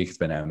changed every week. It's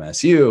been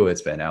MSU,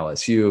 it's been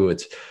LSU,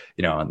 it's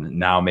and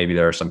now maybe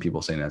there are some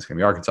people saying that's going to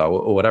be Arkansas,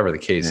 whatever the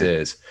case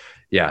is.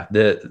 Yeah,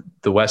 the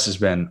West has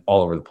been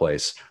all over the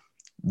place.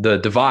 The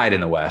divide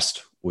in the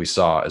West we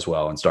saw as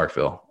well in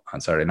Starkville on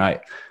Saturday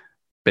night.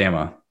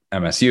 Bama,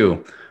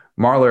 MSU.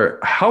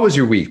 Marler, how was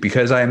your week?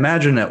 Because I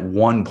imagine at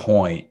one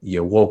point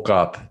you woke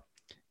up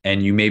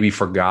and you maybe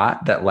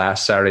forgot that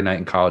last Saturday night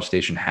in College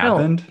Station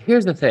happened. No,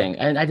 here's the thing,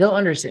 and I don't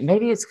understand.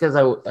 Maybe it's because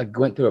I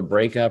went through a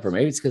breakup, or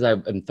maybe it's because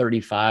I'm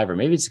 35, or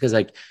maybe it's because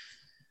I'm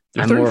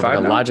more of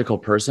a logical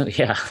person.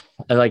 Yeah,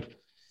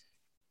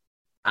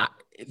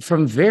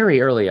 from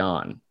very early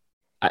on,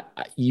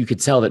 you could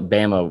tell that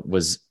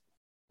Bama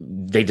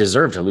they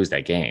deserved to lose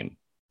that game.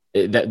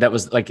 That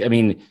was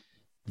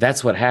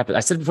that's what happened. I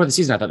said before the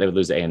season, I thought they would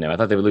lose to A&M. I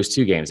thought they would lose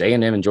 2 games,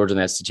 A&M and Georgia in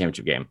the SEC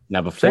championship game.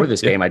 Now, before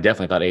this game, I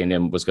definitely thought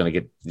A&M was going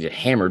to get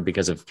hammered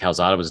because of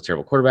Calzada was a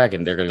terrible quarterback,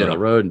 and they're going to go on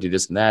the road and do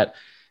this and that.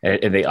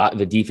 And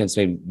the defense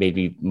made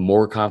me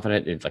more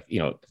confident,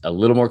 a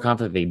little more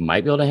confident they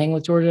might be able to hang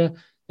with Georgia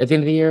at the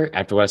end of the year.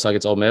 After what I saw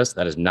against Ole Miss,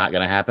 that is not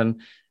going to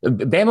happen.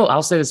 Bama,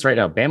 I'll say this right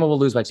now, Bama will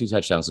lose by 2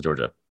 touchdowns to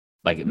Georgia.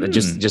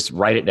 Just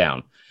write it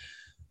down.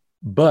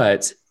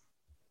 But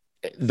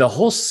the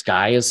whole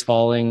sky is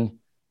falling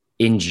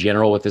in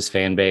general with this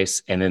fan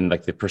base, and then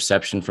the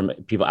perception from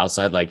people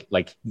outside,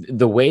 like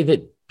the way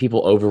that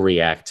people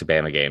overreact to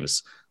Bama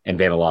games and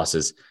Bama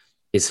losses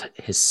is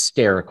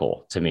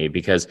hysterical to me,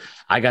 because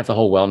I got the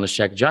whole wellness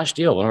check. Josh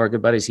Deal, one of our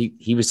good buddies,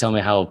 he was telling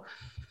me how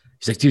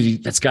he's like,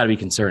 dude, that's got to be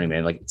concerning,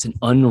 man. It's an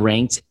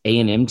unranked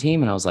A&M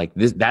team, and I was like,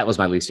 that was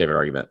my least favorite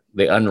argument.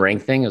 The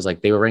unranked thing, it was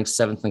they were ranked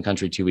 7th in the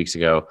country 2 weeks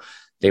ago.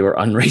 They were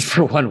unranked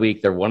for 1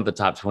 week. They're one of the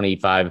top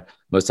 25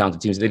 most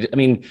talented teams.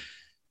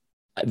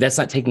 That's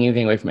not taking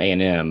anything away from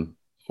A&M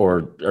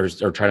or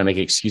trying to make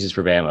excuses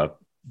for Bama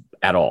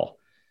at all.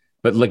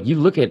 But you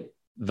look at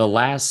the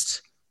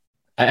last,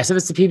 I said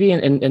this to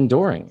PB and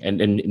Doring, and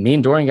me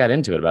and Doring got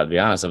into it about it, to be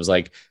honest. I was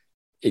like,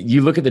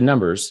 you look at the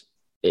numbers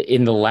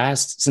in the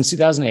last, since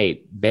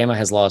 2008, Bama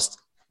has lost,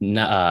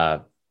 I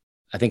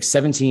think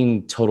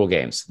 17 total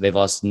games. They've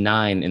lost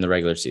 9 in the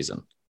regular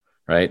season,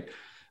 right?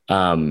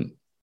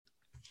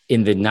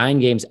 In the 9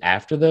 games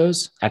after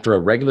a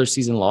regular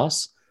season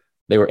loss,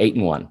 they were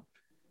 8-1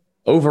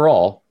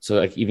 overall.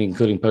 So even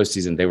including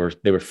postseason, they were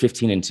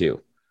 15-2,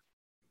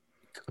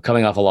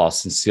 coming off a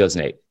loss since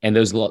 2008. And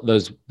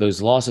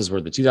those losses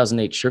were the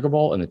 2008 Sugar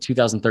Bowl and the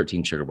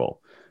 2013 Sugar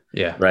Bowl.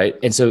 Yeah. Right.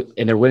 And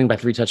they're winning by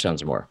 3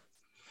 touchdowns or more.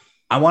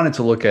 I wanted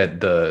to look at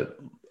the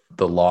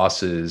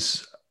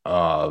losses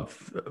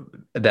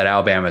that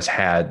Alabama's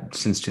had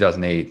since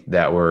 2008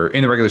 that were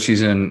in the regular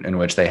season, in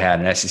which they had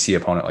an SEC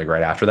opponent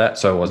right after that.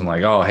 So it wasn't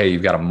oh, hey,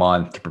 you've got a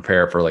month to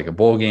prepare for a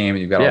bowl game,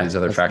 and you've got all these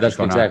other factors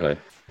going on.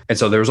 And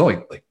so there was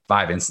only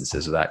 5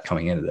 instances of that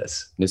coming into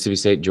this. Mississippi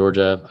State,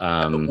 Georgia,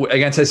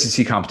 against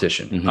SEC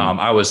competition. Mm-hmm.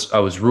 I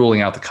was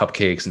ruling out the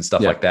cupcakes and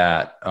stuff like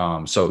that.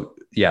 So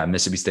yeah,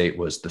 Mississippi State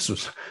this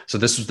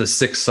was the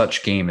sixth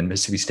such game, and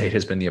Mississippi State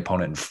has been the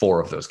opponent in 4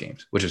 of those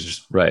games, which is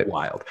just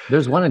wild.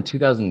 There's one in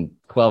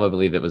 2012, I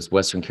believe, that was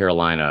Western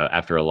Carolina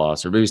after a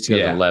loss, or maybe it was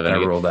 2011. I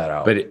rolled that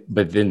out.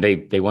 But then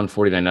they won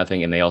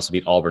 49-0, and they also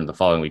beat Auburn the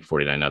following week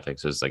 49-0.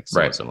 So it's like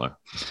similar.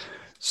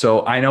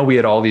 So I know we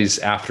had all these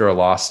after a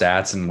loss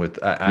stats, and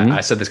with I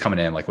said this coming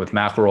in, like with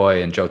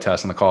McElroy and Joe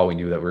Tess on the call, we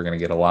knew that we were going to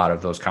get a lot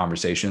of those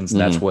conversations. And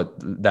that's what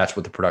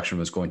the production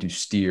was going to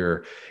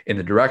steer in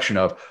the direction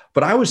of.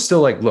 But I was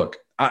still like, look,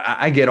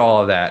 I get all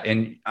of that,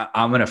 and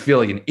I'm going to feel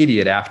like an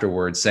idiot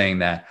afterwards saying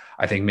that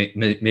I think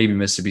maybe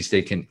Mississippi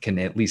State can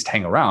at least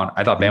hang around.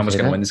 I thought Bama was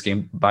going to win this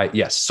game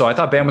So I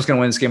thought Bama was going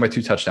to win this game by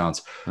 2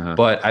 touchdowns,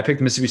 but I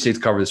picked Mississippi State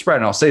to cover the spread.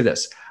 And I'll say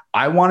this: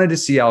 I wanted to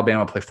see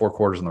Alabama play 4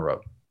 quarters on the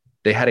road.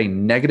 They had a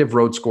negative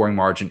road scoring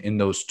margin in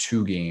those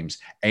 2 games,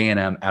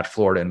 A&M at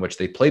Florida, in which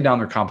they played down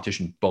their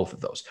competition, both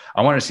of those.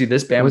 I wanted to see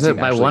this Bama. Was it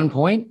by 1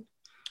 point?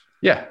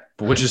 Yeah,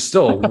 which is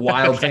still a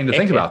wild thing to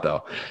think about,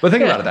 though. But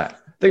think about that.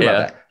 Think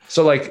about that.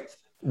 So, like,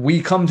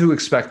 we come to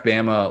expect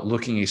Bama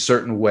looking a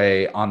certain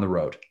way on the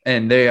road,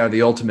 and they are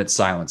the ultimate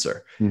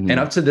silencer. And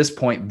up to this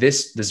point,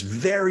 this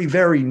very,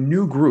 very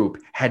new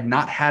group had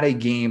not had a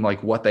game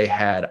like what they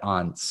had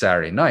on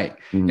Saturday night.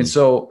 And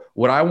so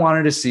what I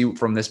wanted to see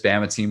from this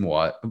Bama team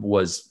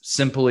was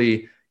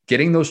simply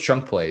getting those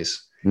chunk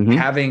plays,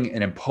 having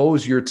an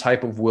impose your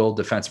type of will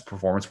defensive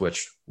performance,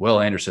 which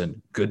Will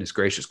Anderson, goodness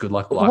gracious, good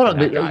luck blocking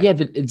that guy. Yeah,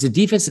 it's a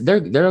defense.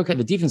 They're okay.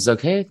 The defense is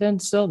okay then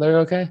still? They're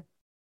okay?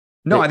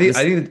 No, I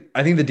think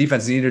the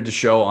defense needed to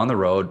show on the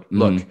road.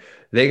 Look,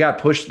 they got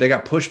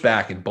pushed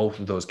back in both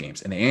of those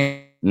games, in the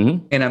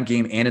A&M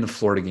game and in the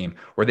Florida game,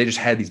 where they just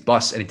had these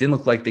busts, and it didn't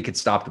look like they could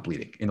stop the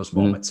bleeding in those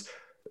moments.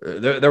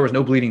 There was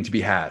no bleeding to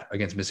be had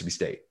against Mississippi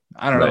State.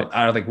 I don't know.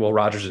 I don't think Will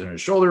Rogers in his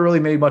shoulder really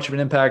made much of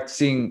an impact.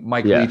 Seeing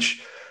Mike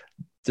Leach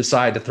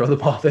decide to throw the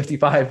ball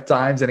 55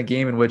 times in a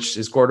game in which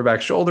his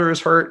quarterback's shoulder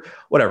is hurt,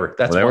 whatever.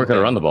 They weren't going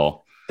to run the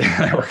ball. They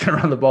weren't going to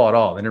run the ball at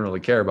all. They didn't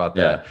really care about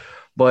that.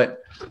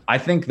 But I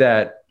think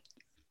that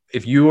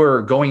if you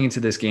are going into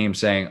this game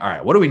saying, all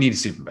right, what do we need to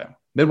see from Bama?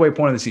 Midway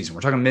point of the season.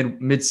 We're talking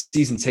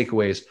mid-season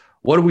takeaways.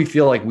 What do we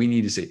feel like we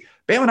need to see?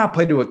 Bama not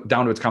played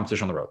down to its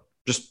competition on the road.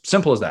 Just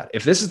simple as that.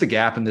 If this is the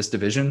gap in this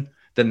division,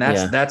 then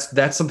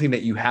that's something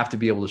that you have to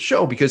be able to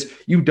show, because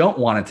you don't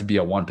want it to be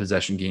a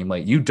 1-possession game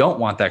late. You don't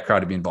want that crowd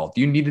to be involved.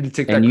 You needed to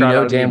take that crowd out of the game.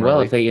 And you know damn well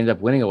if they end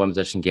up winning a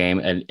 1-possession game,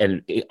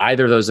 and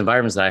either of those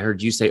environments that I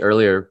heard you say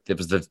earlier, that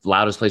was the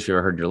loudest place you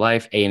ever heard in your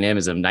life. A&M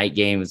is a night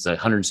game. It's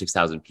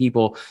 106,000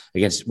 people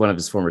against one of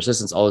his former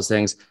assistants, all those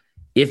things.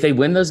 If they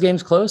win those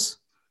games close,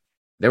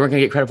 they weren't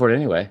going to get credit for it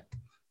anyway.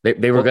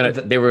 They were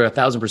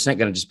 1,000% going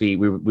to just be,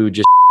 we would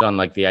just on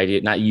like the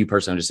idea, not you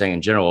personally, I'm just saying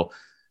in general,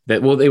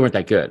 that, well, they weren't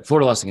that good.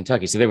 Florida lost to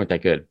Kentucky, so they weren't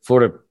that good.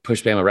 Florida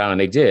pushed Bama around, and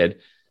they did.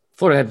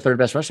 Florida had the 3rd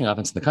best rushing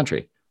offense in the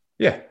country.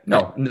 Yeah,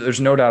 no, there's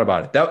no doubt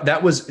about it.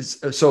 That was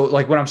so.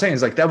 Like what I'm saying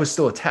is like that was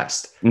still a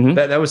test.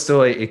 That was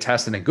still a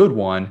test, and a good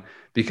one,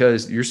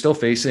 because you're still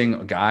facing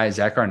a guy,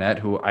 Zach Arnett,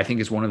 who I think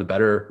is one of the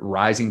better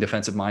rising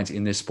defensive minds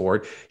in this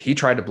sport. He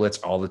tried to blitz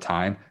all the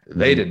time.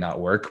 They did not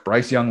work.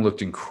 Bryce Young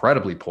looked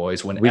incredibly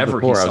poised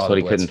whenever he saw the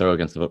blitz. He couldn't throw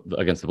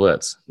against the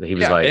blitz. He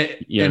was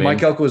and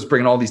Mike Elko was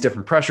bringing all these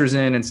different pressures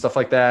in and stuff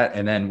like that.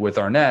 And then with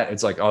Arnett,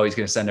 it's like, oh, he's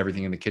going to send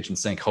everything in the kitchen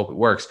sink, hope it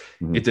works.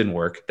 It didn't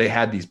work. They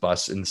had these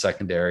busts in the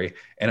secondary,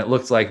 and it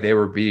looked like they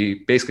were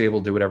basically able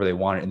to do whatever they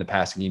wanted in the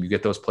passing game. You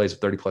get those plays of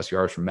 30+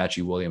 yards from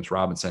Mechie, Williams,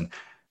 Robinson.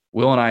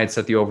 Will and I had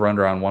set the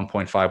over-under on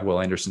 1.5 Will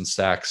Anderson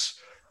sacks.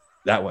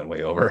 That went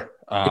way over.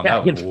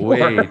 That was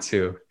way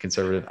too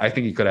conservative. I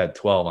think he could have had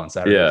 12 on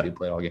Saturday if he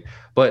played all game.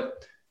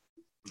 But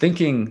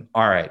thinking,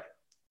 all right,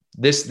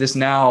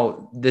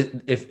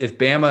 if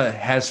Bama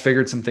has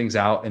figured some things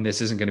out, and this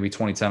isn't going to be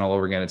 2010 all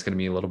over again, it's going to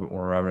be a little bit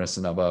more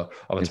reminiscent of a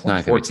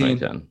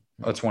 2014,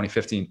 a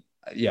 2015.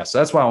 Yeah, so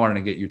that's why I wanted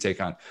to get your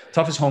take on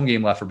toughest home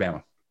game left for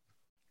Bama.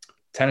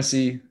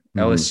 Tennessee,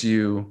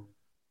 LSU,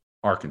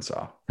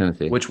 Arkansas.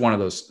 Tennessee. Which one of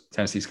those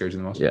Tennessee scares you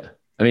the most? Yeah.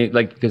 I mean,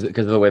 like, because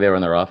of the way they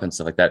run their offense,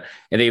 stuff like that.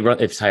 And they run,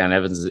 if Tyon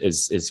Evans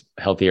is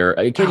healthier,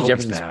 Katie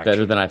Jefferson's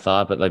better than I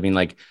thought, but I mean,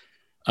 like,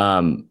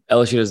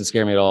 LSU doesn't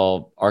scare me at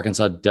all.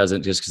 Arkansas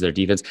doesn't, just because their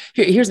defense.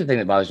 Here's the thing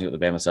that bothers me with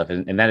the Bama stuff,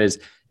 and that is,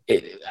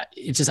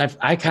 it's just,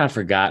 I kind of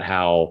forgot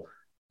how,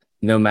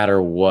 no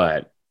matter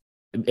what,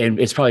 and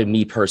it's probably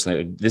me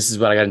personally, this is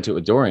what I got into it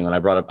with Doring when I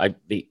brought up,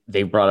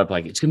 they brought up,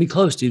 like, it's going to be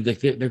close, dude.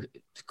 Like,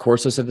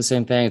 Corso said the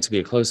same thing. It's going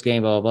to be a close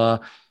game, blah, blah,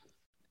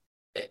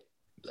 blah.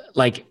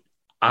 Like,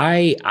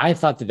 I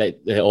thought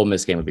that the Ole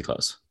Miss game would be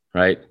close,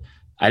 right?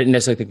 I didn't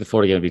necessarily think the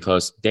Florida game would be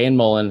close. Dan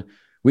Mullen,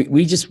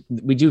 we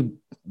do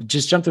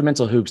jump through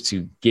mental hoops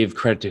to give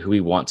credit to who we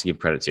want to give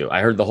credit to.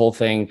 I heard the whole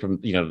thing from,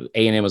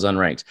 A&M was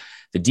unranked.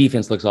 The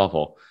defense looks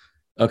awful.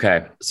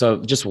 Okay, so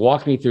just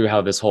walk me through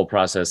how this whole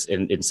process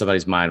in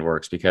somebody's mind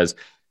works, because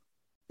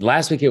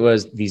last week it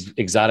was these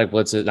exotic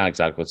blitzes, not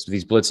exotic blitzes,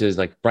 these blitzes,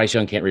 like Bryce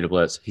Young can't read a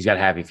blitz. He's got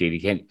happy feet. He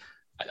can't.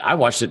 I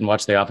watched it and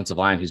watched the offensive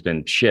line, who's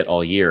been shit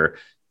all year.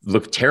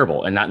 look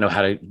terrible and not know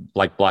how to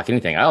like block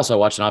anything. I also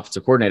watched an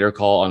offensive coordinator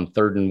call on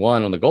 3rd and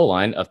 1 on the goal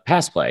line of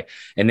pass play.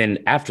 And then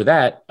after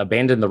that,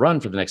 abandon the run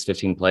for the next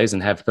 15 plays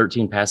and have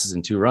 13 passes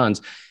and 2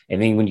 runs.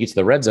 And then when you get to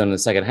the red zone in the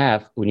second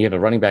half, when you have a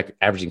running back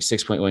averaging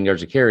 6.1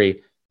 yards a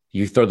carry,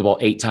 you throw the ball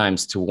 8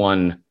 times to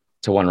one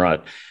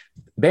run.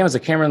 Bama's a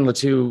Cameron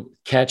Latou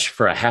catch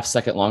for a half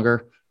second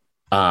longer,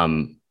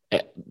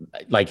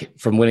 like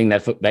from winning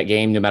that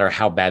game, no matter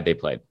how bad they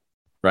played,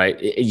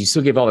 right? You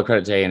still give all the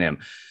credit to A&M.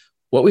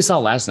 What we saw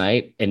last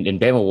night, and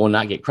Bama will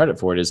not get credit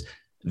for it, is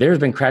there's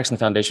been cracks in the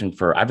foundation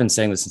for, I've been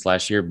saying this since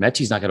last year,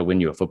 Mechie's not going to win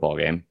you a football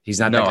game. He's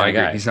not that kind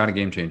of guy. He's not a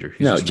game changer.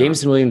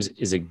 Jameson Williams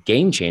is a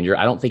game changer.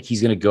 I don't think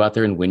he's going to go out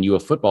there and win you a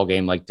football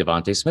game like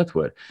Devontae Smith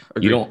would.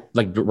 Agreed. You don't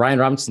like Ryan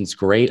Robinson's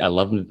great. I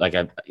love him.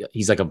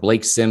 He's like a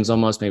Blake Sims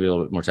almost, maybe a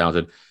little bit more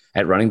talented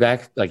at running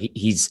back. Like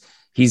he's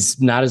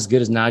not as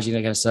good as Najee and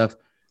that kind of stuff.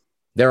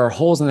 There are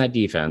holes in that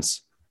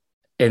defense,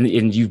 and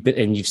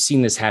you've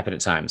seen this happen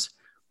at times.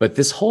 But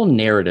this whole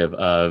narrative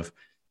of,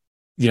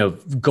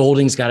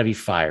 Golding's got to be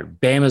fired.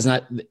 Bama's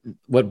not.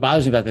 What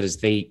bothers me about that is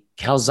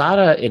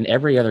Calzada in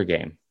every other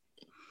game.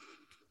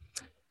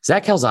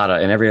 Zach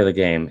Calzada in every other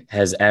game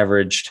has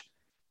averaged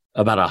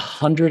about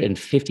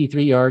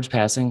 153 yards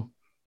passing.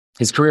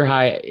 His career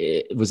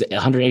high was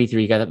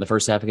 183. He got that in the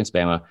first half against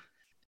Bama.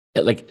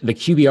 Like the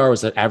QBR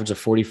was an average of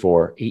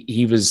 44.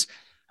 He was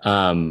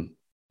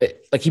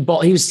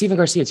he was Stephen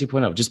Garcia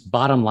 2.0, just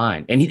bottom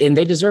line. And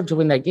they deserved to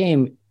win that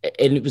game.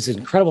 And it was an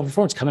incredible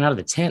performance coming out of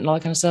the tent and all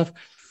that kind of stuff.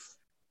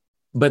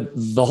 But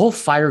the whole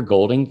fire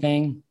Golding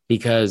thing,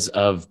 because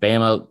of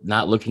Bama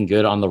not looking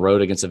good on the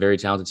road against a very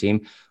talented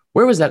team,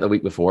 where was that the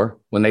week before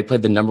when they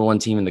played the number 1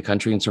 team in the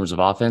country in terms of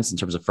offense, in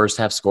terms of first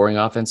half scoring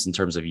offense, in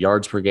terms of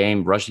yards per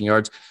game, rushing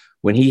yards,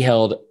 when he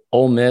held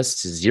Ole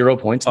Miss to 0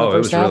 points in the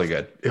first half? Really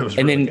good. It was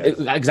and really then,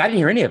 because I didn't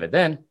hear any of it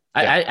then.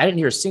 Yeah. I didn't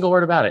hear a single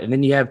word about it. And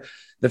then you have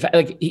the fact,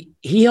 like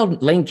he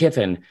held Lane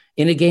Kiffin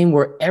in a game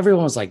where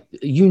everyone was like,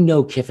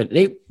 Kiffin,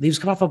 he was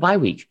coming off a bye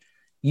week.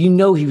 He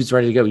was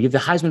ready to go. You have the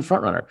Heisman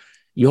frontrunner.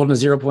 You hold him to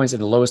 0 points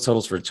and the lowest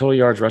totals for total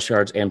yards, rush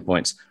yards, and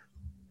points.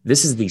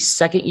 This is the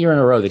second year in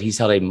a row that he's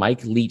held a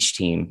Mike Leach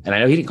team. And I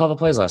know he didn't call the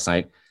plays last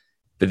night,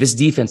 but this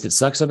defense that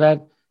sucks so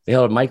bad, they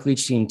held a Mike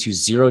Leach team to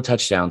 0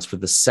 touchdowns for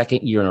the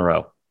second year in a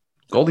row.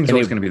 Golding's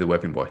always going to be the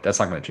whipping boy. That's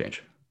not going to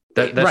change.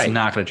 That's right.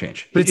 Not going to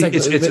change. But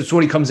it's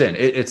what he comes in.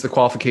 It's the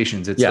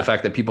qualifications. It's the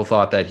fact that people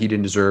thought that he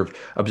didn't deserve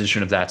a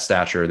position of that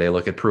stature. They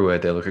look at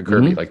Pruitt. They look at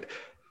Kirby. Mm-hmm.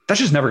 That's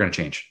just never going to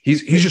change.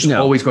 He's just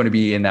always going to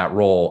be in that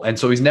role. And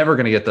so he's never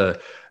going to get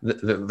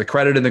the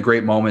credit in the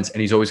great moments, and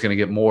he's always going to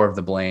get more of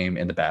the blame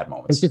in the bad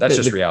moments. That's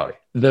just reality.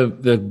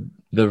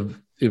 The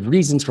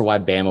reasons for why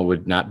Bama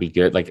would not be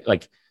good,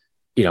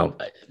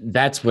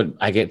 that's what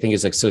I think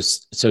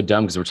is so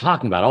dumb, because we're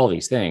talking about all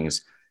these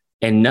things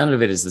and none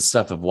of it is the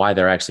stuff of why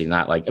they're actually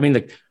not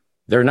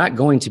they're not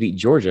going to beat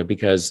Georgia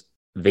because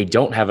they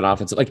don't have an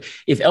offensive. Like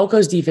if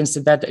Elko's defense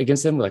did that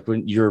against them, like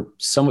when you're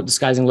somewhat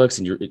disguising looks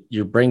and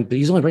but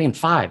he's only bringing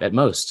 5 at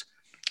most.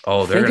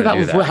 Oh, think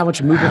about how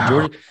much movement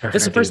Georgia.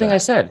 That's the first thing I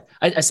said.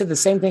 I said the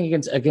same thing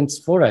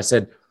against Florida. I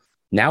said,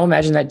 now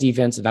imagine that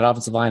defense and that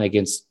offensive line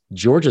against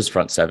Georgia's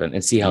front 7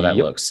 and see how that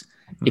looks.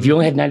 Mm-hmm. If you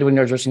only had 91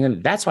 yards rushing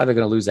them, that's why they're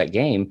going to lose that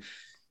game.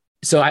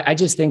 So I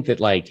just think that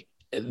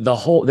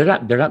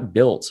they're not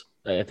built,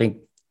 I think,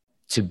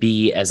 to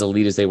be as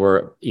elite as they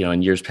were,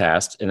 in years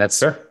past. And that's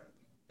sure.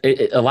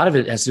 A lot of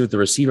it has to do with the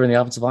receiver and the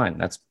offensive line.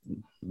 That's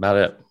about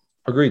it.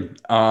 Agreed.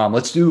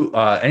 Let's do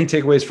any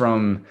takeaways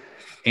from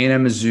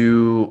A&M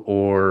Mizzou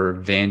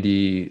or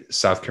Vandy,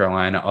 South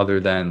Carolina, other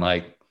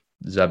than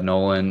Zeb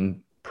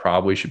Nolan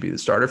probably should be the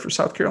starter for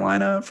South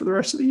Carolina for the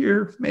rest of the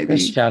year. Maybe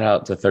shout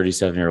out to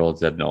 37-year-old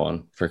Zeb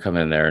Nolan for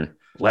coming in there and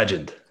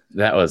legend.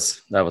 That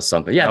was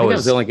something. Yeah, I think that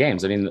was the only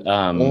games. I mean,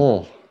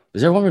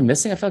 is there one we're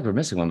missing? I feel like we're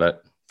missing one,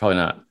 but probably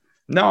not.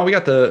 No, we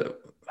got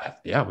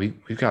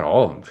we've got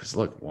all of them. Because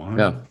look,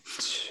 1,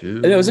 2.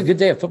 And it was a good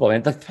day of football,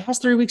 man. The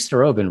past 3 weeks in a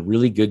row have been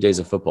really good days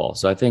of football.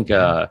 So I think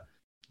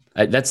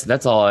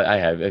that's all I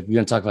have. If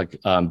you're going to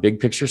talk big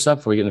picture stuff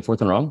before we get in the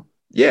fourth and wrong.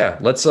 Yeah,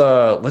 let's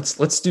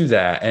do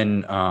that.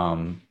 And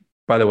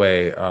by the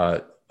way,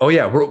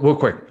 real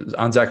quick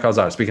on Zach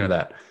Calzada. Speaking of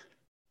that,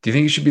 do you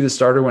think he should be the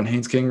starter when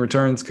Haynes King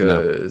returns?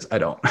 Because I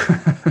don't.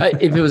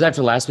 If it was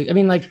after last week, I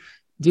mean,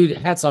 dude,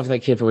 hats off to that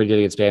kid for what he did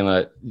against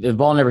Bama. The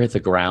ball never hit the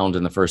ground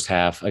in the first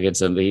half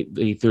against him.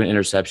 He threw an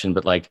interception,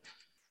 but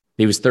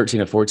he was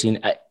 13 of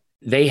 14.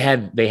 They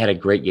had a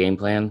great game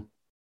plan,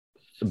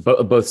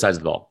 both sides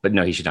of the ball. But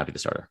no, he should not be the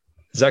starter.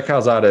 Zach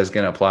Calzada is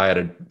going to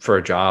apply for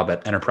a job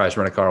at Enterprise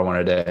Rent-A-Car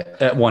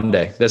one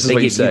day. This is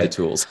what you say. The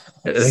tools.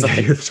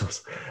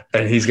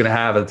 And he's going to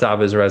have at the top of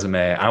his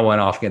resume, I went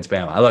off against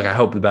Bama. I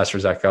hope the best for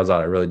Zach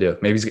Calzada. I really do.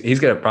 Maybe he's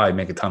going to probably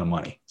make a ton of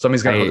money.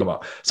 Somebody's going to hook him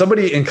up.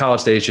 Somebody in College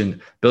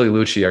Station, Billy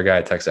Lucci, our guy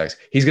at TexAgs,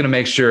 he's going to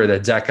make sure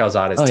that Zach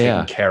Calzada is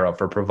taken care of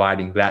for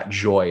providing that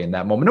joy in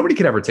that moment. Nobody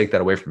could ever take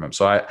that away from him.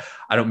 So I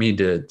don't mean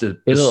to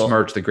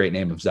besmirch the great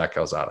name of Zach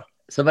Calzada.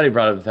 Somebody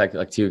brought up the fact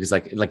too, because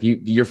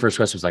your first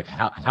question was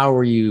how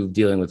are you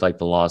dealing with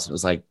the loss? It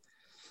was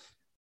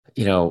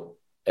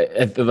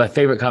My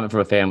favorite comment from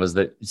a fan was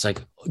that it's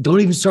like,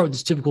 don't even start with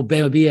this typical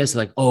Bama BS.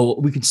 Like, oh,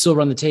 we could still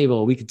run the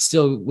table. We could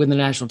still win the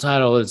national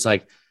title. It's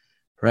like,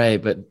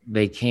 right, but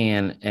they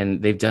can,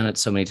 and they've done it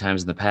so many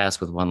times in the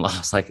past with one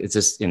loss. Like, it's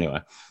just,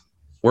 anyway.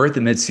 We're at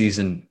the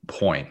midseason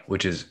point,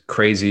 which is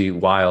crazy,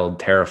 wild,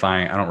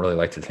 terrifying. I don't really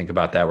like to think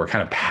about that. We're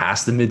kind of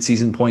past the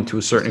midseason point to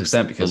a certain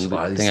extent because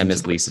the thing I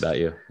miss least about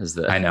you is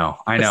that I know,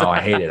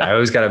 I hate it. I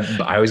always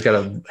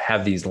gotta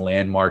have these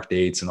landmark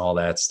dates and all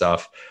that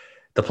stuff.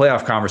 The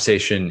playoff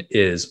conversation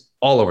is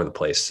all over the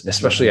place,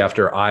 especially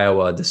after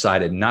Iowa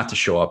decided not to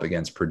show up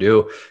against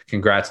Purdue.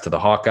 Congrats to the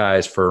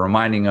Hawkeyes for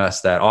reminding us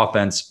that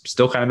offense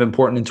still kind of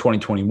important in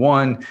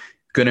 2021.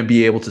 Going to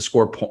be able to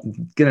score,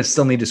 going to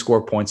still need to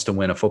score points to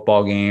win a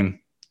football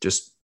game.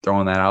 Just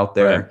throwing that out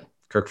there. Right.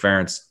 Kirk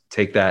Ferentz,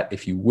 take that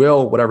if you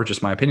will, whatever,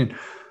 just my opinion.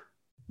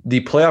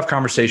 The playoff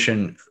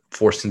conversation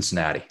for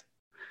Cincinnati.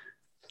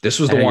 This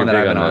was the one that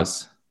I've been on.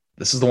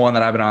 This is the one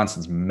that I've been on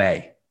since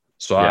May.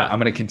 So I'm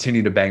going to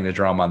continue to bang the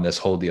drum on this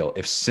whole deal.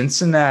 If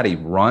Cincinnati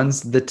runs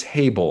the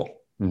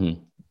table, they're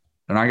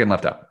not getting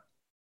left out.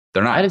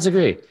 They're not. I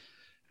disagree.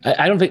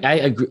 I don't think I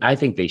agree. I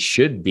think they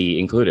should be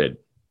included.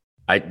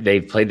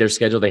 They've played their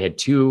schedule. They had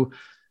two.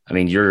 I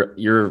mean,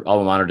 your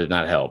alma mater did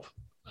not help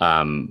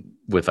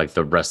with like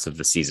the rest of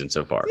the season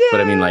so far. Yeah.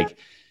 But I mean, like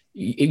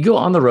you go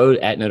on the road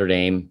at Notre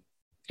Dame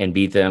and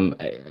beat them.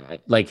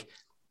 But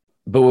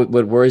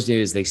what worries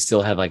me is they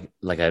still have like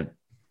a,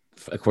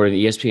 according to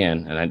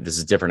ESPN, and this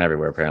is different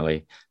everywhere. Apparently,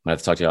 I might have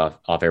to talk to you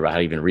off air about how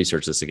to even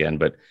research this again.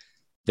 But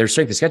their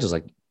strength of schedule is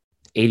like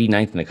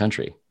 89th in the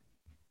country.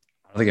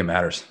 I don't think it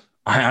matters.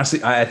 I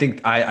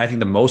think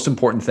the most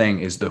important thing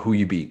is who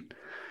you beat.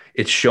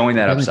 It's showing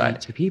that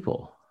upside to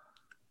people,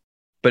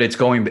 but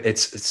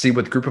see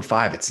with Group of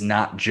Five, it's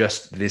not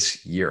just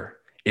this year.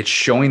 It's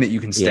showing that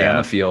you can stay on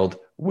the field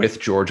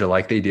with Georgia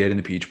like they did in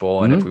the Peach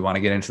Bowl. And if we want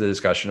to get into the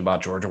discussion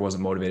about Georgia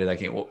wasn't motivated that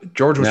game, well,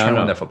 Georgia was trying to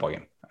win that football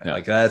game. Yeah.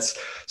 Like that's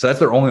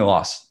their only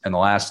loss in the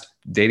last,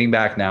 dating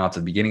back now to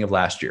the beginning of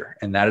last year.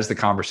 And that is the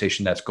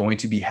conversation that's going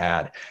to be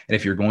had. And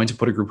if you're going to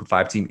put a Group of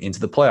Five team into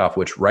the playoff,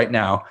 which right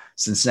now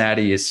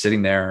Cincinnati is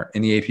sitting there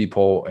in the AP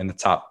poll in the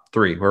top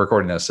 3. We're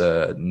recording this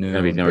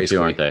noon. Number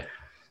 2, aren't they?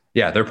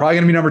 Yeah, they're probably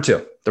going to be number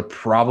 2. They're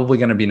probably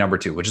going to be number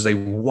 2, which is a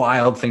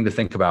wild thing to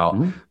think about.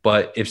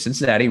 But if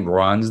Cincinnati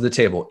runs the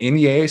table in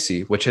the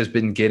AAC, which has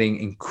been getting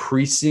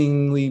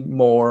increasingly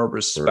more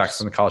respect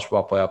from the College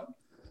Football Playoff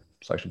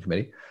Selection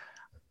Committee,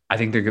 I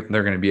think they're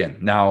going to be in.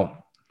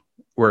 Now,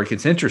 where it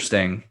gets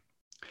interesting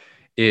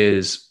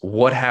is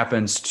what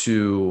happens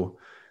to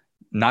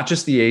not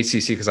just the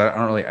ACC, because I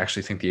don't really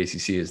actually think the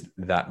ACC is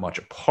that much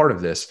a part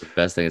of this. The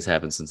best thing that's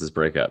happened since this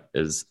breakup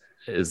is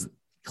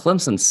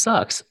Clemson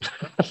sucks.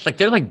 Like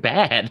they're like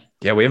bad.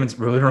 Yeah, we haven't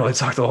really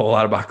talked a whole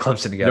lot about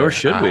Clemson together. Nor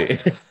should we.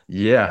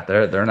 Yeah,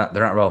 they're not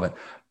relevant.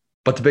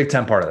 But the Big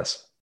Ten part of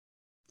this,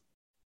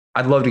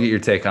 I'd love to get your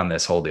take on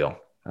this whole deal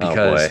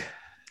because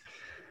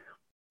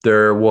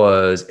there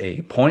was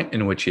a point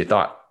in which you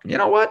thought, you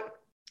know what?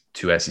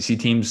 2 SEC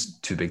teams,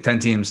 2 Big Ten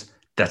teams.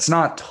 That's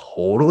not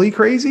totally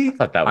crazy. I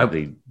thought that was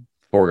the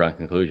foregone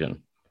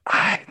conclusion.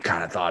 I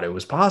kind of thought it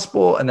was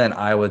possible. And then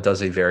Iowa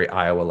does a very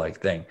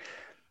Iowa-like thing.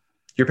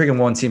 You're picking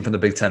one team from the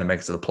Big Ten to make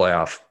it to the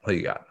playoff. Who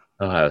you got?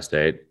 Ohio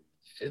State.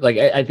 Like,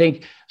 I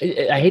think,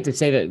 I hate to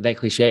say that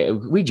cliche.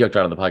 We joked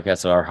around on the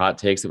podcast about our hot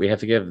takes that we have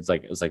to give. It's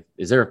like,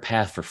 is there a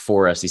path for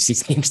 4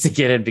 SEC teams to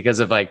get in because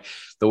of like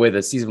the way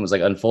the season was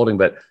like unfolding?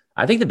 But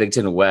I think the Big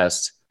Ten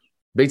West,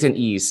 Big Ten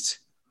East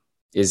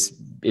is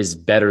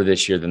better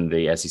this year than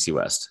the SEC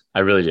West. I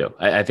really do.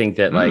 I think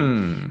that like,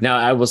 now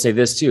I will say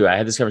this too. I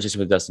had this conversation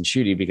with Dustin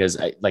Schutte because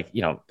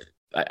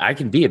I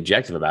can be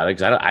objective about it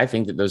because I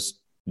think that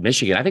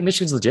I think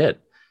Michigan's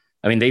legit.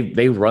 I mean,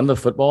 they run the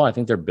football. I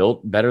think they're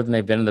built better than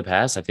they've been in the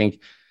past. I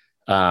think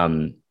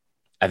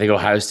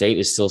Ohio State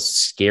is still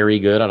scary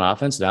good on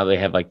offense. Now they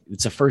have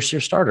it's a first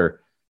year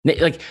starter.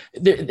 Like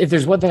if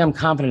there's one thing I'm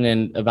confident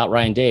in about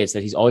Ryan Day, it's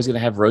that he's always going to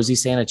have rosy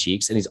Santa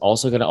cheeks, and he's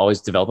also going to always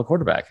develop a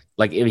quarterback.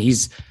 Like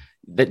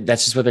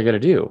that's just what they're going to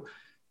do.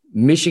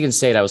 Michigan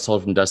State, I was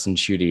told from Dustin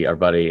Schutte, our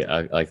buddy,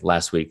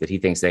 last week, that he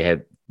thinks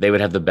they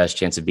would have the best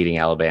chance of beating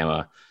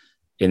Alabama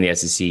in the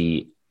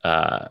SEC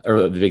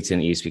or the Big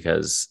Ten East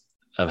because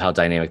of how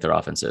dynamic their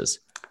offense is.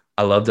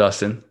 I love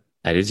Dustin.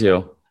 I do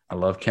too. I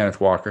love Kenneth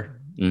Walker.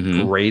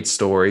 Great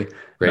story.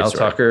 Mel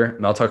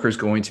Tucker is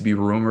going to be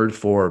rumored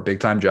for big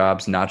time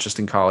jobs, not just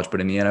in college,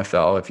 but in the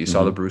NFL. If you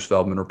saw the Bruce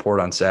Feldman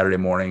report on Saturday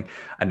morning,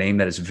 a name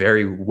that is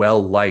very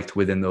well liked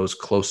within those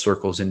close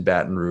circles in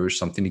Baton Rouge,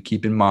 something to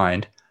keep in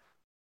mind.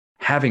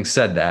 Having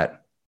said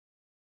that,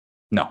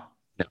 no.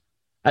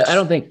 I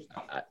don't think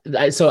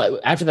so.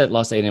 After that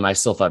loss to A&M, I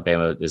still thought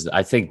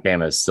I think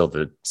Bama is still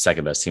the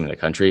second best team in the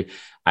country.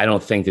 I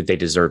don't think that they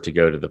deserve to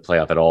go to the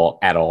playoff at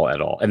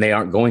all. And they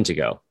aren't going to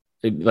go.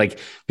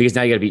 Because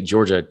now you got to beat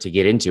Georgia to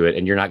get into it,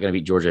 and you're not going to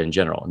beat Georgia in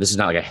general. This is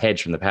not like a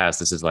hedge from the past.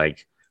 This is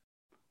like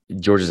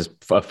Georgia's a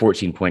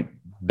 14-point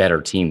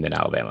better team than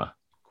Alabama.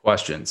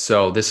 Question.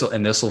 So this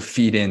will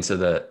feed into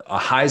a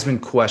Heisman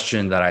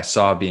question that I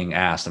saw being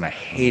asked, and I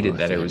hated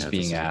that it was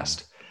being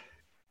asked.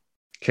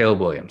 Caleb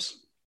Williams.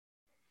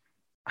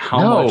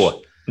 How much?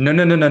 No.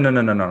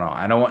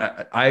 I don't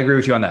want. I agree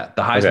with you on that.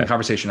 The Heisman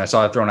conversation. I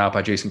saw it thrown out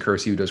by Jason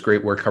Kersey, who does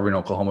great work covering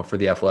Oklahoma for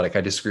The Athletic.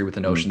 I disagree with the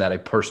notion that a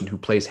person who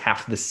plays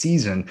half the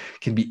season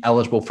can be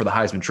eligible for the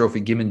Heisman Trophy.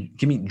 Give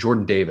me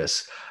Jordan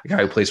Davis, a guy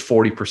who plays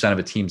 40% of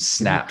a team's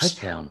snaps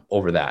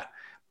over that.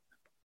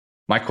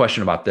 My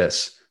question about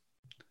this: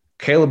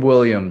 Caleb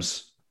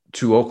Williams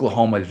to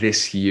Oklahoma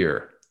this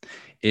year,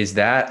 is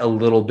that a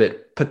little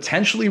bit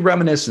potentially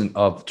reminiscent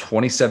of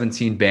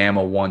 2017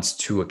 Bama once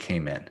Tua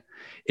came in?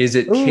 Is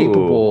it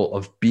capable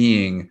of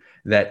being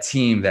that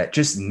team that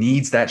just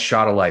needs that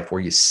shot of life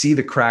where you see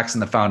the cracks in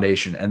the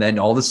foundation and then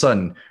all of a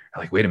sudden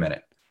you're like, wait a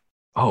minute.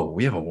 Oh,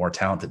 we have a more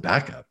talented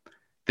backup.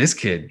 This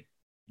kid's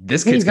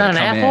got an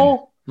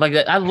apple. Like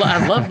I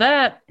love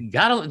that.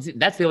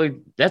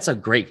 That's a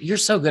great, you're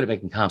so good at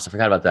making comps. I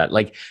forgot about that.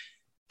 Like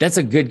that's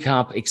a good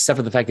comp, except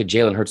for the fact that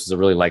Jalen Hurts is a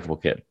really likable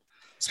kid.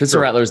 Spencer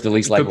Rattler is the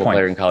least likable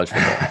player in college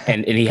football.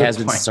 And he has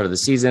been since the start of the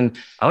season.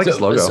 I like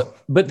his logo.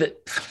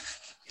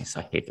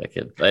 I hate that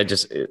kid.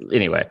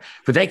 Anyway,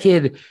 but that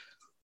kid,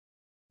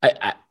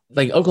 I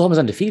like Oklahoma's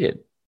undefeated.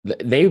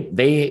 They're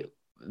probably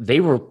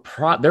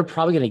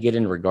going to get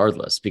in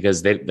regardless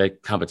because the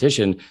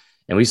competition,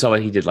 and we saw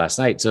what he did last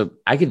night. So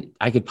I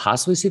could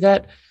possibly see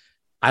that.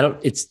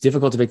 It's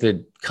difficult to make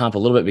the comp a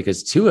little bit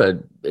because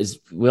Tua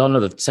we all know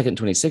the second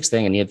 26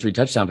 thing, and he had 3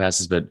 touchdown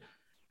passes, but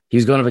he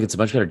was going up against a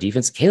much better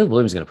defense. Caleb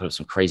Williams is going to put up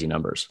some crazy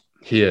numbers.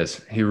 He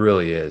is. He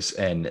really is.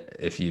 And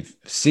if you've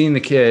seen the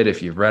kid,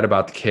 if you've read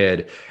about the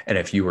kid, and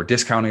if you were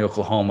discounting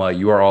Oklahoma,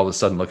 you are all of a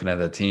sudden looking at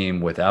the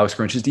team with Alex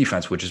Grinch's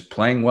defense, which is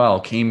playing well,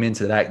 came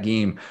into that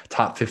game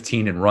top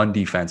 15 in run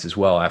defense as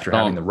well after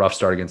having the rough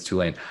start against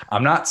Tulane.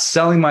 I'm not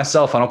selling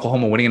myself on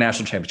Oklahoma winning a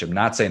national championship. I'm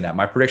not saying that.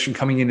 My prediction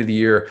coming into the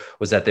year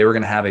was that they were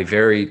going to have a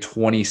very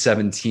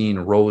 2017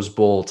 Rose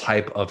Bowl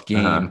type of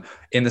game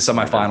in the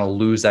semifinal,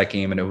 lose that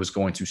game, and it was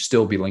going to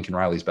still be Lincoln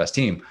Riley's best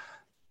team.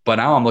 But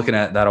now I'm looking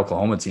at that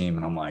Oklahoma team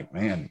and I'm like,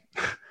 man,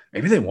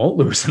 maybe they won't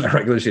lose in the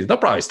regular season. They'll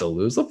probably still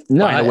lose. They'll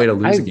find a way to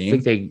lose a game. I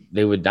think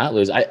they would not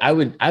lose. I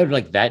would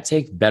like that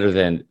take better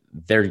than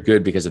they're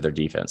good because of their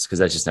defense, because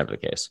that's just never the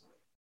case.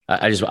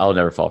 I'll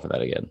never fall for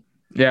that again.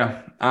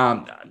 Yeah.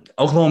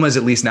 Oklahoma is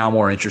at least now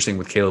more interesting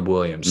with Caleb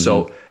Williams. Mm-hmm.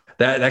 So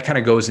that kind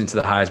of goes into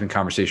the Heisman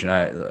conversation.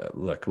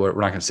 Look, we're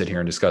not going to sit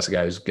here and discuss a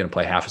guy who's going to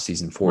play half a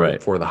season for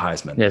the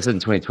Heisman. Yeah, it's in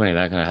 2020.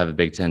 They're not going to have the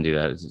Big Ten do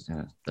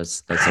that.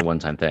 That's a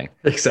one-time thing.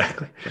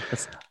 Exactly.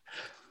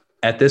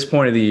 At this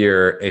point of the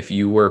year, if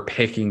you were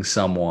picking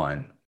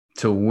someone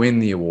to win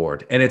the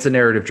award, and it's a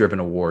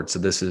narrative-driven award, so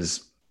this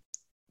is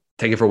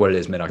take it for what it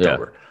is,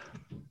 mid-October.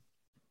 Yeah.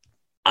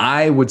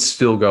 I would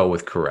still go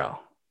with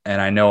Corral, and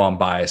I know I'm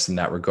biased in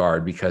that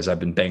regard because I've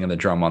been banging the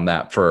drum on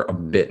that for a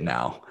bit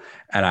now.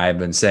 And I've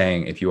been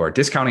saying, if you are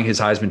discounting his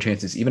Heisman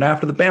chances, even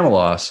after the Bama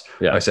loss,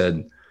 I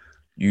said,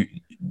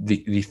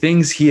 the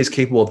things he is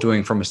capable of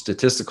doing from a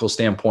statistical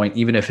standpoint,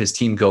 even if his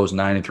team goes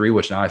 9-3,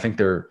 which now I think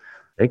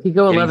they could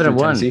go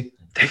 11-1.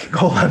 They could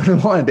go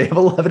 11-1. They have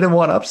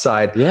 11-1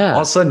 upside. Yeah.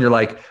 All of a sudden, you're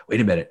like, wait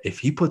a minute. If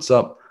he puts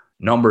up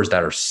numbers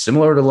that are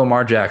similar to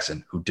Lamar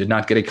Jackson, who did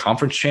not get a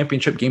conference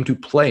championship game to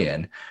play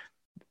in,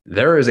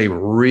 there is a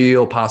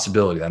real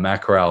possibility that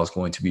Matt Corral is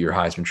going to be your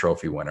Heisman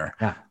Trophy winner.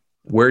 Yeah.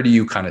 Where do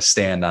you kind of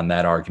stand on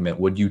that argument?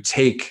 Would you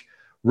take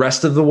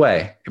rest of the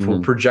way if we're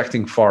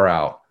projecting far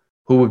out?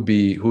 Who would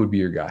be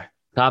your guy?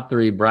 Top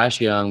 3: Bryce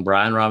Young,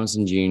 Brian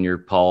Robinson Jr.,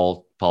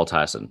 Paul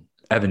Tyson,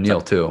 Evan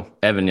Neal too.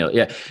 Evan Neal,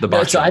 yeah.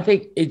 So I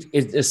think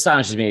it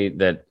astonishes me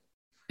that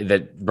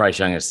Bryce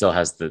Young still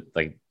has the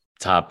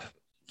top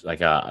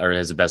or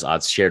has the best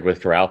odds shared with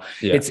Corral.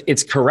 Yeah.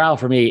 It's Corral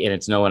for me, and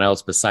it's no one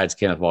else besides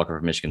Kenneth Walker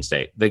from Michigan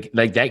State.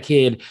 Like that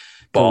kid.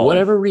 For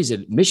whatever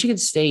reason, Michigan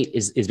State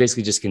is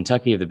basically just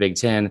Kentucky of the Big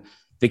Ten.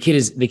 The kid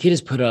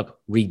has put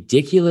up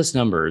ridiculous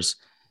numbers,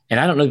 and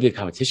I don't know the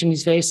competition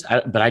he's faced,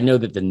 but I know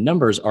that the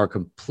numbers are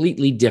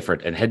completely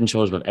different and head and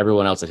shoulders above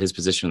everyone else at his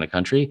position in the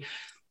country.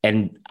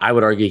 And I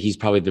would argue he's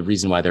probably the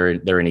reason why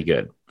they're any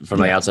good from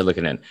the outside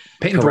looking in.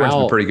 Peyton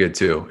Corral's been pretty good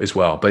too, as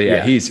well. But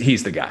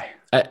he's the guy.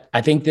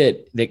 I think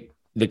that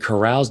the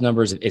Corral's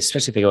numbers,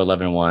 especially if they go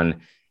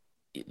 11-1.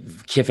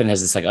 Kiffin has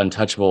this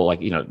untouchable,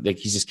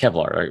 he's just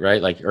Kevlar, right?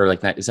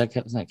 It's not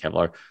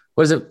Kevlar.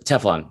 What is it?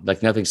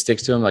 Teflon. Nothing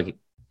sticks to him.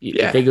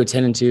 If they go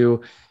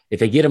 10-2, if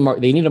they get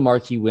they need a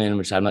marquee win,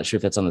 which I'm not sure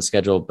if that's on the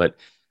schedule, but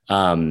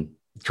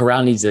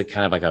Corral needs a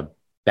kind of a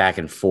back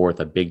and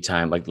forth, a big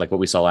time, like what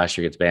we saw last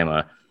year against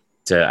Bama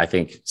to, I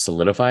think,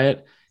 solidify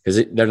it,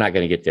 because they're not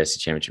going to get this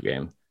championship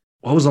game.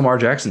 What was Lamar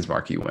Jackson's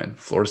marquee win?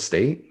 Florida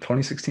State,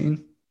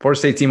 2016? Florida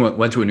State team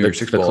went to a New Year's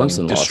Six Bowl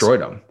and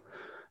destroyed them.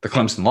 The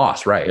Clemson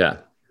loss, right? Yeah.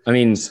 I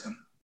mean,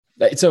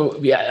 so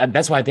yeah,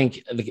 that's why I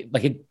think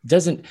it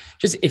doesn't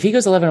just, if he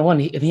goes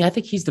 11-1, I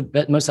think he's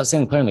the most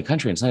outstanding player in the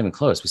country. And it's not even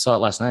close. We saw it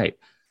last night.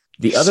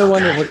 The other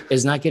one that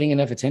is not getting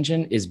enough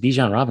attention is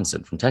Bijan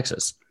Robinson from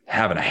Texas.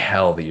 Having a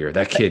hell of a year.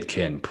 That kid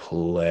can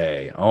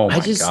play. Oh my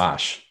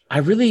gosh. I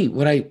really,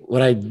 what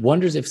I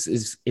wonder is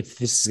if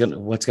this is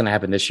what's going to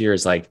happen this year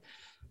is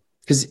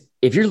because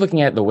if you're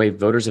looking at the way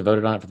voters have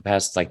voted on it for the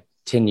past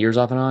 10 years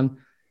off and on,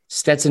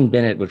 Stetson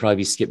Bennett would probably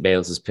be Skip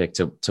Bayless's pick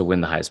to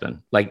win the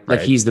Heisman. Like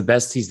he's the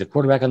best. He's the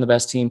quarterback on the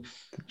best team.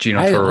 Gino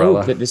Torella.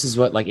 Hope that this is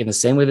what, like, in the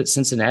same way that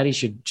Cincinnati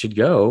should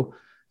go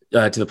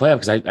to the playoff,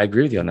 because I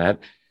agree with you on that.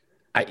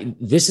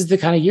 This is the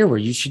kind of year where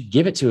you should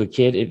give it to a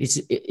kid.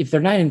 If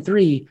they're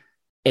 9-3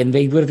 and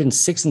they would have been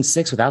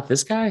 6-6 without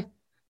this guy,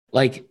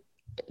 like,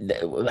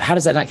 how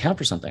does that not count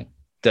for something?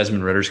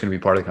 Desmond Ritter's going to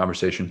be part of the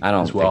conversation. I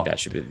don't think that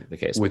should be the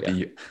case.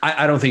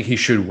 I don't think he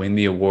should win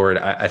the award.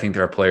 I think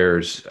there are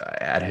players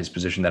at his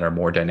position that are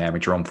more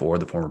dynamic. Jerome Ford,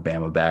 the former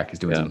Bama back, is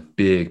doing some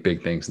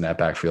big things in that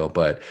backfield,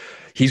 but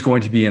he's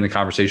going to be in the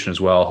conversation as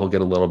well. He'll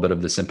get a little bit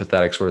of the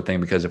sympathetic sort of thing,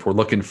 because if we're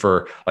looking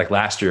for, like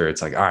last year,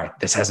 it's like, all right,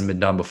 this hasn't been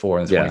done before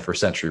in the 21st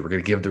century. We're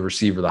going to give the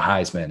receiver the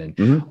Heisman.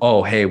 And,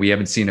 oh, hey, we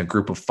haven't seen a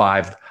group of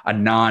 5, a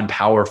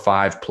non-Power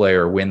 5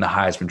 player win the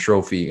Heisman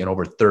Trophy in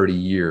over 30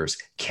 years.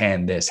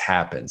 Can this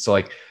happen? So,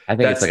 like, I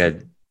think it's like a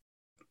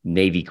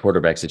Navy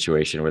quarterback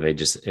situation where they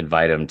just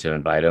invite him to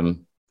invite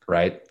him.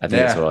 Right. I think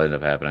that's what will end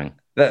up happening.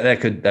 That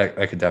could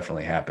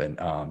definitely happen.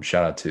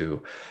 Shout out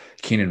to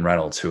Keenan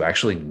Reynolds, who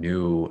actually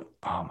knew,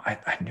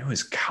 I knew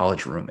his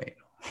college roommate,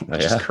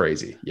 which is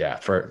crazy. Yeah.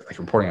 For like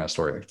reporting on a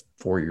story like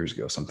 4 years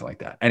ago, something like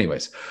that.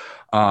 Anyways.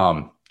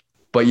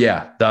 But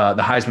yeah, the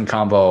Heisman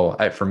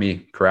combo for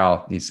me,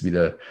 Corral needs to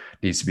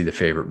be the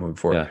favorite moving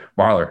forward. Yeah.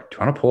 Marler, do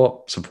you want to pull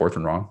up some fourth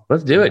and wrong?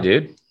 Let's do it,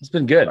 dude. It's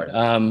been good. Right.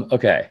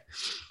 Okay.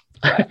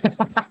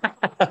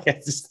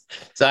 Okay.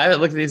 So I haven't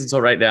looked at these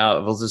until right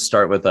now. We'll just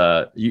start with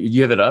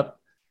you have it up.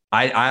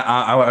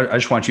 I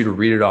just want you to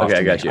read it off. Okay,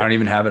 I got you. I don't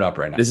even have it up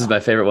right now. This is my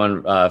favorite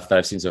one that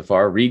I've seen so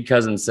far. Reed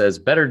Cousins says,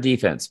 better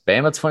defense,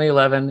 Bama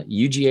 2011,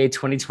 UGA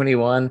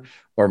 2021,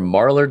 or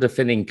Marler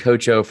defending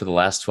Coach O for the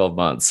last 12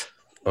 months?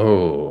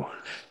 Oh,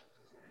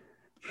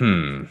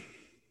 I'm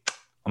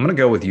going to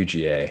go with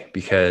UGA,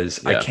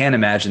 because I can't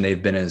imagine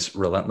they've been as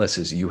relentless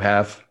as you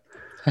have,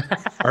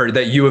 or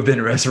that you have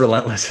been as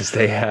relentless as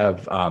they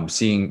have,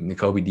 seeing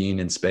Nakobe Dean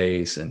in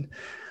space and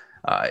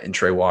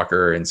Trey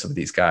Walker and some of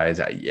these guys.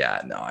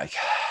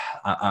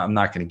 I'm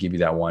not going to give you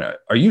that one.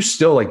 Are you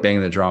still like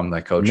banging the drum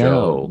that Coach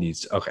O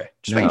needs? Okay,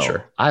 just making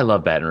sure. I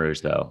love Baton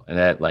Rouge though, and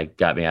that like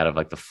got me out of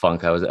like the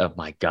funk I was. Oh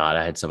my god,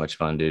 I had so much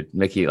fun, dude.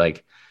 Mickey,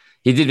 like,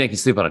 he did make me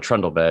sleep on a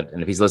trundle bed,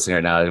 and if he's listening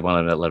right now, I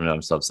want to let him know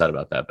I'm so upset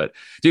about that. But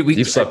dude,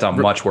 you've slept on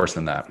much worse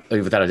than that.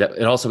 Without a doubt.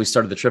 And also, we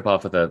started the trip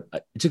off with it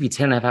took me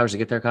 10.5 hours to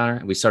get there, Connor.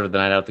 And we started the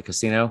night out at the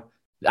casino.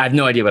 I have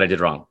no idea what I did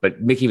wrong, but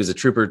Mickey was a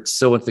trooper.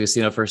 Still went to the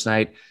casino first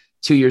night.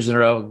 2 years in a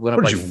row.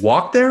 Did you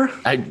walk there?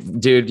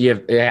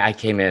 I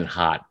came in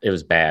hot. It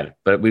was bad,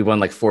 but we won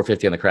like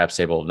 $450 on the craps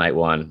table night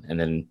one, and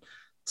then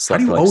how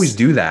do you always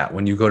do that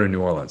when you go to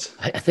New Orleans?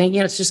 I think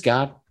it's just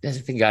God. I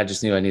think God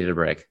just knew I needed a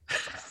break.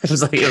 It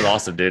was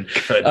awesome, dude.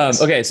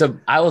 Okay, so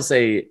I will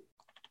say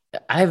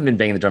I haven't been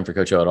banging the drum for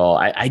Coach O at all.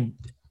 I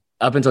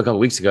up until a couple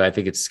weeks ago, I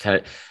think it's kind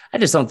of. I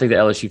just don't think the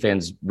LSU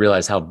fans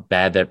realize how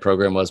bad that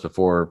program was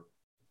before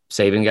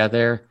Saban got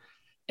there,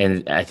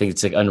 and I think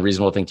it's like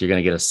unreasonable to think you're going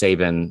to get a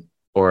Saban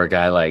or a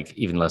guy like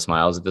even Les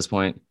Miles at this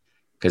point,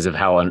 because of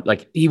how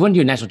he won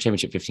you a national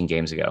championship 15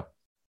 games ago.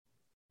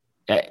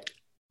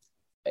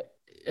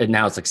 And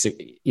now it's like,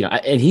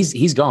 and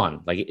he's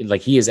gone.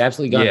 Like he is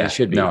absolutely gone. Yeah, he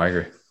should be. No, I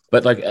agree.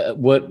 But like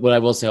what I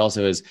will say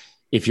also is,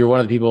 if you're one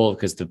of the people,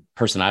 because the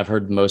person I've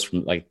heard most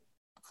from like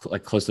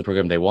close to the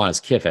program they want is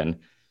Kiffin.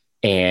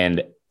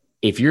 And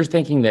if you're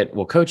thinking that,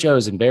 well, Coach O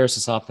has embarrassed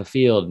us off the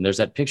field, and there's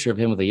that picture of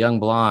him with a young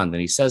blonde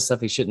and he says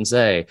stuff he shouldn't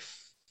say,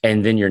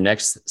 and then your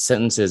next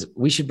sentence is,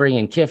 we should bring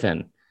in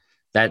Kiffin.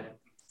 That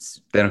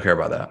they don't care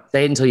about that.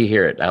 Say it until you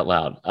hear it out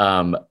loud.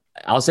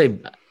 I'll say,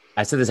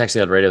 I said this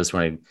actually on the radio this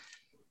morning.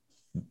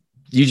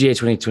 UGA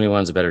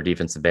 2021 is a better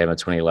defense than Bama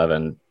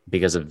 2011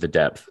 because of the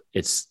depth.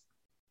 It's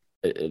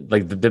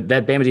like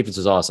that Bama defense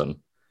was awesome,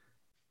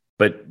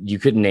 but you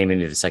couldn't name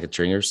any of the second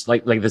stringers.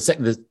 Like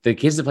the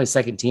kids that play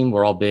second team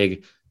were all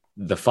big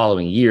the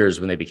following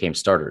years when they became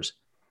starters.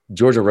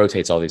 Georgia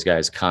rotates all these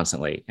guys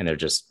constantly, and they're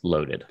just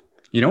loaded.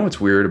 You know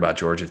what's weird about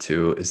Georgia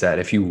too is that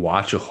if you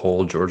watch a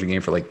whole Georgia game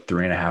for like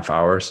 3.5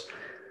 hours,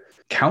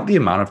 count the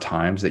amount of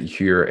times that you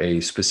hear a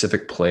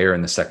specific player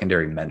in the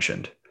secondary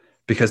mentioned,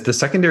 because the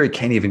secondary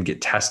can't even get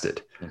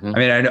tested. Mm-hmm. I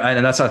mean,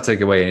 and that's not to take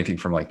away anything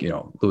from like,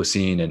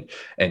 Lewisine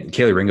and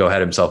Kaylee Ringo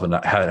had himself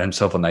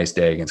a nice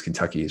day against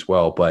Kentucky as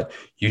well. But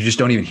you just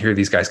don't even hear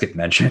these guys get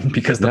mentioned,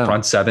 because the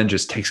front seven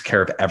just takes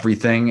care of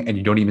everything. And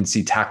you don't even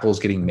see tackles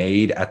getting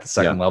made at the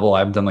second level. I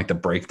haven't done like the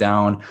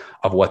breakdown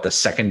of what the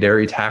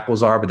secondary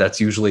tackles are, but that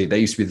used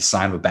to be the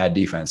sign of a bad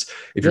defense.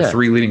 If your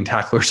three leading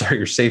tacklers are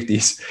your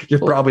safeties, you're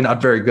probably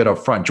not very good up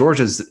front.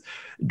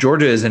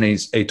 Georgia is in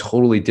a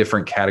totally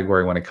different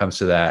category when it comes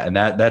to that. And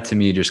that to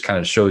me just kind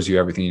of shows you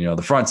everything.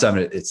 The front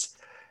seven,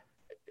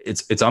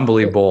 it's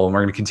unbelievable. And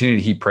we're going to continue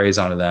to heap praise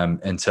onto them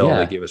until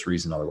they give us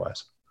reason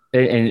otherwise.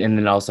 And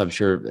then also, I'm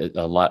sure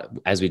a lot,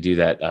 as we do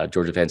that,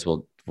 Georgia fans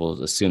will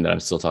assume that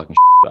I'm still talking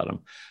about them.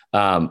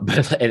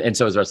 And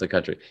so is the rest of the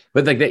country.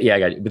 But like, I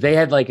got you. But they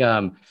had like,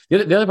 the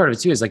other part of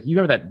it too is like, you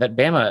remember that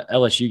Bama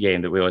LSU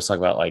game that we always talk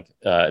about, like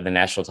the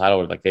national title,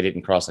 where like they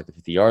didn't cross like the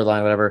 50-yard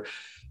line or whatever.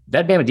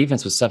 that Bama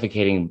defense was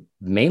suffocating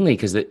mainly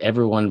because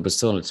everyone was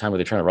still in a time where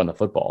they're trying to run the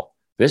football.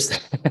 This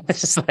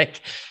is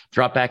like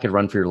drop back and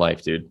run for your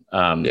life, dude.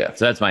 So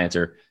that's my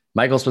answer.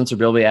 Michael Spencer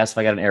Bilby asked if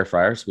I got an air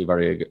fryer. So we've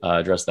already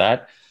addressed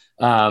that.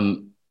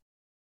 I'm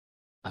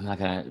not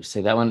going to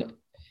say that one.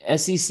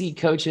 SEC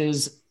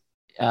coaches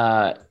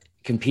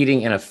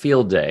competing in a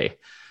field day.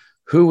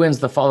 Who wins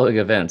the following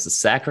events? The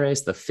sack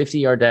race, the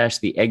 50-yard dash,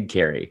 the egg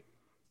carry.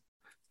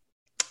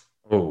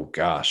 Oh,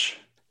 gosh.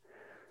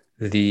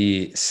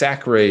 The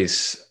sack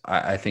race,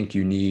 I think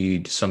you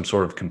need some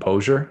sort of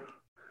composure.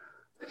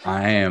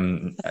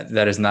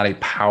 That is not a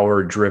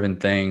power-driven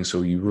thing,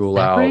 so you rule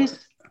sack out.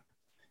 Race?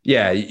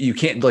 Yeah, you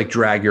can't like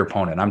drag your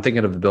opponent. I'm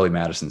thinking of the Billy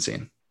Madison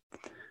scene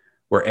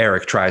where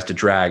Eric tries to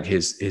drag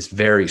his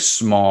very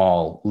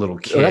small little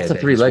kid. Oh, that's a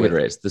three-legged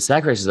race. The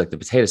sack race is like the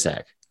potato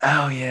sack.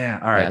 Oh, yeah.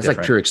 All right. It's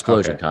like pure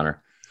explosion, okay.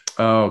 Connor.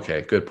 Oh,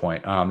 okay. Good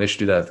point. They should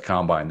do that at the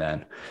combine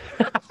then.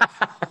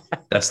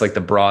 That's like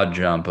the broad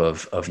jump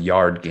of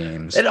yard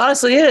games. It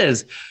honestly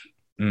is.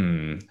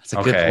 That's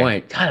a good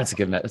point. God, that's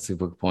a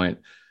good point.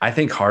 I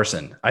think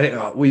Harsin. I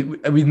think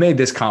we've made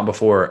this comp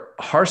before.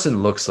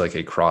 Harsin looks like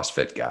a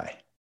CrossFit guy.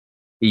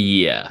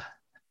 Yeah.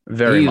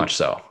 Very much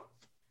so.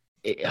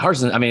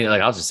 Harsin, I mean,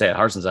 like I'll just say it.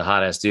 Harsin's a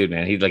hot ass dude,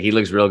 man. He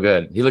looks real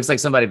good. He looks like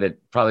somebody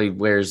that probably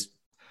wears.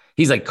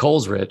 He's like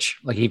Cole's rich.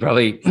 Like he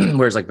probably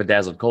wears like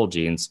bedazzled Cole's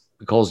jeans,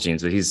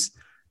 but he's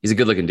a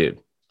good looking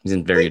dude. He's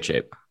in very good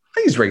shape. I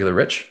think he's regular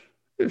rich.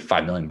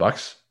 $5 million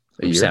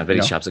a year. I bet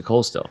he shops at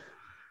Kohl's still.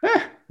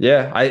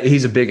 Yeah,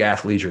 he's a big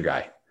athleisure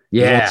guy.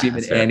 Yeah, he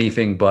looks even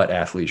anything but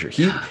athleisure.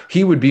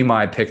 He would be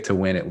my pick to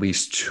win at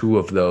least two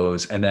of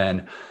those, and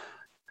then.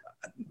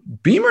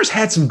 Beamer's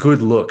had some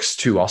good looks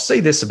too. I'll say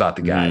this about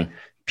the guy.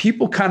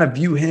 People kind of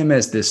view him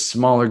as this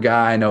smaller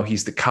guy. I know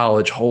he's the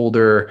college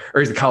holder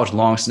or he's the college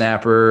long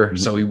snapper.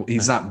 So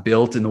he's not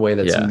built in the way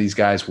that some of these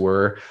guys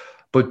were.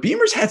 But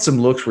Beamer's had some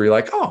looks where you're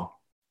like, oh,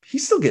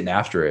 he's still getting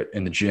after it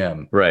in the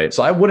gym. Right.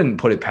 So I wouldn't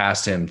put it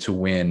past him to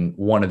win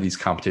one of these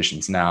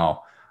competitions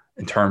now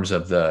in terms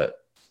of the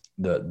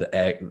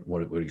egg.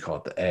 What do you call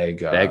it? The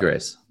egg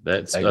race.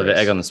 That's the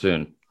egg on the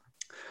spoon.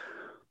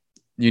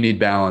 You need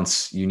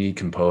balance. You need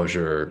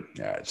composure.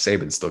 Yeah,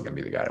 Saban's still going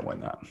to be the guy to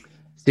win that.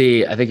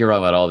 See, I think you're wrong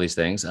about all these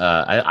things.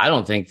 I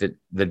don't think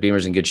that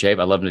Beamer's in good shape.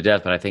 I love him to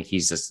death, but I think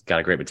he's just got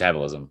a great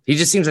metabolism. He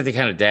just seems like the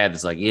kind of dad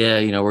that's like,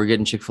 yeah, we're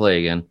getting Chick-fil-A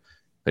again,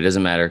 but it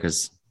doesn't matter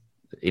because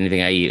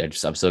anything I eat,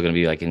 I'm still going to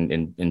be like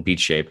in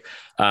beach shape.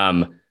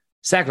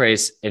 Sack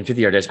race and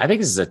 50-yard dash. I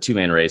think this is a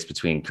two-man race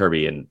between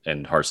Kirby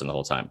and Harsin the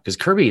whole time because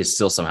Kirby is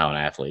still somehow an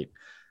athlete.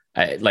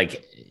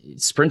 Like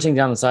sprinting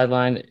down the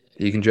sideline.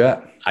 You can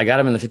jet. I got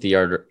him in the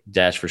 50-yard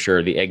dash for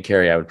sure. The egg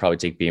carry, I would probably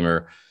take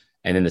Beamer,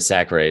 and then the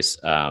sack race,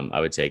 I would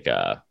probably take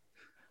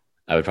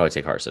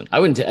Harsin.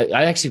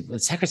 The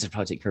sack race, I'd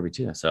probably take Kirby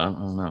too. So I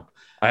don't know.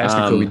 I asked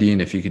Kobe Dean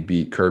if he could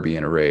beat Kirby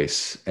in a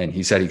race, and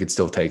he said he could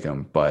still take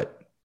him,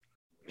 but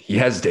he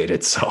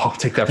hesitated. So I'll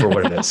take that for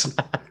what it is.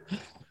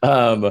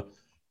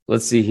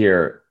 Let's see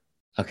here.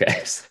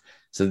 Okay.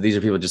 So these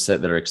are people just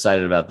said that are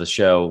excited about the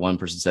show. One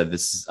person said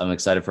I'm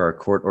excited for our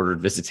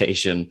court-ordered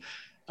visitation.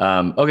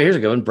 Okay, here's a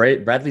good one.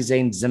 Bradley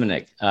Zane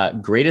Ziminick,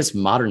 greatest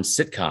modern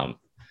sitcom.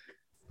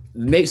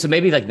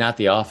 Maybe like not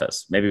The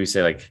Office. Maybe we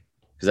say like,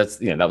 because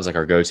that was like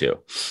our go-to.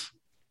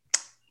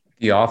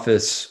 The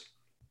Office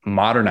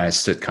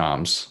modernized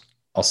sitcoms.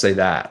 I'll say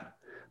that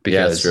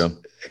because that's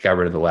true. It got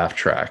rid of the laugh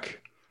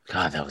track.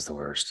 God, that was the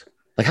worst.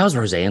 Like, how is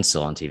Roseanne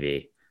still on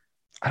TV?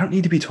 I don't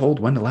need to be told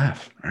when to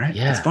laugh. All right.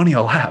 Yeah. It's funny.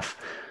 I'll laugh.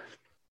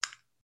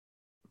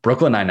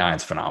 Brooklyn Nine-Nine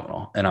is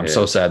phenomenal. And I'm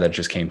so sad that it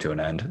just came to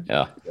an end.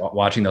 Yeah.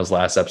 Watching those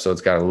last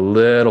episodes got a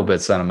little bit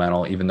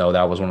sentimental, even though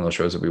that was one of those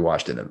shows that we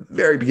watched in the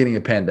very beginning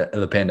of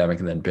the pandemic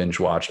and then binge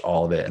watched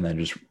all of it and then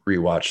just we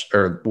watched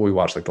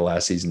like the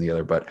last season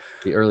together. But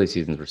the early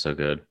seasons were so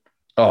good.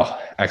 Oh,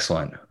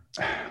 excellent.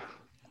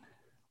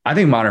 I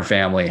think Modern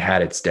Family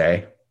had its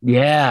day.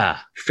 Yeah.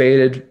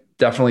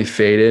 Definitely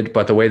faded.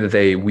 But the way that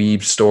they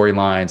weave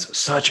storylines,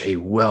 such a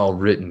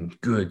well-written,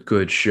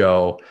 good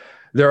show.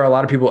 There are a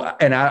lot of people,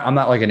 and I'm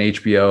not like an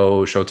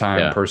HBO,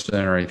 Showtime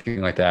person or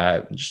anything like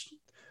that.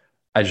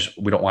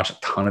 We don't watch a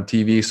ton of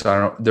TV, so I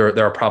don't.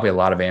 There are probably a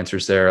lot of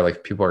answers there.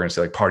 Like people are going to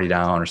say like Party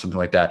Down or something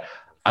like that.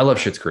 I love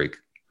Schitt's Creek.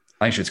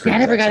 I think Schitt's Creek. I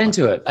never got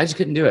into it. I just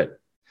couldn't do it.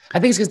 I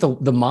think it's because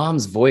the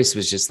mom's voice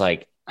was just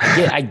like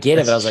I get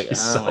it, but I was like,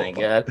 oh my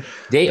god,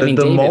 David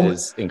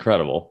is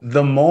incredible.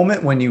 The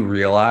moment when you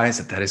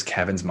realize that is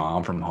Kevin's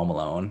mom from Home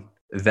Alone.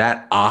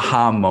 That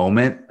aha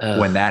moment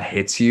when that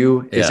hits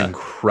you is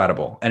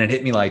incredible. And it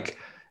hit me like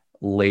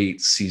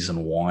late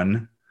season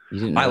 1.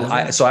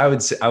 So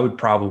I would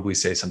probably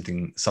say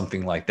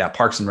something like that.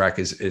 Parks and Rec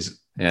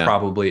is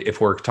probably, if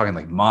we're talking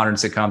like modern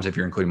sitcoms, if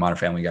you're including Modern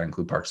Family, you got to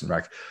include Parks and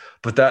Rec.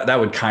 But that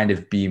would kind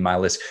of be my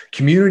list.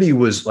 Community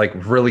was like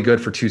really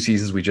good for 2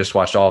 seasons. We just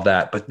watched all of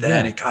that, but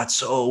then it got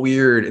so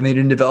weird and they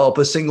didn't develop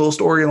a single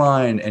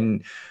storyline.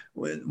 And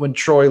when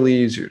Troy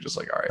leaves, you're just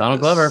like, all right.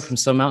 Donald Glover from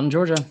Stone Mountain,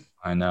 Georgia.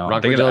 I know. I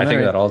think of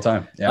that all the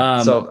time.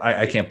 Yeah. So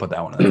I can't put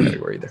that one in the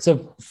category either.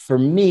 So for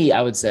me,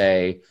 I would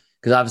say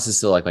because obviously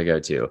still like my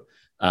go-to.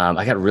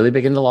 I got really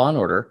big into Law and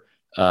Order.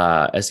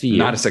 SVU,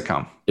 not a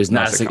sitcom. It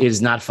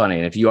is not funny.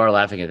 And if you are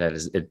laughing at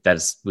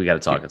that, we got to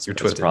talk. It's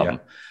a problem.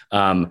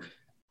 Yeah.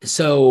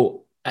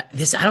 So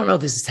this, I don't know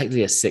if this is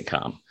technically a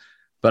sitcom,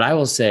 but I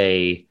will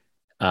say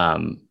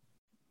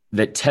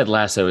that Ted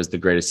Lasso is the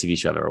greatest TV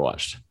show I've ever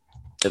watched.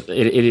 It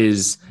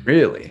is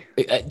really.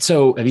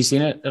 So have you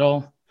seen it at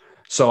all?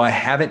 So I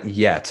haven't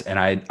yet. And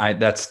I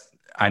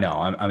know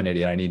I'm an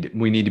idiot.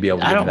 We need to be able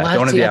to do that.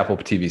 Don't have the Apple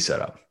TV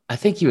set up. I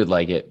think you would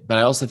like it, but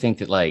I also think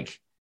that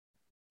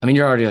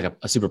you're already like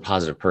a super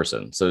positive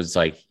person. So it's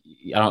like,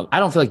 I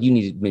don't feel like you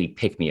need many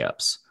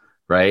pick-me-ups,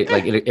 right?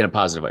 Like in a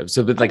positive way.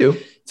 So, but like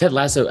Ted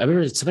Lasso, I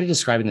remember somebody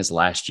describing this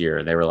last year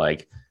and they were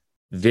like,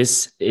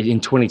 this in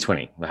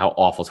 2020, how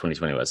awful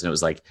 2020 was. And it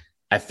was like,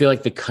 I feel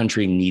like the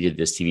country needed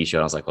this TV show.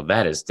 And I was like, well,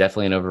 that is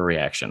definitely an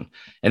overreaction.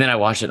 And then I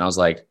watched it and I was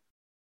like,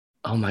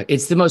 oh my,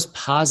 it's the most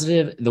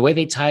positive. The way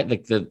they tied,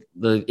 like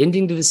the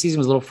ending to the season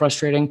was a little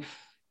frustrating.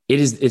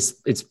 It's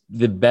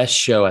the best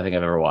show I think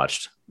I've ever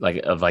watched,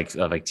 like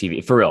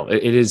TV for real.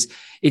 It is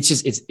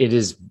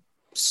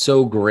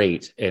so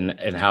great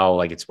and how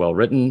like it's well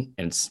written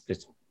and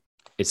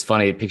it's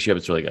funny. It picks you up.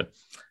 It's really good.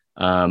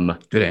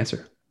 Good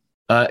answer.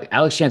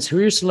 Alex Chance, who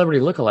are your celebrity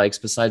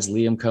lookalikes besides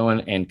Liam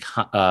Cohen and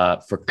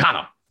for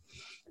Kana?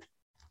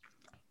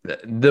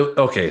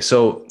 Okay,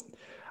 so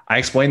I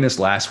explained this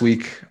last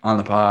week on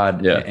the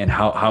pod and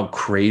how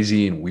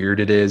crazy and weird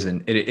it is.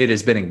 And it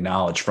has been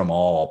acknowledged from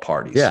all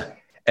parties. Yeah.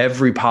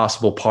 Every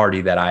possible party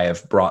that I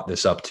have brought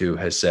this up to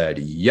has said,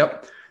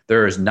 yep,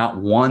 there is not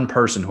one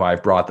person who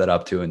I've brought that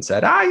up to and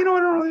said, I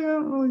don't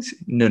really see.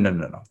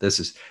 No. This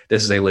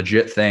is a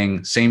legit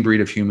thing. Same breed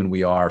of human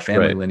we are,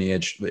 family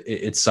lineage.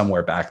 It's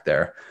somewhere back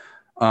there.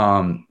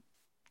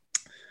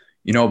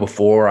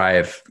 Before I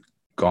have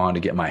gone to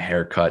get my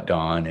hair cut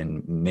done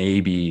and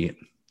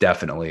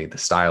definitely the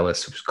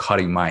stylist who's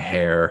cutting my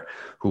hair,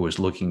 who was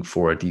looking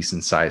for a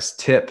decent sized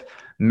tip,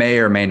 may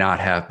or may not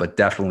have, but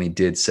definitely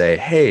did say,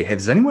 hey,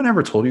 has anyone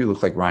ever told you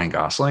look like Ryan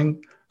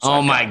Gosling?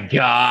 So my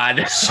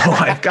God. So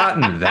I've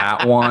gotten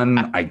that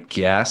one, I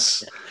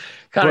guess.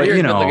 Connor, you're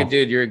a good-looking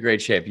dude. You're in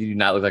great shape. You do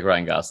not look like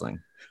Ryan Gosling.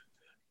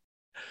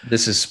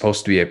 This is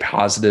supposed to be a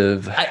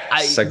positive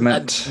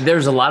segment.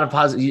 There's a lot of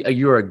positive.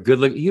 You are a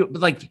good-looking.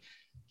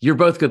 You're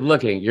both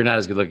good-looking. You're not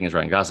as good-looking as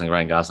Ryan Gosling.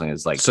 Ryan Gosling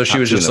is like. So she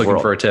was just looking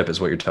for a tip,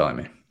 is what you're telling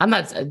me. I'm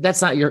not.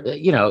 That's not your.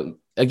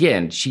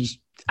 Again,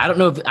 I don't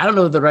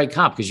know the right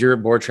comp because you're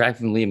more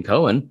attractive than Liam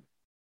Cohen.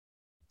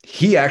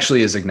 He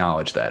actually has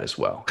acknowledged that as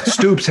well.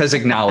 Stoops has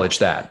acknowledged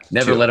that.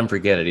 Never let him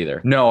forget it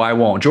either. No, I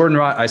won't.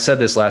 I said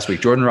this last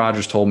week. Jordan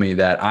Rogers told me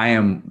that I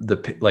am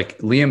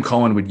Liam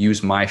Cohen would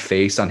use my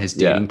face on his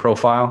dating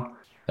profile.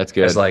 That's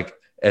good.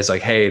 As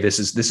like, hey, this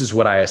is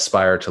what I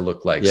aspire to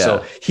look like. Yeah.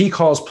 So he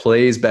calls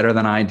plays better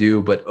than I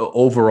do, but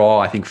overall,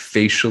 I think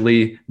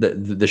facially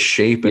the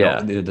shape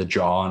and the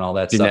jaw and all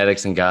that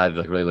genetics stuff. And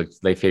God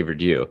they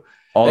favored you.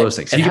 All those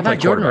things. And how about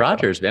Jordan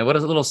Rogers, man? What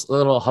is a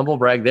little humble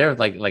brag there?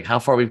 Like how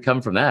far we've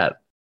come from that.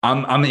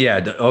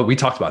 We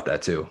talked about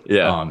that too.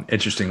 Yeah.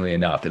 Interestingly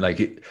enough,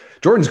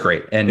 Jordan's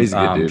great. And he's a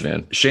good dude,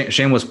 man.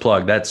 Shameless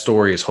plug. That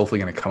story is hopefully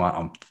going to come out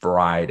on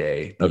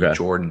Friday. Okay.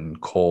 Jordan,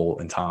 Cole,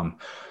 and Tom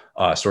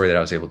story that I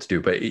was able to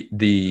do. But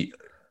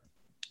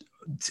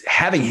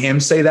having him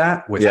say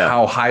that with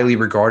how highly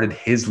regarded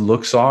his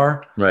looks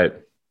are. Right.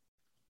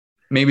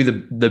 Maybe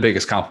the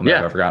biggest compliment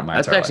I've ever gotten in my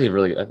entire life.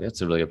 That's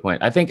a really good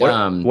point. I think.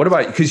 What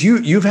about, because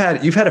you've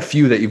had a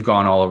few that you've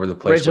gone all over the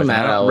place. Rachel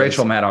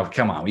Maddow.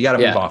 Come on, we got to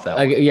move off that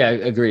one.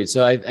 Agreed.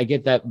 So I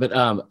get that,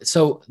 but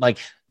so like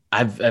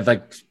I've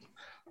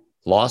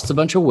lost a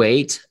bunch of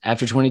weight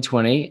after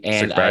 2020,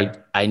 and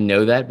I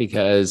know that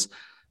because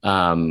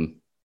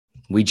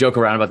we joke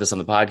around about this on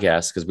the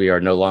podcast because we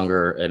are no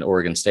longer an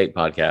Oregon State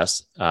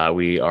podcast.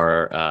 We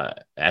are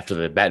after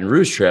the Baton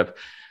Rouge trip.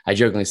 I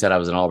jokingly said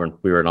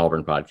we were an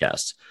Auburn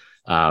podcast.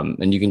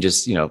 And you can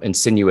just,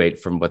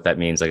 insinuate from what that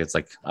means. Like, it's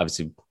like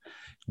obviously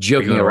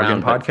joking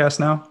around. Podcast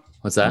now?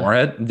 What's that?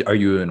 Moorhead? Are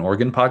you an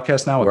Oregon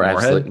podcast now?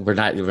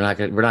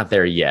 We're not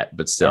there yet,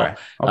 but still,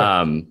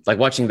 okay. Like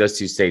watching those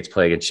two states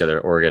play against each other,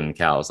 Oregon and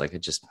Cal, like it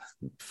just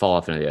fall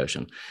off into the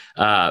ocean.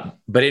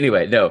 But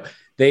anyway, no,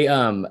 they,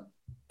 I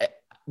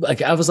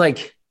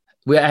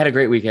had a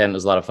great weekend. It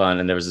was a lot of fun.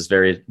 And there was this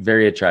very,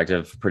 very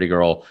attractive, pretty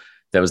girl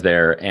that was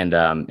there.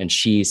 And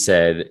she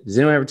said, has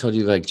anyone ever told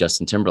you like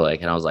Justin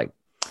Timberlake? And I was like,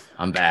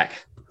 I'm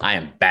back. I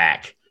am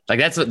back. Like,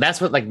 that's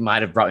what like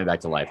might have brought me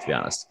back to life, to be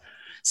honest.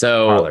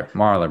 So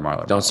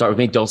Marler. Don't start with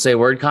me. Don't say a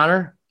word,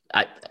 Connor.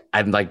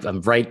 I'm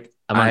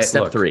on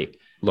step 3.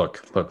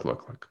 Look.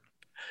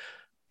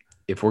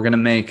 If we're going to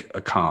make a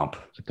comp,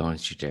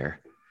 don't you dare,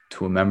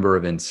 to a member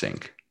of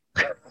NSYNC.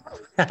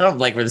 I don't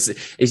like where this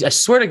is. I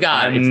swear to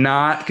God. I'm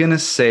not going to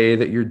say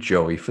that you're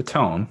Joey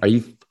Fatone. Are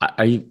you?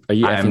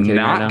 I'm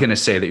not going to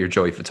say that you're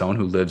Joey Fatone,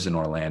 who lives in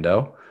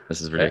Orlando.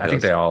 This is ridiculous. I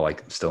think they all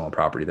still own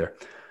property there.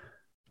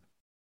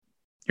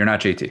 You're not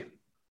JT.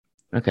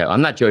 Okay.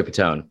 I'm not Joey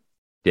Fatone,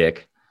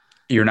 dick.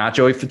 You're not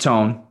Joey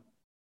Fatone.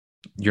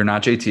 You're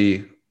not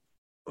JT.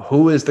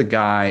 who is the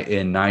guy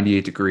in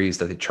 98 Degrees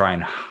that they try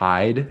and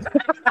hide?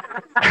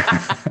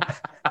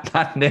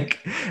 Not Nick.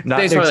 Not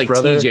Nick's like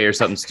brother. TJ or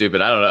something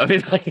stupid. I don't know. I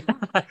mean, like,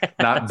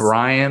 not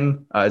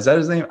Brian. Is that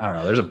his name? I don't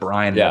know. There's a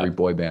Brian in every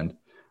boy band.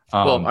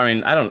 Well, I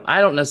mean,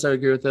 I don't necessarily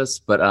agree with this,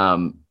 but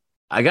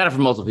I got it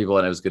from multiple people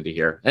and it was good to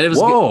hear. And it was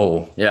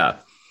good. Yeah.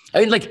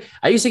 I mean, like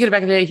I used to get it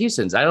back in the day at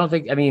Houston's. I don't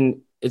think, I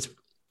mean,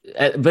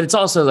 but it's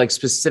also like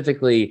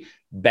specifically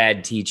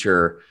bad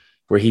teacher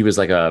where he was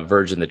like a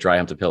virgin that dry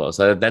humped a pillow.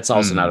 So that's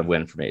also not a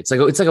win for me. It's like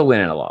a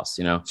win and a loss,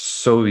 you know?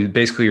 So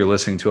basically you're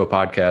listening to a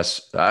podcast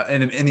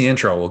and in the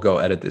intro, we'll go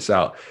edit this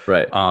out.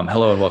 Right.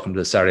 Hello and welcome to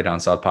the Saturday Down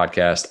South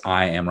podcast.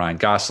 I am Ryan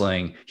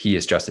Gosling. He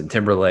is Justin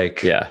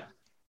Timberlake. Yeah.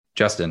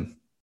 Justin,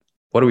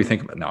 what do we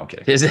think about? No, I'm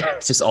kidding.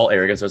 It's just all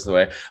arrogance the rest of the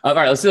way. All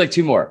right, let's do like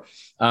two more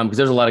because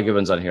there's a lot of good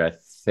ones on here, I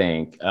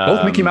think.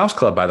 Both Mickey Mouse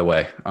Club, by the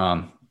way.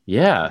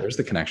 Yeah. There's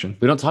the connection.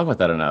 We don't talk about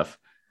that enough.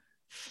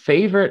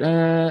 Favorite,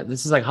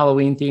 this is like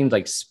Halloween themed,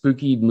 like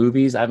spooky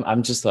movies.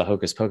 I'm just the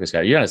hocus pocus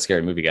guy. You're not a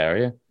scary movie guy, are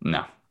you?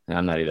 No,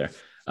 I'm not either.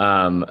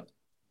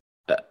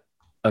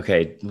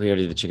 Okay, we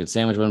already did the chicken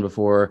sandwich one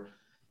before.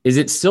 Is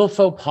it still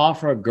faux pas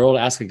for a girl to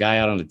ask a guy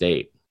out on a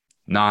date?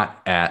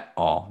 Not at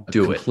all.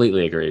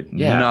 Completely agreed.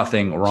 Yeah,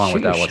 nothing wrong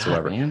with that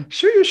whatsoever.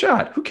 Shoot your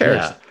shot. Who cares?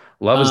 Yeah.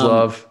 Love is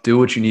love. Do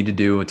what you need to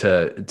do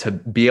to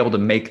be able to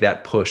make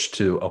that push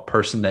to a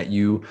person that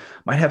you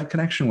might have a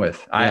connection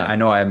with. Yeah. I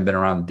know I haven't been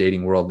around the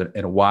dating world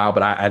in a while,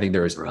 but I think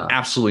there is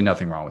absolutely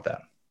nothing wrong with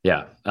that.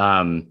 Yeah.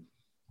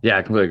 Yeah,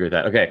 I completely agree with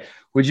that. Okay.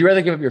 Would you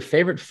rather give up your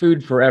favorite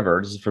food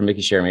forever, this is from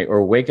Mickey Sheremy,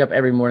 or wake up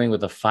every morning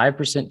with a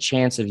 5%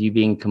 chance of you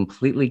being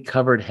completely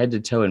covered head to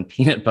toe in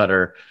peanut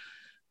butter,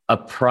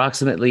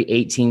 approximately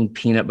 18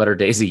 peanut butter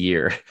days a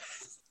year?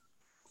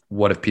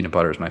 What if peanut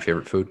butter is my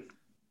favorite food?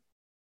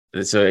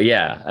 So,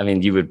 yeah, I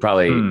mean, you would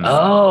probably,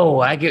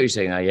 I get what you're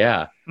saying now.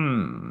 Yeah.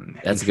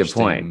 That's a good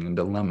point.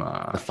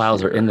 Dilemma. The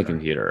files are in the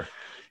computer.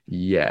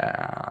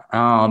 Yeah.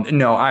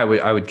 No, I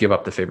would give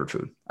up the favorite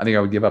food. I think I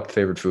would give up the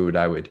favorite food.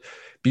 I would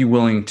be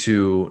willing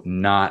to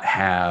not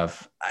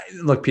have,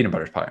 look, peanut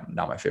butter is probably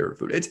not my favorite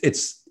food.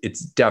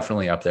 It's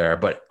definitely up there,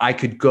 but I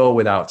could go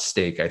without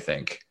steak, I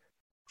think,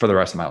 for the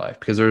rest of my life,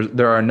 because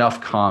there are enough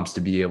comps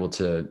to be able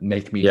to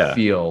make me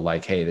feel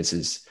like, hey, this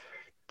is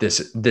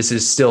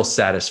still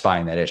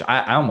satisfying that itch.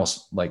 I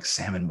almost like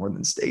salmon more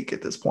than steak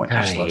at this point.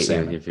 I just love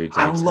salmon.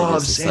 I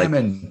love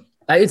salmon.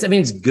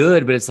 It's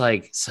good, but it's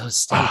like so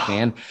steak,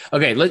 man.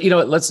 Okay, I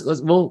know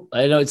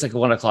it's like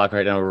 1 o'clock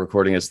right now. We're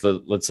recording this.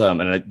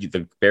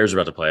 The Bears are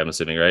about to play. I'm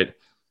assuming, right?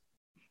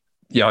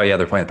 Yeah,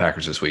 they're playing the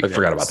Packers this week. Okay.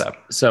 Forgot about that.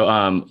 So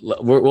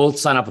we'll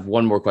sign off with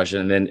one more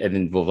question, and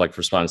then we'll like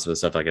respond to the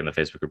stuff like in the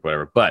Facebook group,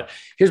 whatever. But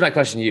here's my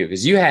question to you,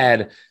 because you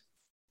had,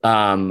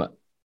 I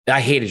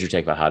hated your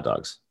take about hot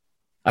dogs.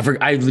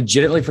 I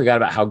legitimately forgot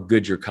about how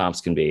good your comps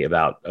can be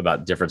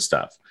about different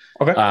stuff.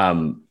 Okay.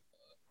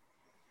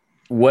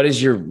 What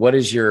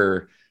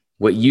you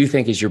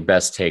think is your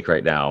best take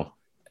right now,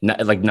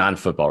 like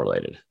non-football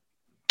related?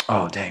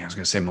 Oh, dang. I was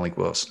going to say Malik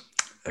Willis.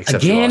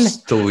 Except again?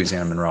 To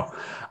Louisiana Monroe.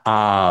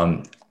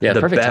 Perfect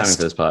timing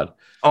for this pod.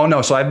 Oh,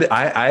 no. So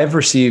I have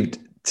received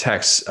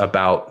texts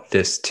about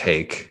this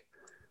take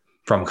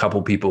from a couple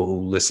of people who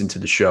listened to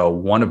the show,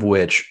 one of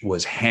which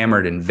was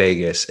hammered in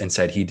Vegas and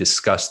said he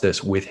discussed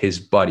this with his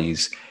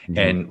buddies. Mm-hmm.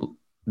 And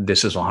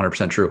this is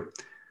 100% true.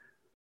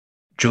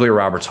 Julia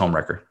Roberts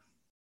homewrecker.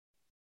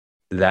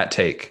 That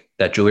take,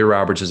 that Julia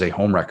Roberts is a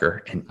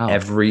homewrecker in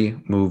every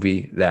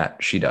movie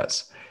that she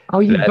does. Oh,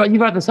 you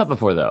brought this up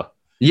before, though.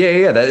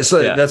 Yeah. That's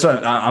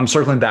what I'm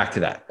circling back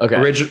to that. Okay.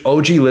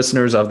 OG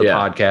listeners of the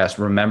podcast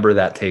remember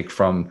that take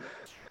from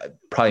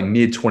probably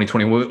mid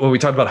 2020 when we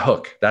talked about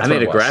Hook. I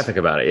made a graphic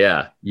about it.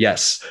 Yeah.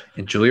 Yes.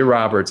 And Julia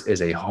Roberts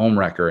is a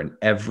homewrecker in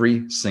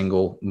every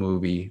single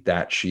movie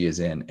that she is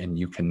in, and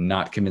you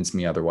cannot convince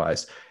me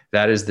otherwise.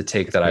 That is the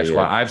take that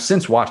I've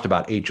since watched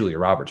about 8 Julia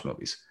Roberts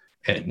movies.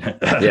 And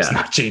it's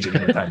not changing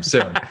anytime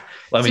soon.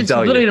 Let me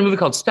tell you. Literally in a movie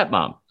called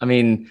Stepmom. I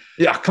mean,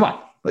 yeah, come on.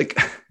 Like,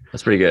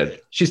 that's pretty good.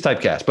 She's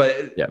typecast,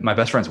 but My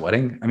Best Friend's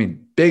Wedding. I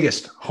mean,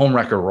 biggest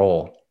homewrecker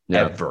role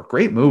ever.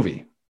 Great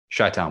movie.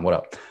 Chi-Town, what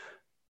up?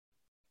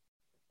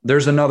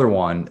 There's another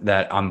one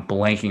that I'm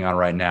blanking on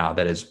right now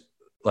that is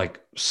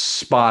like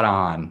spot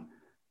on,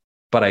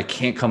 but I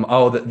can't come.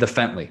 Oh, the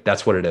Fentley.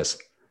 That's what it is.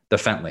 The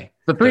Fentley.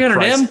 The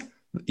 300M?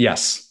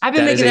 Yes. I've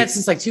been making that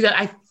since like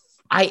 2000.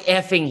 I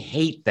effing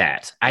hate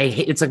that.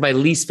 It's like my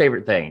least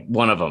favorite thing.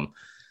 One of them.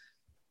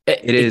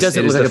 It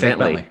doesn't look like a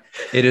Bentley.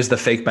 It is the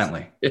fake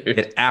Bentley.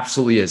 It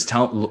absolutely is.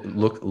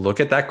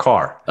 Look at that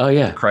car. Oh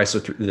yeah, the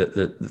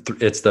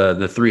Chrysler. It's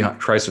the 300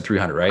 Chrysler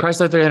 300, right?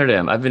 Chrysler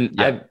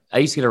 300M. I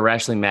used to get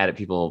irrationally mad at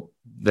people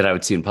that I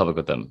would see in public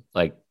with them,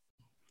 like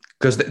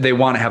because they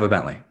want to have a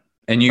Bentley,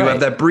 and you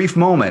have that brief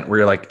moment where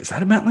you're like, "Is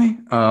that a Bentley?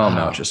 Oh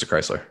no, it's just a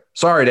Chrysler."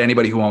 Sorry to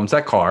anybody who owns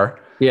that car.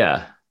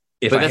 Yeah.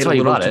 If I hit a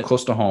little too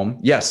close to home,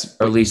 yes,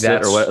 or leased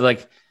it, or what?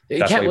 Like,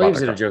 Cat Williams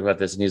did a joke about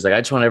this, and he's like,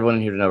 "I just want everyone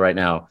in here to know right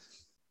now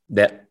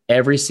that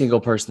every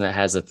single person that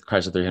has a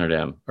Chrysler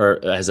 300M or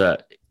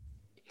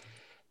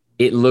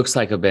it looks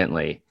like a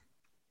Bentley.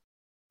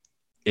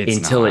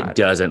 until it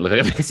doesn't look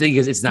like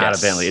it's not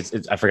a Bentley.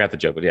 It's I forgot the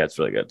joke, but yeah, it's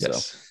really good.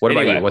 Yes. So what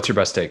about you? What's your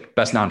best take?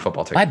 Best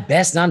non-football take? My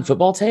best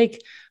non-football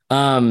take?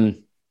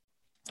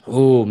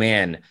 Oh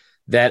man,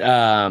 that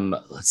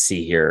let's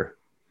see here.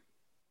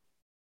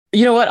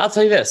 You know what? I'll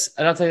tell you this.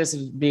 And I'll tell you this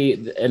would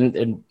be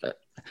and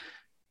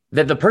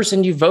that the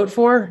person you vote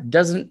for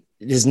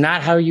is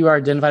not how you are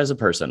identified as a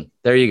person.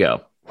 There you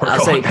go.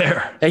 I'll say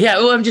there. Yeah.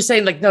 Well, I'm just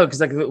saying like, no,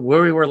 because like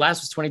where we were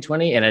last was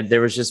 2020. And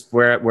there was just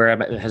where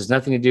it has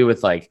nothing to do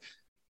with like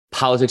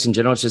politics in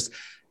general. It's just,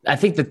 I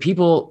think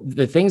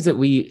the things that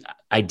we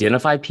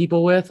identify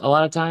people with a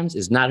lot of times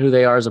is not who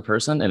they are as a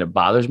person. And it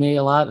bothers me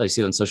a lot. I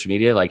see it on social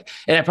media. Like,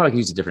 and I probably could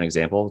use a different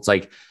example. It's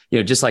like,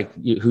 just like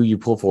who you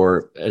pull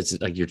for as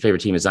like your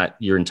favorite team is not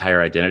your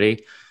entire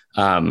identity.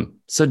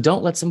 So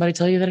don't let somebody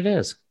tell you that it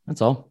is.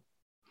 That's all.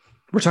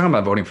 We're talking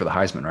about voting for the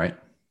Heisman, right?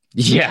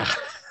 Yeah,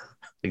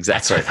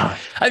 exactly.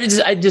 I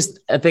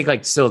think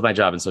like still with my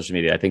job in social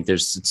media, I think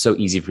it's so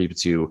easy for people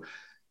to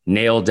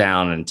nail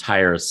down an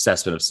entire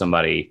assessment of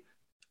somebody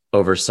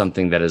over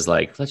something that is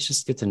like, let's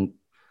just get to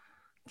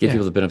give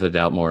people the benefit of the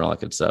doubt more and all that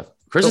good stuff.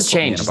 Chris has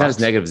changed. He's not as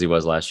negative as he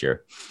was last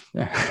year.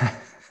 Yeah.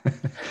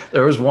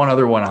 There was one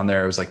other one on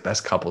there. It was like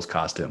best couples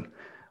costume.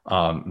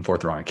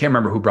 Fourth round. I can't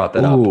remember who brought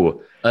that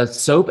up. A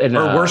soap and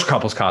worst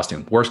couples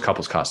costume. Worst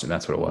couples costume.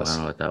 That's what it was. I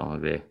don't know what that one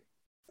would be.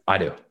 I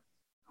do.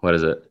 What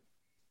is it?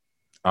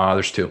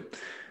 There's two.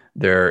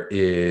 There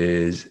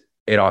is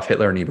Adolf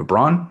Hitler and Eva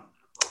Braun.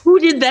 Who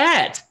did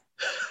that?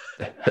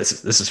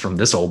 This is from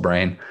this old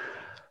brain.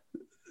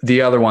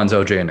 The other one's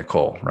OJ and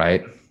Nicole,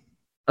 right?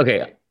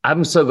 Okay.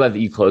 I'm so glad that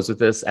you closed with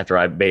this after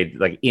I made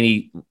like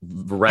any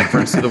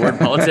reference to the word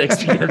politics.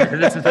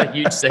 This is a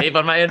huge save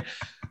on my end.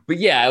 But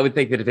yeah, I would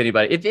think that if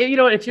anybody, if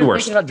you're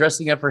thinking about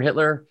dressing up for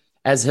Hitler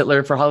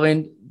for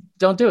Halloween,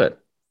 don't do it.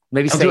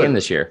 Maybe stay in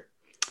this year.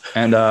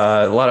 And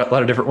a lot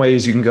of different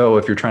ways you can go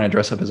if you're trying to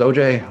dress up as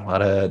OJ. A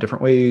lot of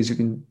different ways you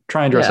can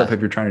try and dress up if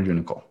you're trying to do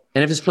Nicole.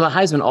 And if it's for the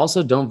Heisman,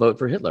 also don't vote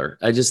for Hitler.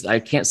 I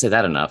can't say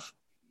that enough.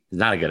 He's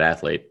not a good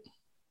athlete.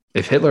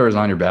 If Hitler is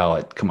on your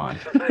ballot, come on.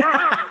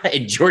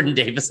 And Jordan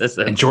Davis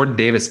isn't.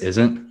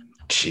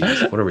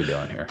 Jeez, what are we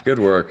doing here? Good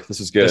work.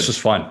 This is good. This was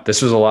fun.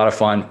 This was a lot of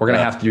fun. We're going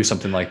to have to do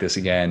something like this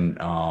again.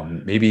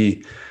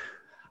 Maybe,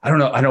 I don't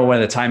know. I know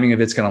when the timing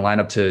of it's going to line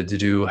up to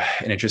do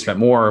an It Just Meant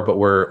More, but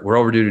we're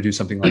overdue to do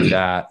something like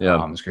that.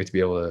 It's great to be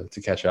able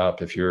to catch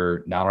up. If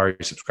you're not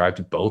already subscribed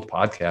to both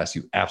podcasts,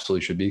 you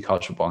absolutely should be.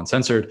 College Football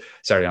Uncensored,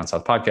 Saturday Down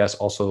South podcast.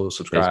 Also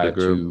subscribe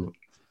to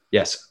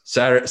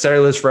Saturday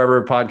Lives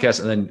Forever podcast,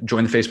 and then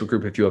join the Facebook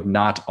group if you have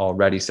not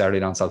already. Saturday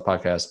Down South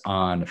podcast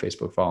on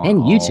Facebook, follow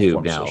and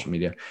YouTube now. Social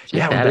media.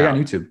 We're big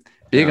on YouTube.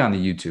 Big on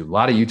the YouTube. A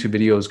lot of YouTube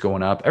videos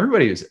going up.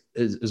 Everybody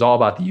is all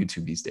about the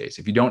YouTube these days.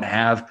 If you don't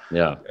have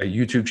a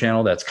YouTube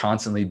channel that's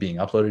constantly being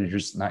uploaded, you're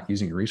just not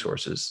using your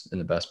resources in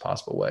the best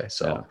possible way.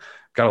 So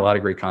got a lot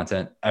of great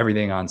content.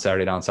 Everything on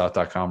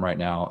SaturdayDownSouth.com right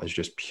now is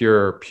just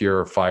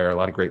pure fire. A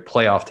lot of great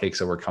playoff takes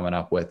that we're coming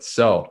up with.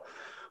 So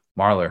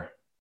Marler,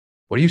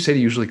 what do you say to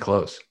usually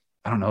close?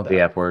 I don't know that.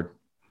 The F word.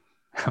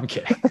 I'm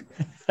kidding.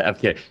 I'm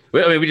kidding.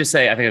 We just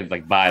say, I think it's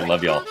like, bye,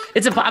 love y'all.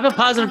 I'm a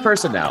positive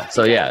person now.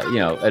 So yeah,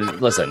 and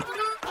listen,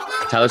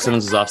 Tyler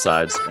Simmons is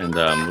offsides, and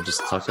we'll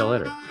just talk to y'all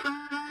later.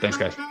 Thanks,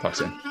 guys. Talk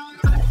soon.